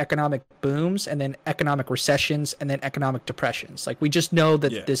through economic booms and then economic recessions and then economic depressions. Like we just know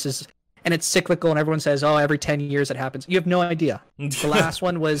that this is, and it's cyclical, and everyone says, oh, every 10 years it happens. You have no idea. The last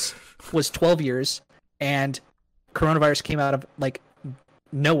one was 12 years, and coronavirus came out of like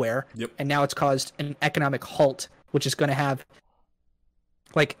nowhere, and now it's caused an economic halt, which is going to have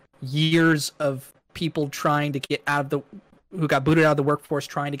like years of people trying to get who got booted out of the workforce,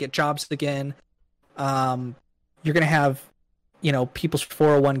 trying to get jobs again. You're going to have, people's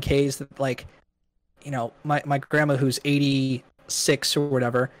 401ks that like, my grandma who's 86 or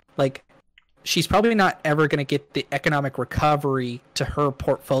whatever, like she's probably not ever going to get the economic recovery to her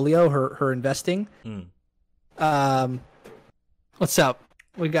portfolio, her investing. What's up?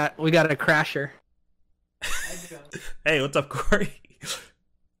 We got a crasher. Hey, what's up, Corey?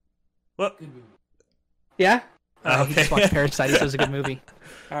 What? Yeah? He just watched Parasite. He says it's a good movie.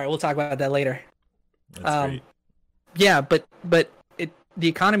 All right, we'll talk about that later. That's great. Yeah, but the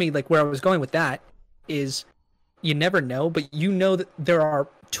economy, like where I was going with that, is you never know, but you know that there are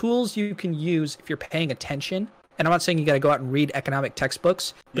tools you can use if you're paying attention. And I'm not saying you got to go out and read economic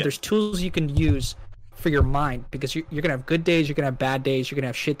textbooks, but there's tools you can use for your mind, because you're going to have good days, you're going to have bad days, you're going to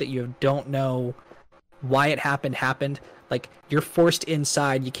have shit that you don't know why it happened. Like you're forced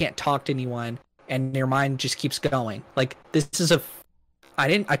inside, you can't talk to anyone, and your mind just keeps going. Like this is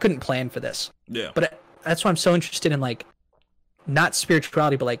I couldn't plan for this. Yeah. But that's why I'm so interested in like not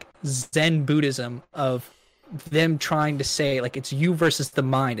spirituality, but like Zen Buddhism, of them trying to say like it's you versus the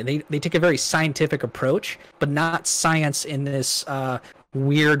mind, and they take a very scientific approach, but not science in this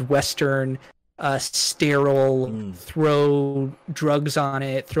weird Western sterile throw drugs on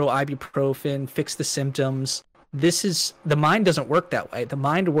it, throw ibuprofen, fix the symptoms. The mind doesn't work that way. The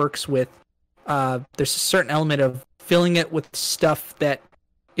mind works with there's a certain element of filling it with stuff that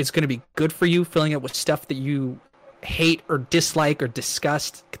is going to be good for you, filling it with stuff that you hate or dislike or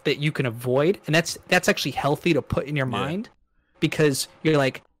disgust that you can avoid, and that's actually healthy to put in your mind, because you're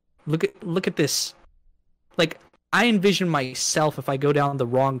like, look at this. Like I envision myself if I go down the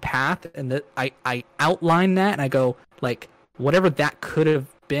wrong path, and that I outline that, and I go like, whatever that could have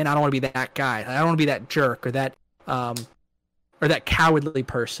been, I don't want to be that guy. I don't want to be that jerk or that cowardly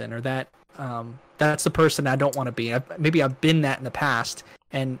person, or that's the person I don't want to be. Maybe I've been that in the past,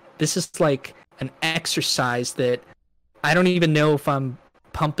 and this is like an exercise that I don't even know if I'm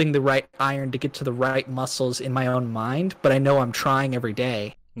pumping the right iron to get to the right muscles in my own mind, but I know I'm trying every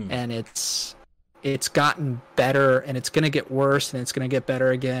day, and it's gotten better, and it's going to get worse, and it's going to get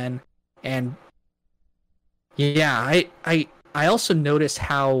better again. And yeah, I also notice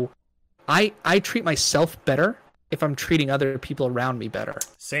how I treat myself better if I'm treating other people around me better.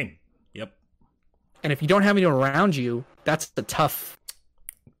 Same. Yep. And if you don't have anyone around you, that's the tough.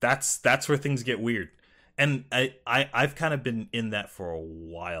 That's where things get weird. And I've kind of been in that for a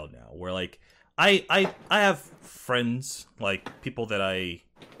while now, where like I have friends, like people that I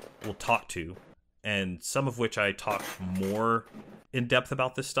will talk to, and some of which I talk more in depth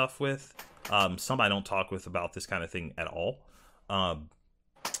about this stuff with. Some I don't talk with about this kind of thing at all. I'm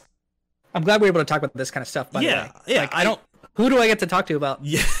glad we're able to talk about this kind of stuff, by the way. Yeah. Like, who do I get to talk to about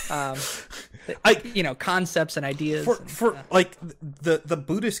concepts and ideas? Like the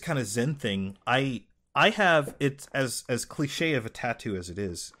Buddhist kind of Zen thing, I have, it's as cliche of a tattoo as it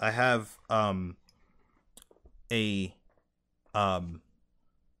is. I have a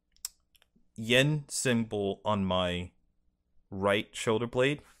yin symbol on my right shoulder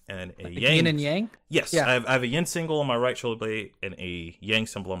blade, and a yang. Yin and yang? Yes, yeah. I have a yin symbol on my right shoulder blade and a yang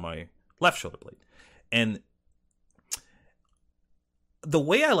symbol on my left shoulder blade. And the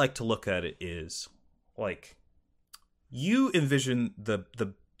way I like to look at it is, like, you envision the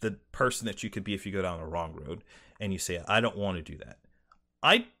person that you could be if you go down the wrong road, and you say, I don't want to do that.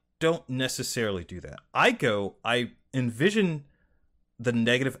 I don't necessarily do that. I envision the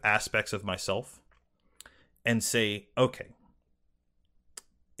negative aspects of myself and say, okay,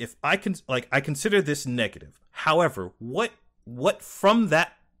 if I consider this negative. However, what from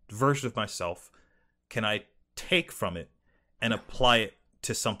that version of myself can I take from it and apply it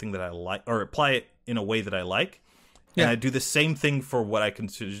to something that I like, or apply it in a way that I like? Yeah. And I do the same thing for what I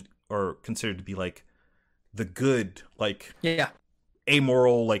consider to be like the good, like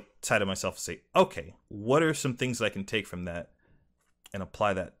amoral, like side of myself. Say, okay, what are some things that I can take from that and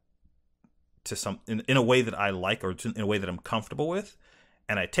apply that to some in a way that I like, or in a way that I'm comfortable with?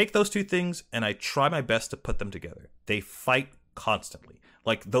 And I take those two things and I try my best to put them together. They fight constantly.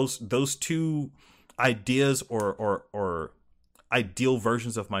 Like those two ideas or ideal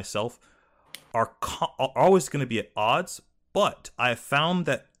versions of myself are always going to be at odds. But I have found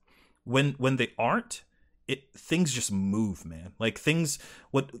that when they aren't, things just move, man. Like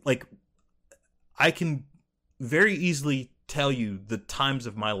I can very easily tell you the times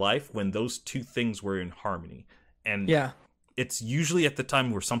of my life when those two things were in harmony, and it's usually at the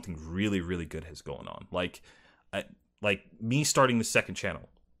time where something really, really good has going on. Like me starting the second channel,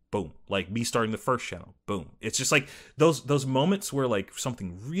 boom. Like me starting the first channel, boom. It's just like those moments where like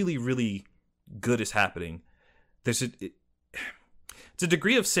something really, really good is happening. It's a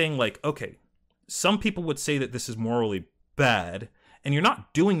degree of saying like, okay, some people would say that this is morally bad, and you're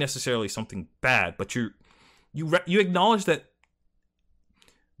not doing necessarily something bad, but you acknowledge that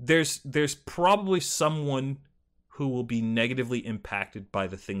there's probably someone who will be negatively impacted by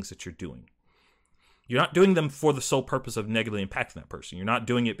the things that you're doing. You're not doing them for the sole purpose of negatively impacting that person. You're not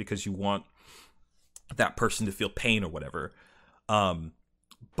doing it because you want that person to feel pain or whatever. But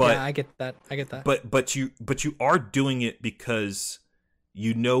yeah, I get that. But you are doing it because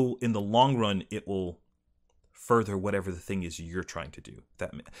you know in the long run it will further whatever the thing is you're trying to do.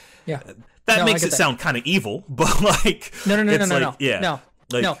 That makes it sound kind of evil, but like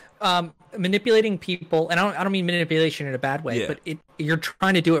no. Manipulating people, and I don't mean manipulation in a bad way, but you're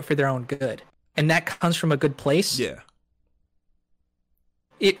trying to do it for their own good, and that comes from a good place. Yeah.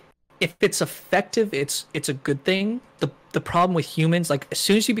 If it's effective, it's a good thing. The problem with humans, like as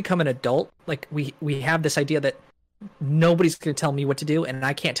soon as you become an adult, like we have this idea that nobody's going to tell me what to do, and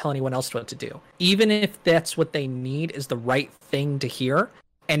I can't tell anyone else what to do, even if that's what they need is the right thing to hear.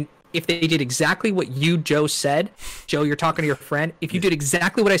 And if they did exactly what you, Joe, said, Joe, you're talking to your friend, if you did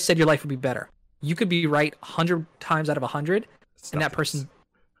exactly what I said, your life would be better. You could be right 100 times out of 100, and that person,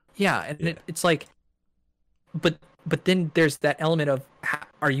 it's like, but then there's that element of,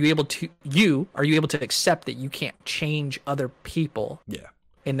 are you able to accept that you can't change other people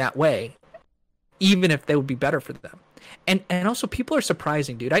in that way, even if they would be better for them? And also, people are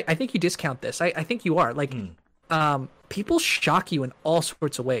surprising, dude. I think you discount this. I think you are like, people shock you in all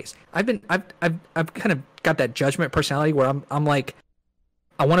sorts of ways. I've kind of got that judgment personality where I'm like,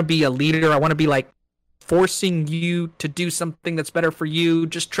 I want to be a leader. I want to be like forcing you to do something that's better for you.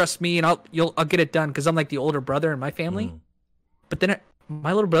 Just trust me, and I'll get it done, because I'm like the older brother in my family. But then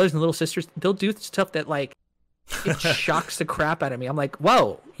my little brothers and little sisters, they'll do stuff that like it shocks the crap out of me. I'm like,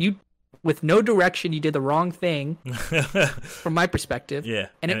 whoa, you with no direction, you did the wrong thing from my perspective. Yeah,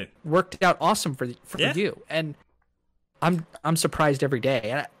 and it worked out awesome for you. And I'm surprised every day.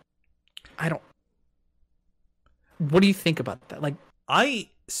 And I don't. What do you think about that? Like,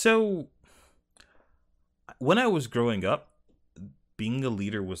 so when I was growing up, being a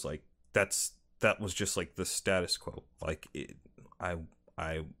leader was like that was just like the status quo. Like when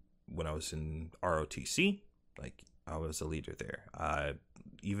I was in ROTC, like I was a leader there.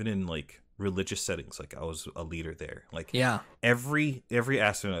 Even in like religious settings, like I was a leader there. Like every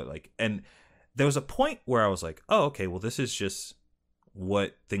aspect, like, and there was a point where I was like, oh, okay, well, this is just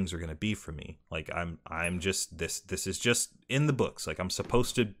what things are going to be for me. Like I'm just this is just in the books. Like I'm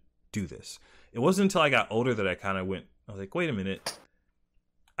supposed to do this. It wasn't until I got older that I was like, wait a minute,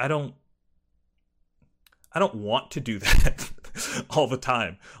 I don't want to do that all the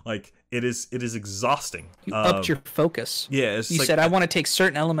time. Like it is exhausting. You upped your focus. Yeah. You said, I want to take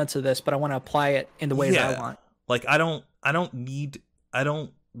certain elements of this, but I want to apply it in the ways I want. Like I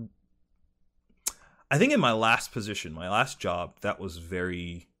think in my last position, my last job, that was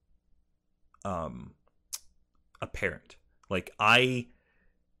very apparent. Like I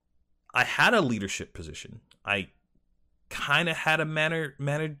had a leadership position. I kind of had a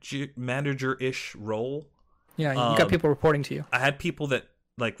manager-ish role. Yeah, you got people reporting to you. I had people that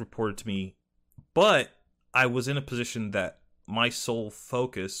like reported to me, but I was in a position that my sole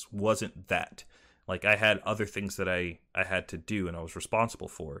focus wasn't that. Like I had other things that I had to do and I was responsible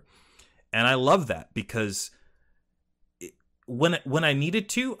for. And I love that because when I needed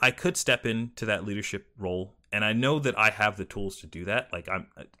to, I could step into that leadership role, and I know that I have the tools to do that. Like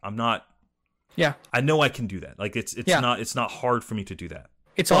I'm not. Yeah. I know I can do that. Like it's not hard for me to do that.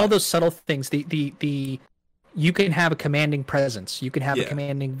 It's all those subtle things. The you can have a commanding presence. You can have a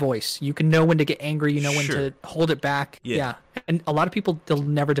commanding voice. You can know when to get angry. You know when to hold it back. Yeah. And a lot of people, they'll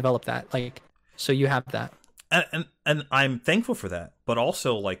never develop that. Like, so you have that. And I'm thankful for that, but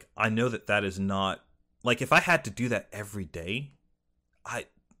also like I know that is not like if I had to do that every day,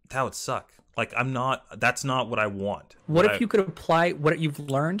 that would suck. Like that's not what I want. What if you could apply what you've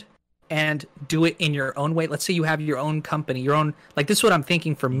learned and do it in your own way? Let's say you have your own company, your own, like this is what I'm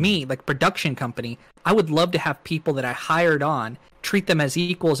thinking for me, like production company. I would love to have people that I hired on, treat them as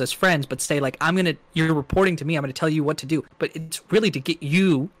equals, as friends, but say like, you're reporting to me, I'm going to tell you what to do. But it's really to get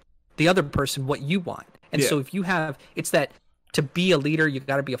you the other person what you want. And so if you have, it's that to be a leader, you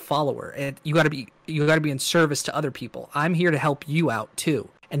got to be a follower, and you got to be in service to other people. I'm here to help you out too.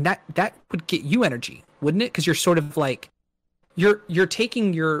 And that would get you energy, wouldn't it? Because you're sort of like, you're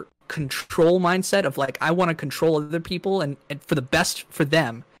taking your control mindset of like, I want to control other people and for the best for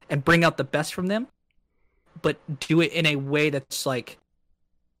them and bring out the best from them, but do it in a way that's like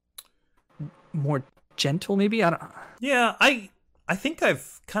more gentle, maybe. I don't. Yeah, I think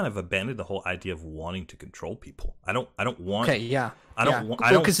I've kind of abandoned the whole idea of wanting to control people. I don't want. Okay, yeah. I don't want.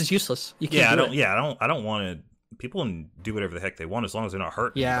 Well, because it's useless. You can't. I don't want to. People can do whatever the heck they want as long as they're not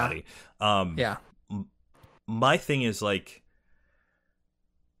hurting anybody. My thing is like,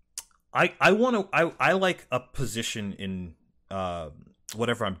 I want to. I like a position in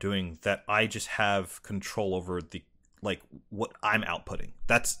whatever I'm doing that I just have control over the like what I'm outputting.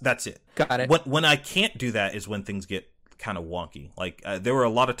 That's it. Got it. When I can't do that is when things get kind of wonky. Like there were a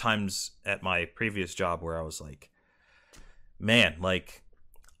lot of times at my previous job where I was like, man, like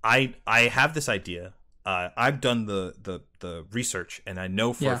I have this idea. I've done the research, and I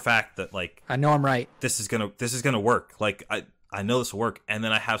know for a fact that like I know I'm right. This is gonna work. Like I know this will work, and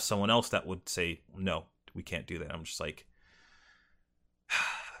then I have someone else that would say, no, we can't do that. I'm just like,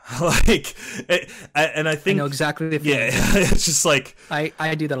 like, and I think I know exactly the feeling. it's just like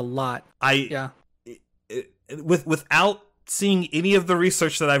I do that a lot. Without seeing any of the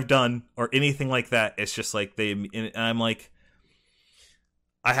research that I've done or anything like that, it's just like and I'm like,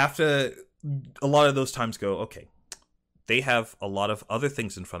 I have to a lot of those times go, okay, they have a lot of other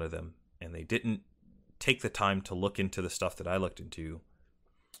things in front of them, and they didn't take the time to look into the stuff that I looked into.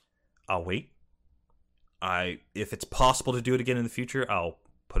 I'll wait. If it's possible to do it again in the future, I'll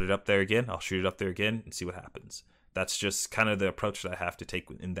put it up there again. I'll shoot it up there again and see what happens. That's just kind of the approach that I have to take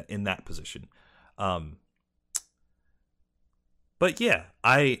in that position. But yeah,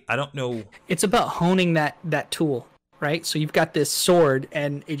 I don't know. It's about honing that tool, right? So you've got this sword,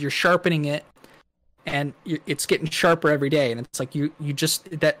 and you're sharpening it, and it's getting sharper every day. And it's like you've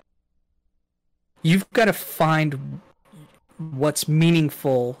got to find what's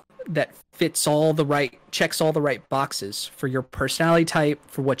meaningful that checks all the right boxes for your personality type,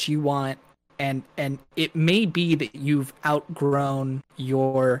 for what you want, and it may be that you've outgrown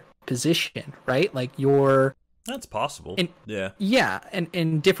your position, right? Like that's possible. And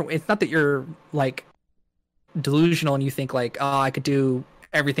in different. It's not that you're like delusional and you think like, oh, I could do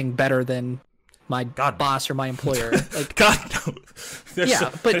everything better than my boss or my employer. Like, God,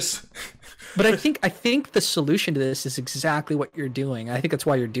 no. But I think the solution to this is exactly what you're doing. I think that's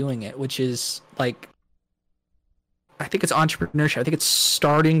why you're doing it, which is like, I think it's entrepreneurship. I think it's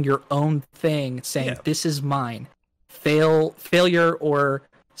starting your own thing, saying this is mine. Failure or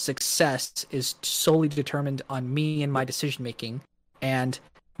success is solely determined on me and my decision making, and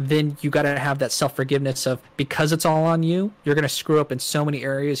then you got to have that self-forgiveness of, because it's all on you, you're going to screw up in so many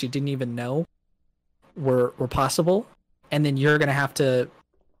areas you didn't even know were possible, and then you're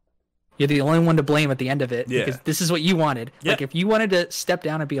you're the only one to blame at the end of it, because this is what you wanted. Like if you wanted to step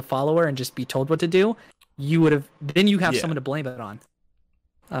down and be a follower and just be told what to do, you would have, then you have someone to blame it on.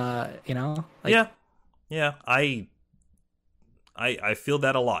 Like, I feel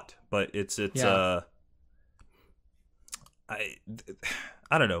that a lot, but it's I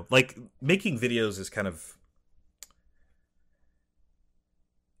don't know. Like making videos is kind of,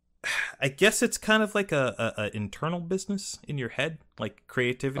 I guess it's kind of like a internal business in your head, like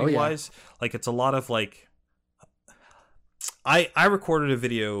creativity wise. Like it's a lot of like, I recorded a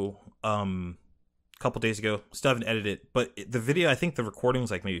video a couple days ago. Still haven't edited it, but the video, I think the recording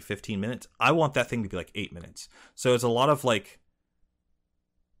was like maybe 15 minutes. I want that thing to be like 8 minutes. So it's a lot of like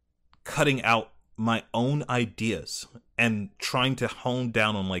cutting out my own ideas and trying to hone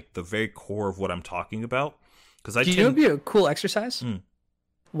down on like the very core of what I'm talking about. Because I would be a cool exercise.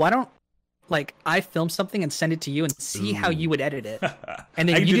 Why don't I film something and send it to you and see how you would edit it, and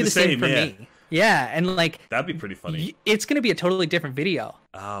then you do the same for me. Yeah, and like that'd be pretty funny. It's going to be a totally different video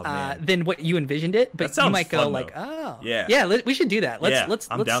than what you envisioned it. But you might go like, oh, we should do that. Let's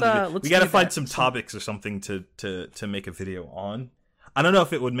we got to find some topics or something to make a video on. I don't know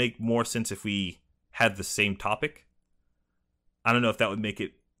if it would make more sense if we had the same topic. I don't know if that would make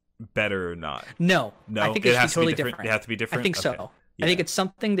it better or not. No, I think it has to be totally different. It has to be different. I think so. Okay. Yeah. I think it's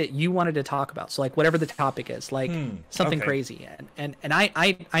something that you wanted to talk about. So like whatever the topic is, like something crazy. And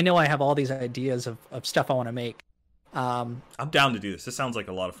I know I have all these ideas of stuff I want to make. I'm down to do this. This sounds like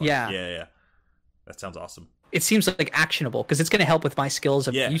a lot of fun. Yeah. That sounds awesome. It seems like actionable because it's going to help with my skills.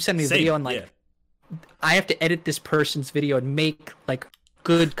 Of you send me a video and I have to edit this person's video and make like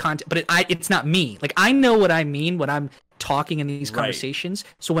good content, but it's not me. Like I know what I mean when I'm talking in these conversations.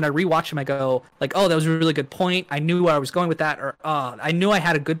 So when I rewatch them, I go like, oh, that was a really good point. I knew where I was going with that, or I knew I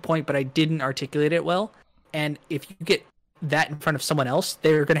had a good point, but I didn't articulate it well. And if you get that in front of someone else,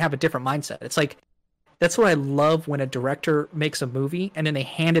 they're going to have a different mindset. It's like, that's what I love when a director makes a movie and then they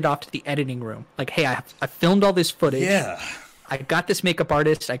hand it off to the editing room. Like, hey, I filmed all this footage. Yeah. I got this makeup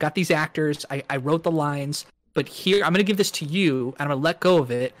artist. I got these actors. I wrote the lines. But here, I'm going to give this to you, and I'm going to let go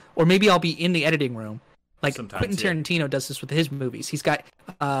of it. Or maybe I'll be in the editing room. Like Quentin Tarantino does this with his movies. He's got,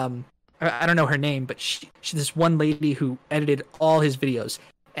 I don't know her name, but she's this one lady who edited all his videos.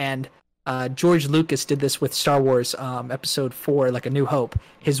 And George Lucas did this with Star Wars Episode 4, like A New Hope.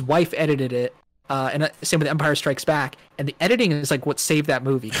 His wife edited it. And same with Empire Strikes Back. And the editing is like what saved that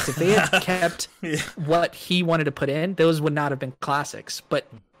movie. Because if they had kept what he wanted to put in, those would not have been classics. But,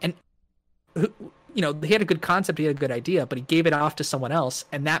 and you know, he had a good concept, he had a good idea, but he gave it off to someone else,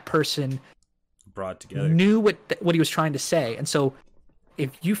 and that person brought together knew what he was trying to say. And so if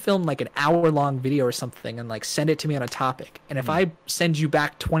you film like an hour-long video or something and like send it to me on a topic, and if I send you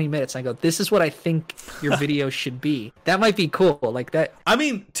back 20 minutes and I go, this is what I think your video should be, that might be cool. Like that. I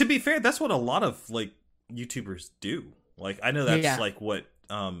mean, to be fair, that's what a lot of like YouTubers do. Like, I know that's like what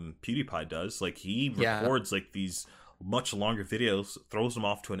PewDiePie does. Like, he records like these much longer videos, throws them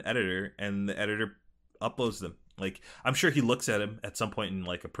off to an editor, and the editor uploads them. Like, I'm sure he looks at them at some point and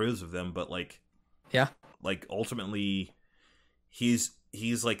like approves of them, but like, like ultimately he's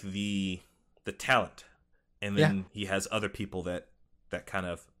like the talent, and then he has other people that kind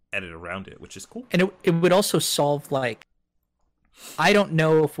of edit around it, which is cool. And it would also solve, like, I don't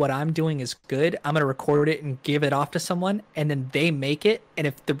know if what I'm doing is good, I'm gonna record it and give it off to someone, and then they make it, and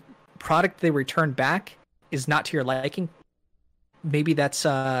if the product they return back is not to your liking, maybe that's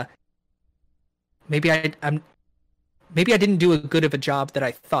maybe I didn't do a good of a job that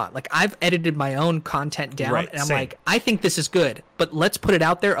I thought. Like, I've edited my own content down, and I'm like, I think this is good, but let's put it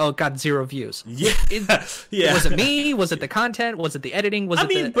out there. Oh, it got 0 views. Yeah. Was it me? Was it the content? Was it the editing?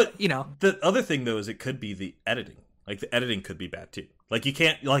 But you know, the other thing though is it could be the editing. Like, the editing could be bad too. Like, you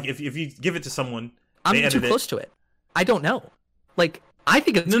can't, like, if you give it to someone, I'm too close to it. I don't know. Like, I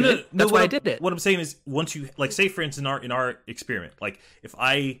think it's good. That's why I did it. What I'm saying is, once you, like, say for instance in our experiment, like,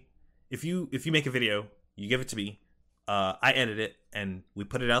 if you make a video, you give it to me, I edit it, and we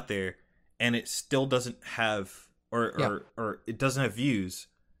put it out there, and it still doesn't have, or it doesn't have views,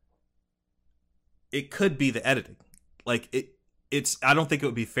 it could be the editing. Like, it's I don't think it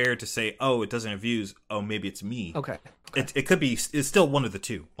would be fair to say, oh, it doesn't have views, oh, maybe it's me. Okay. It could be, it's still one of the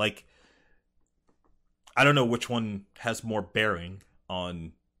two. Like, I don't know which one has more bearing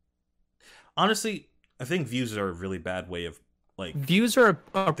on. Honestly, I think views are a really bad way of, like, views are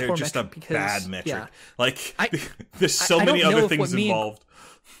a they're poor just a because, bad metric. Yeah. Like, there's so many other things involved.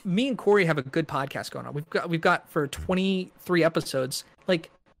 Me and Corey have a good podcast going on. We've got for 23 episodes. Like,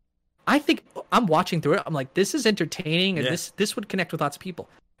 I think I'm watching through it. I'm like, this is entertaining, and this would connect with lots of people.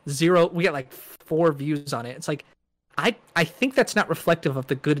 0, we got like 4 views on it. It's like, I think that's not reflective of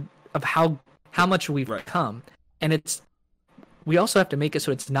the good of how much we've come. And we also have to make it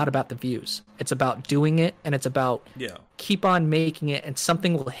so it's not about the views. It's about doing it, and it's about keep on making it, and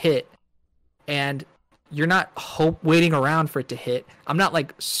something will hit. And you're not waiting around for it to hit. I'm not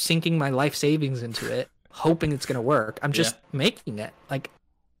like sinking my life savings into it, hoping it's gonna work. I'm just making it. Like,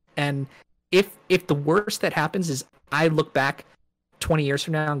 and if the worst that happens is I look back 20 years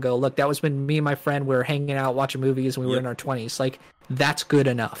from now and go, look, that was when me and my friend were hanging out watching movies and we were in our 20s. Like, that's good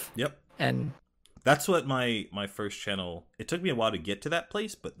enough. Yep. And that's what my first channel, it took me a while to get to that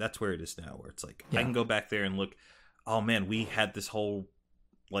place, but that's where it is now, where it's like, I can go back there and look, oh man, we had this whole,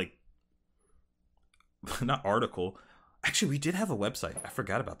 like, not article. Actually, we did have a website. I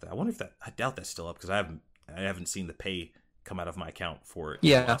forgot about that. I wonder if I doubt that's still up, because I haven't seen the pay come out of my account for it.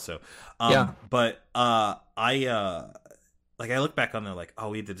 Yeah. So, but I look back on there like, oh,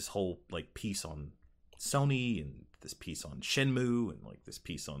 we did this whole like piece on Sony, and this piece on Shenmue, and like this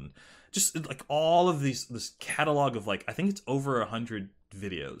piece on just like all of this catalog of, like, I think it's over 100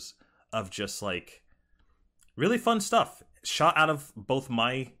 videos of just like really fun stuff shot out of both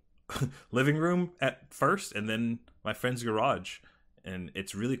my living room at first and then my friend's garage. And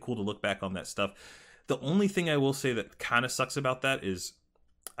it's really cool to look back on that stuff. The only thing I will say that kind of sucks about that is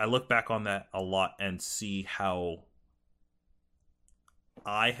I look back on that a lot and see how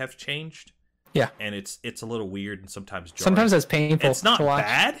I have changed. Yeah. And it's a little weird and sometimes jarring. Sometimes it's painful. It's not to watch.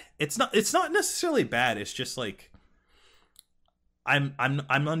 bad. It's not necessarily bad. It's just like I'm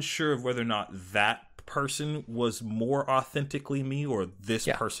unsure of whether or not that person was more authentically me or this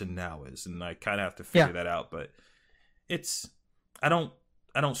person now is, and I kind of have to figure that out. But I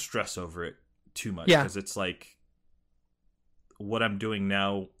don't stress over it too much, because it's like what I'm doing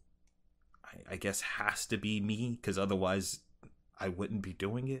now, I guess has to be me, because otherwise I wouldn't be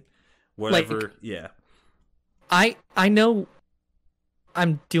doing it. Whatever, like, yeah. I know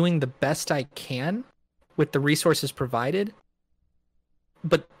I'm doing the best I can with the resources provided,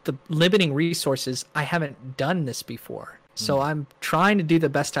 but the limiting resources, I haven't done this before. So I'm trying to do the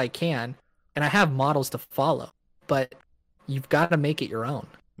best I can, and I have models to follow, but you've got to make it your own.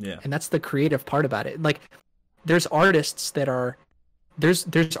 Yeah. And that's the creative part about it. Like, there's artists that are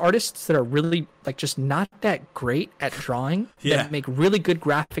really, like, just not that great at drawing that make really good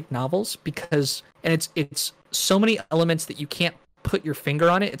graphic novels, because, and it's so many elements that you can't put your finger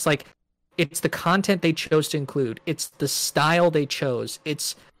on it. It's like, it's the content they chose to include, it's the style they chose,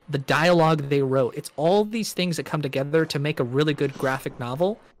 it's the dialogue they wrote, it's all these things that come together to make a really good graphic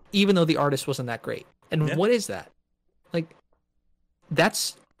novel, even though the artist wasn't that great. And what is that? Like,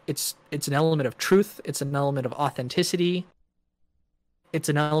 it's an element of truth, it's an element of authenticity, it's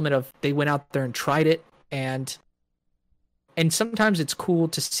an element of they went out there and tried it, and sometimes it's cool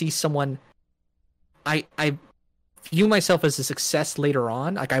to see someone. I view myself as a success later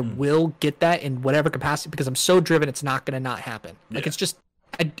on. Like, I will get that in whatever capacity, because I'm so driven it's not going to not happen. Like, it's just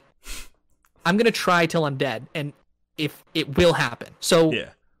I'm going to try till I'm dead, and if it will happen. So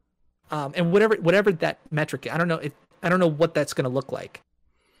and whatever that metric, I don't know what that's going to look like,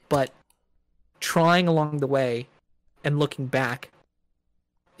 but trying along the way and looking back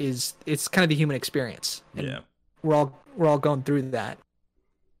it's kind of the human experience. And we're all going through that.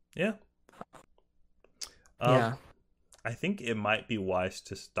 Yeah. I think it might be wise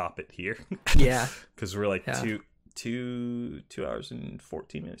to stop it here. Yeah. Because we're like 2 hours and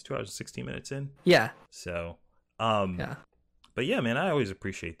 14 minutes, 2 hours and 16 minutes in. Yeah. So, but yeah, man, I always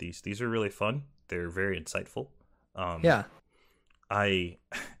appreciate these. These are really fun. They're very insightful. I'm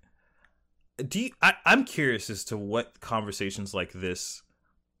curious as to what conversations like this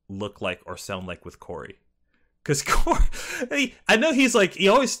look like or sound like with Corey. Because Corey, I know he's like, he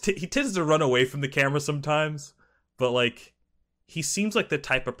tends to run away from the camera sometimes, but like, he seems like the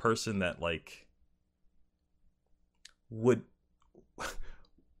type of person that like would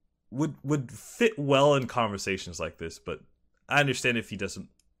fit well in conversations like this. But I understand if he doesn't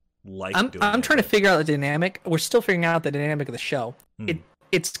like doing it. I'm trying to figure out the dynamic. We're still figuring out the dynamic of the show.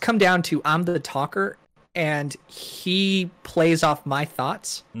 It's come down to, I'm the talker and he plays off my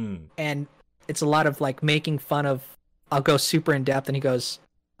thoughts, and it's a lot of like making fun of. I'll go super in depth, and he goes,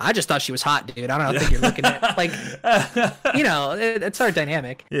 "I just thought she was hot, dude. I don't think you're looking at like, it's our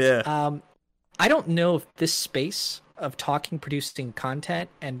dynamic." Yeah. I don't know if this space of talking, producing content,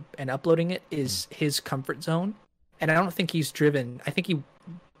 and uploading it is his comfort zone, and I don't think he's driven. I think he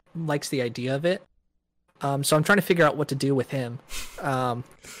likes the idea of it. So I'm trying to figure out what to do with him.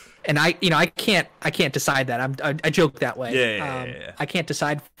 And I can't decide that. I joke that way. Yeah. I can't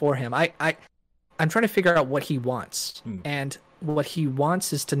decide for him. I'm trying to figure out what he wants, and what he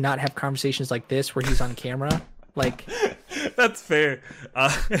wants is to not have conversations like this where he's on camera. Like, that's fair.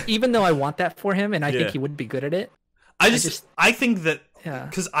 Even though I want that for him, and I think he would be good at it. I think that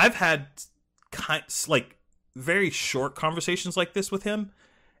because I've had like very short conversations like this with him,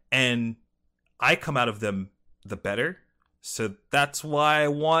 and I come out of them the better. So that's why I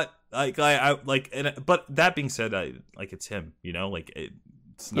want but that being said, it's him, like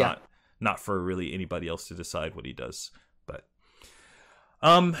it's not for really anybody else to decide what he does. But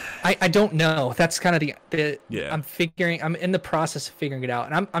I don't know. That's kind of the I'm in the process of figuring it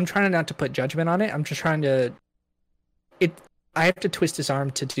out, and I'm trying not to put judgment on it. I'm just trying to I have to twist his arm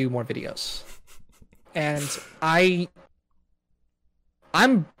to do more videos. And I'm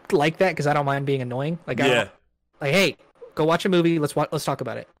like that because I don't mind being annoying. Like, hey, go watch a movie. Let's talk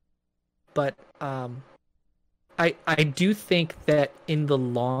about it. But I do think that in the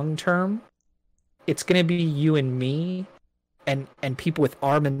long term, it's gonna be you and me, and people with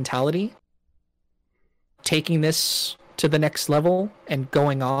our mentality taking this to the next level and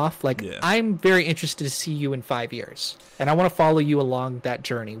going off. Like, I'm very interested to see you in 5 years, and I want to follow you along that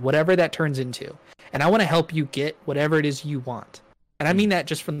journey, whatever that turns into, and I want to help you get whatever it is you want. And I mean that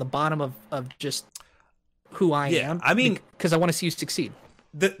just from the bottom of just who I am. I mean, because I want to see you succeed.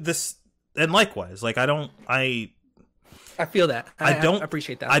 This and likewise, like I feel that. I don't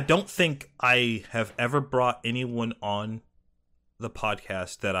appreciate that. I don't think I have ever brought anyone on the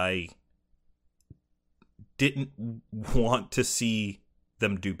podcast that I didn't want to see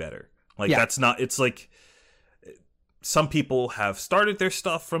them do better. Like, that's not. It's like some people have started their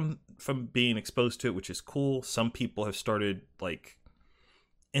stuff from being exposed to it, which is cool. Some people have started like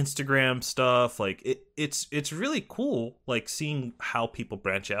Instagram stuff. Like it's really cool, like seeing how people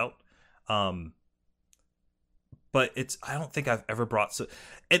branch out. but I don't think I've ever brought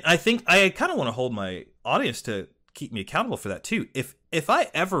and I think I kind of want to hold my audience to keep me accountable for that too. If I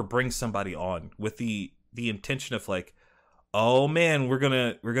ever bring somebody on with the intention of like, oh man, we're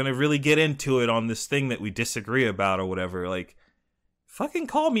gonna really get into it on this thing that we disagree about or whatever, like, fucking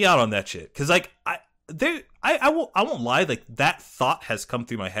call me out on that shit. Cause like I won't lie, like that thought has come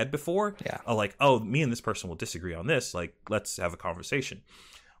through my head before. Yeah. Like, oh, me and this person will disagree on this. Like, let's have a conversation.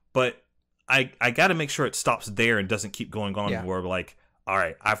 But I got to make sure it stops there and doesn't keep going on where like, all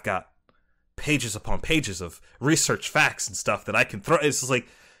right, I've got pages upon pages of research facts and stuff that I can throw. It's just like,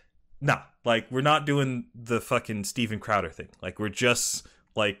 no, like we're not doing the fucking Steven Crowder thing. Like we're just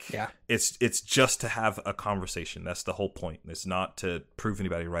like, it's just to have a conversation. That's the whole point. It's not to prove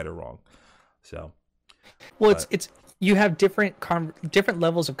anybody right or wrong. So, well, it's you have different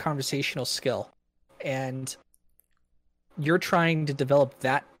levels of conversational skill, and you're trying to develop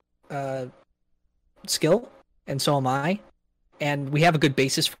that skill, and so am I. And we have a good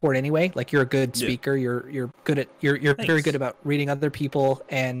basis for it anyway. Like you're a good speaker. You're good at you're very good about reading other people,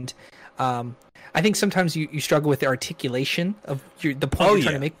 and I think sometimes you struggle with the articulation of the point you're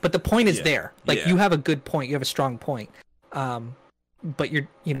trying to make. But the point is there. Like you have a good point. You have a strong point. But you're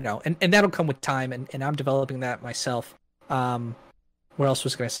and that'll come with time, and I'm developing that myself. What else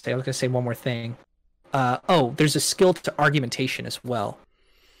was I going to say? I was going to say one more thing. There's a skill to argumentation as well.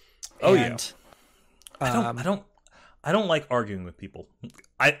 I don't like arguing with people.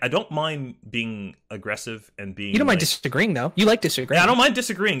 I don't mind being aggressive and being. You don't mind disagreeing though. You like disagreeing. Yeah, I don't mind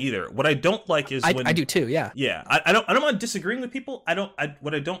disagreeing either. What I don't like is when I do too. Yeah. Yeah, I don't mind disagreeing with people.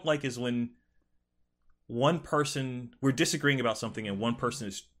 What I don't like is when one person, we're disagreeing about something and one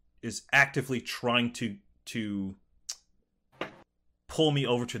person is actively trying to pull me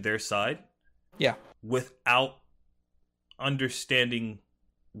over to their side. Yeah. Without understanding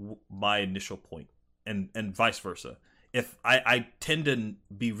my initial point, and vice versa. If I tend to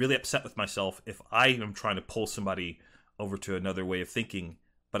be really upset with myself if I am trying to pull somebody over to another way of thinking,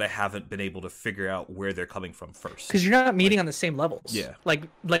 but I haven't been able to figure out where they're coming from first. Because you're not meeting on the same levels. Yeah. Like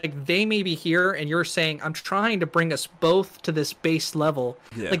they may be here and you're saying, I'm trying to bring us both to this base level.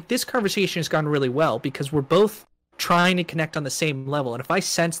 Yeah. Like this conversation has gone really well because we're both trying to connect on the same level. And if I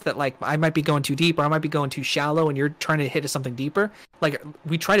sense that like I might be going too deep or I might be going too shallow and you're trying to hit something deeper, like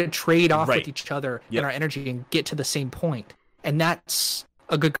we try to trade off with each other and our energy and get to the same point. And that's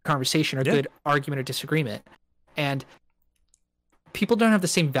a good conversation or a good argument or disagreement. And people don't have the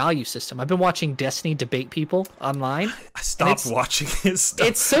same value system. I've been watching Destiny debate people online. I stopped watching his stuff.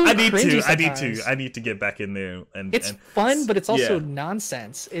 It's so I need to get back in there. And it's fun, but it's also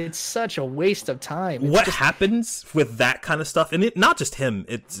nonsense. It's such a waste of time. What happens with that kind of stuff? And not just him.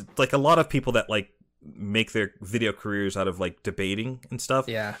 It's like a lot of people that like make their video careers out of like debating and stuff.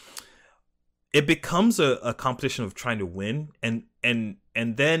 Yeah. It becomes a competition of trying to win. And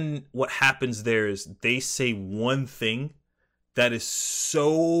then what happens there is they say one thing that is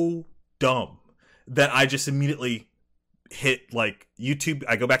so dumb that I just immediately hit like YouTube.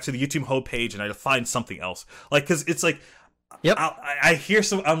 I go back to the YouTube homepage and I find something else. Like, cause it's like, I hear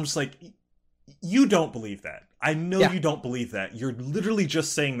I'm just like, you don't believe that. I know you don't believe that. You're literally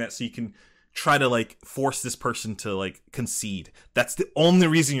just saying that so you can try to like force this person to like concede. That's the only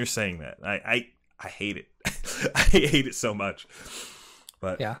reason you're saying that. I hate it. I hate it so much.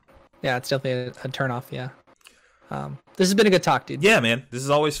 But yeah, it's definitely a turnoff. Yeah. This has been a good talk, dude. Yeah, man. This is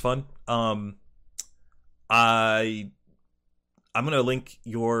always fun. I'm gonna link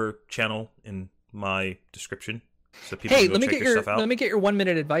your channel in my description so people can go check your stuff out. Let me get your 1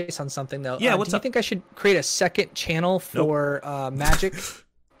 minute advice on something though. Yeah, do you think I should create a second channel for Magic?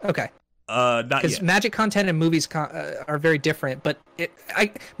 Okay. Not because yet. Magic content and movies are very different, but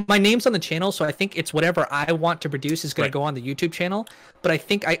my name's on the channel, so I think it's whatever I want to produce is going to go on the YouTube channel. But I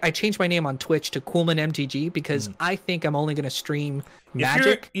think I changed my name on Twitch to Kuhlman MTG because I think I'm only going to stream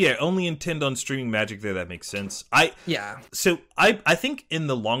Magic. Only intend on streaming Magic there. That makes sense. So I think in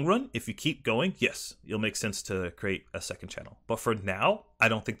the long run, if you keep going, yes, it'll make sense to create a second channel. But for now, I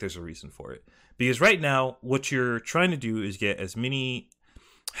don't think there's a reason for it because right now, what you're trying to do is get as many.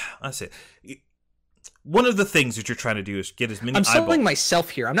 I say one of the things that you're trying to do is get as many. I'm selling myself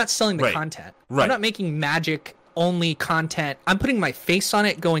here. I'm not selling the content. I'm not making Magic only content. I'm putting my face on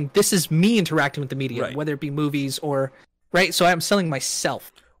it, going, "This is me interacting with the media, whether it be movies or right." So I'm selling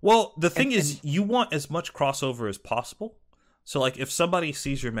myself. Well, the thing is, you want as much crossover as possible. So, like, if somebody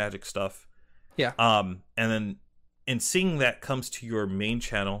sees your Magic stuff, and then in seeing that comes to your main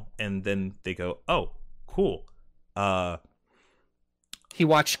channel, and then they go, "Oh, cool." He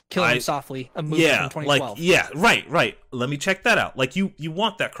watched Killing Him Softly, a movie from 2012. Right. Let me check that out. Like, you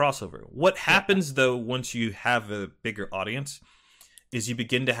want that crossover. What happens, though, once you have a bigger audience is you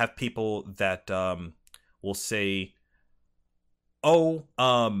begin to have people that will say, oh,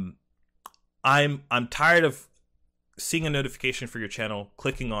 I'm tired of seeing a notification for your channel,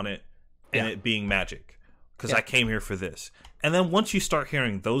 clicking on it, and it being magic, because I came here for this. And then once you start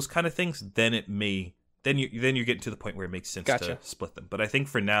hearing those kind of things, then you're getting to the point where it makes sense to split them. But I think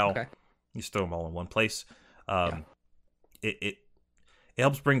for now, you just throw them all in one place. It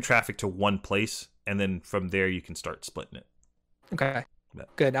helps bring traffic to one place, and then from there you can start splitting it. Okay,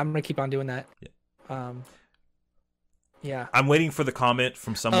 good. I'm gonna keep on doing that. I'm waiting for the comment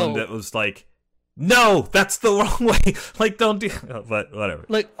from someone that was like, no, that's the wrong way. Like, don't do. But whatever.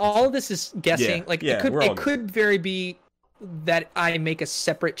 Like, all of this is guessing. It could very be that I make a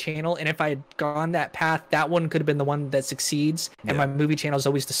separate channel, and if I had gone that path, that one could have been the one that succeeds, and my movie channel is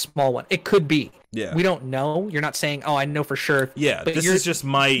always the small one. It could be. Yeah. We don't know. You're not saying, oh, I know for sure. Yeah. But this is just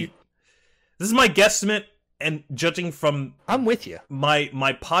my guesstimate, and judging from I'm with you. My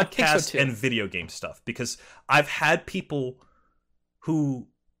podcast and video game stuff, because I've had people who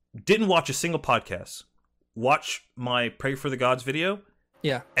didn't watch a single podcast watch my Pray for the Gods video.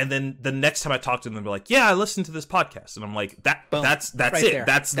 Yeah. And then the next time I talk to them, they're like, yeah, I listened to this podcast. And I'm like, that's right it. There.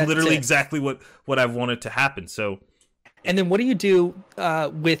 That's literally exactly what I've wanted to happen. So. And then what do you do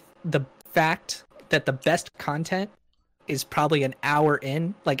with the fact that the best content is probably an hour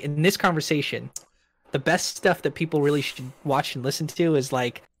in? Like, in this conversation, the best stuff that people really should watch and listen to is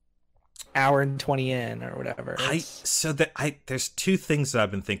like hour and 20 in or whatever. There's two things that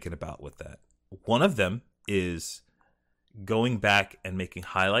I've been thinking about with that. One of them is going back and making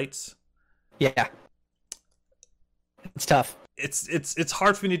highlights. Yeah. It's tough. It's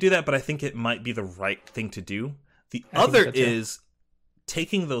hard for me to do that, but I think it might be the right thing to do. The other is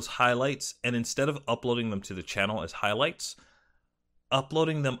taking those highlights, and instead of uploading them to the channel as highlights,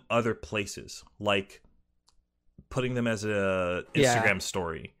 uploading them other places, like putting them as a Instagram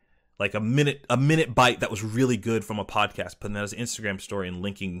story, like a minute bite that was really good from a podcast, putting that as an Instagram story and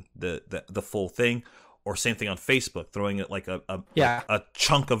linking the full thing. Or same thing on Facebook, throwing it like a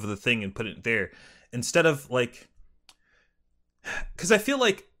chunk of the thing and putting it there, instead of like, because I feel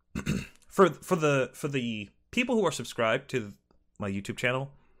like for the people who are subscribed to my YouTube channel,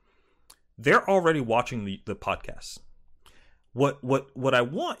 they're already watching the podcast. What I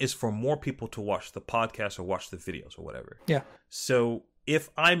want is for more people to watch the podcast or watch the videos or whatever. Yeah. So if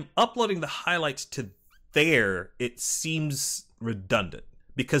I'm uploading the highlights to there, it seems redundant,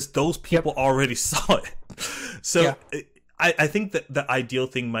 because those people already saw it. So I think that the ideal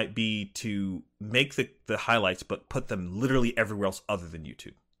thing might be to make the highlights, but put them literally everywhere else other than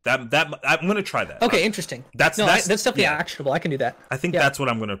YouTube. That I'm going to try that. Okay, interesting. That's definitely actionable. I can do that. I think that's what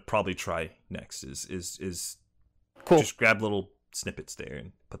I'm going to probably try next. Is cool. Just grab little snippets there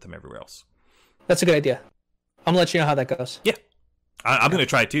and put them everywhere else. That's a good idea. I'm gonna let you know how that goes. Yeah, I'm going to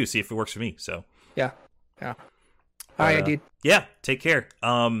try it too. See if it works for me. So yeah. All right, dude. Yeah, take care.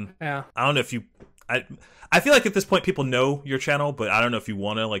 I don't know if you. I feel like at this point people know your channel, but I don't know if you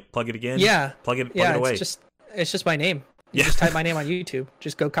want to like plug it again. Yeah, plug it away. It's just my name. You just type my name on YouTube.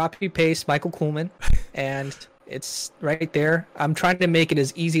 Just go copy paste Michael Kuhlman, and it's right there. I'm trying to make it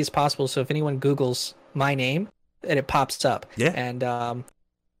as easy as possible, so if anyone Googles my name, and it pops up. Yeah. And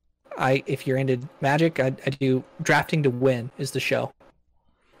if you're into Magic, I do Drafting to Win is the show,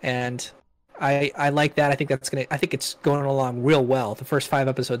 and I like that. I think it's going along real well. The first 5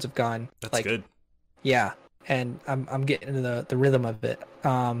 episodes have gone. That's good. Yeah, and I'm getting into the rhythm of it.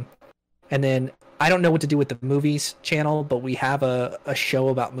 And then I don't know what to do with the movies channel, but we have a show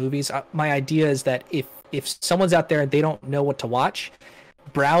about movies. My idea is that if someone's out there and they don't know what to watch,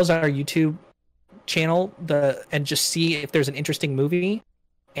 browse our YouTube channel and just see if there's an interesting movie,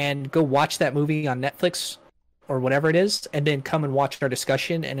 and go watch that movie on Netflix or whatever it is, and then come and watch our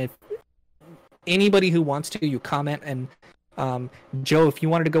discussion. And if anybody who wants to, you comment, and Joe, if you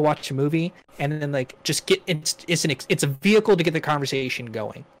wanted to go watch a movie, and then like just get it's a vehicle to get the conversation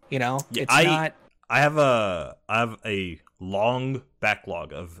going. You know, I have a long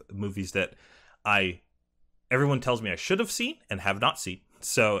backlog of movies that everyone tells me I should have seen and have not seen.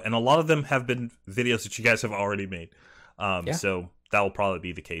 So, and a lot of them have been videos that you guys have already made. So that will probably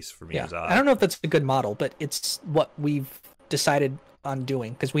be the case for me. Yeah. I don't know if that's a good model, but it's what we've decided on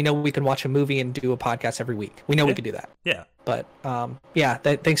doing, because we know we can watch a movie and do a podcast every week. We know we can do that. Yeah. But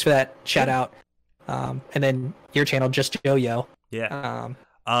thanks for that shout out. And then your channel, Just Joe Yo. Yeah.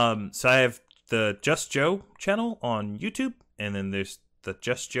 So I have the Just Joe channel on YouTube, and then there's the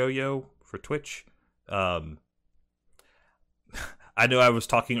Just Joe Yo for Twitch. I know I was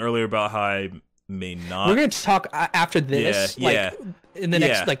talking earlier about how I may not. We're going to talk after this, in the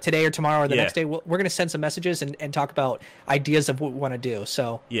next, like today or tomorrow or the next day. We're going to send some messages and talk about ideas of what we want to do.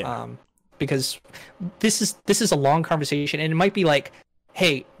 So, because this is a long conversation, and it might be like,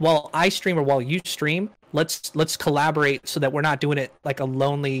 hey, while I stream or while you stream, let's collaborate so that we're not doing it like a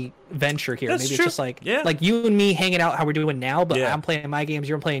lonely venture here. That's Maybe true. It's just like you and me hanging out how we're doing now, but I'm playing my games,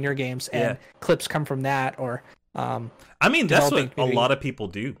 you're playing your games, and clips come from that. Or I mean, that's what a lot of people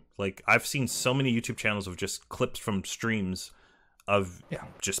do. Like, I've seen so many YouTube channels of just clips from streams of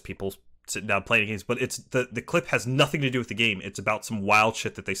just people sitting down playing games, but it's the clip has nothing to do with the game. It's about some wild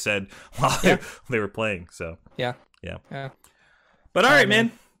shit that they said while they were playing. So yeah. But all right,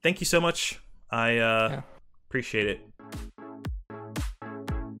 man. Thank you so much. I appreciate it.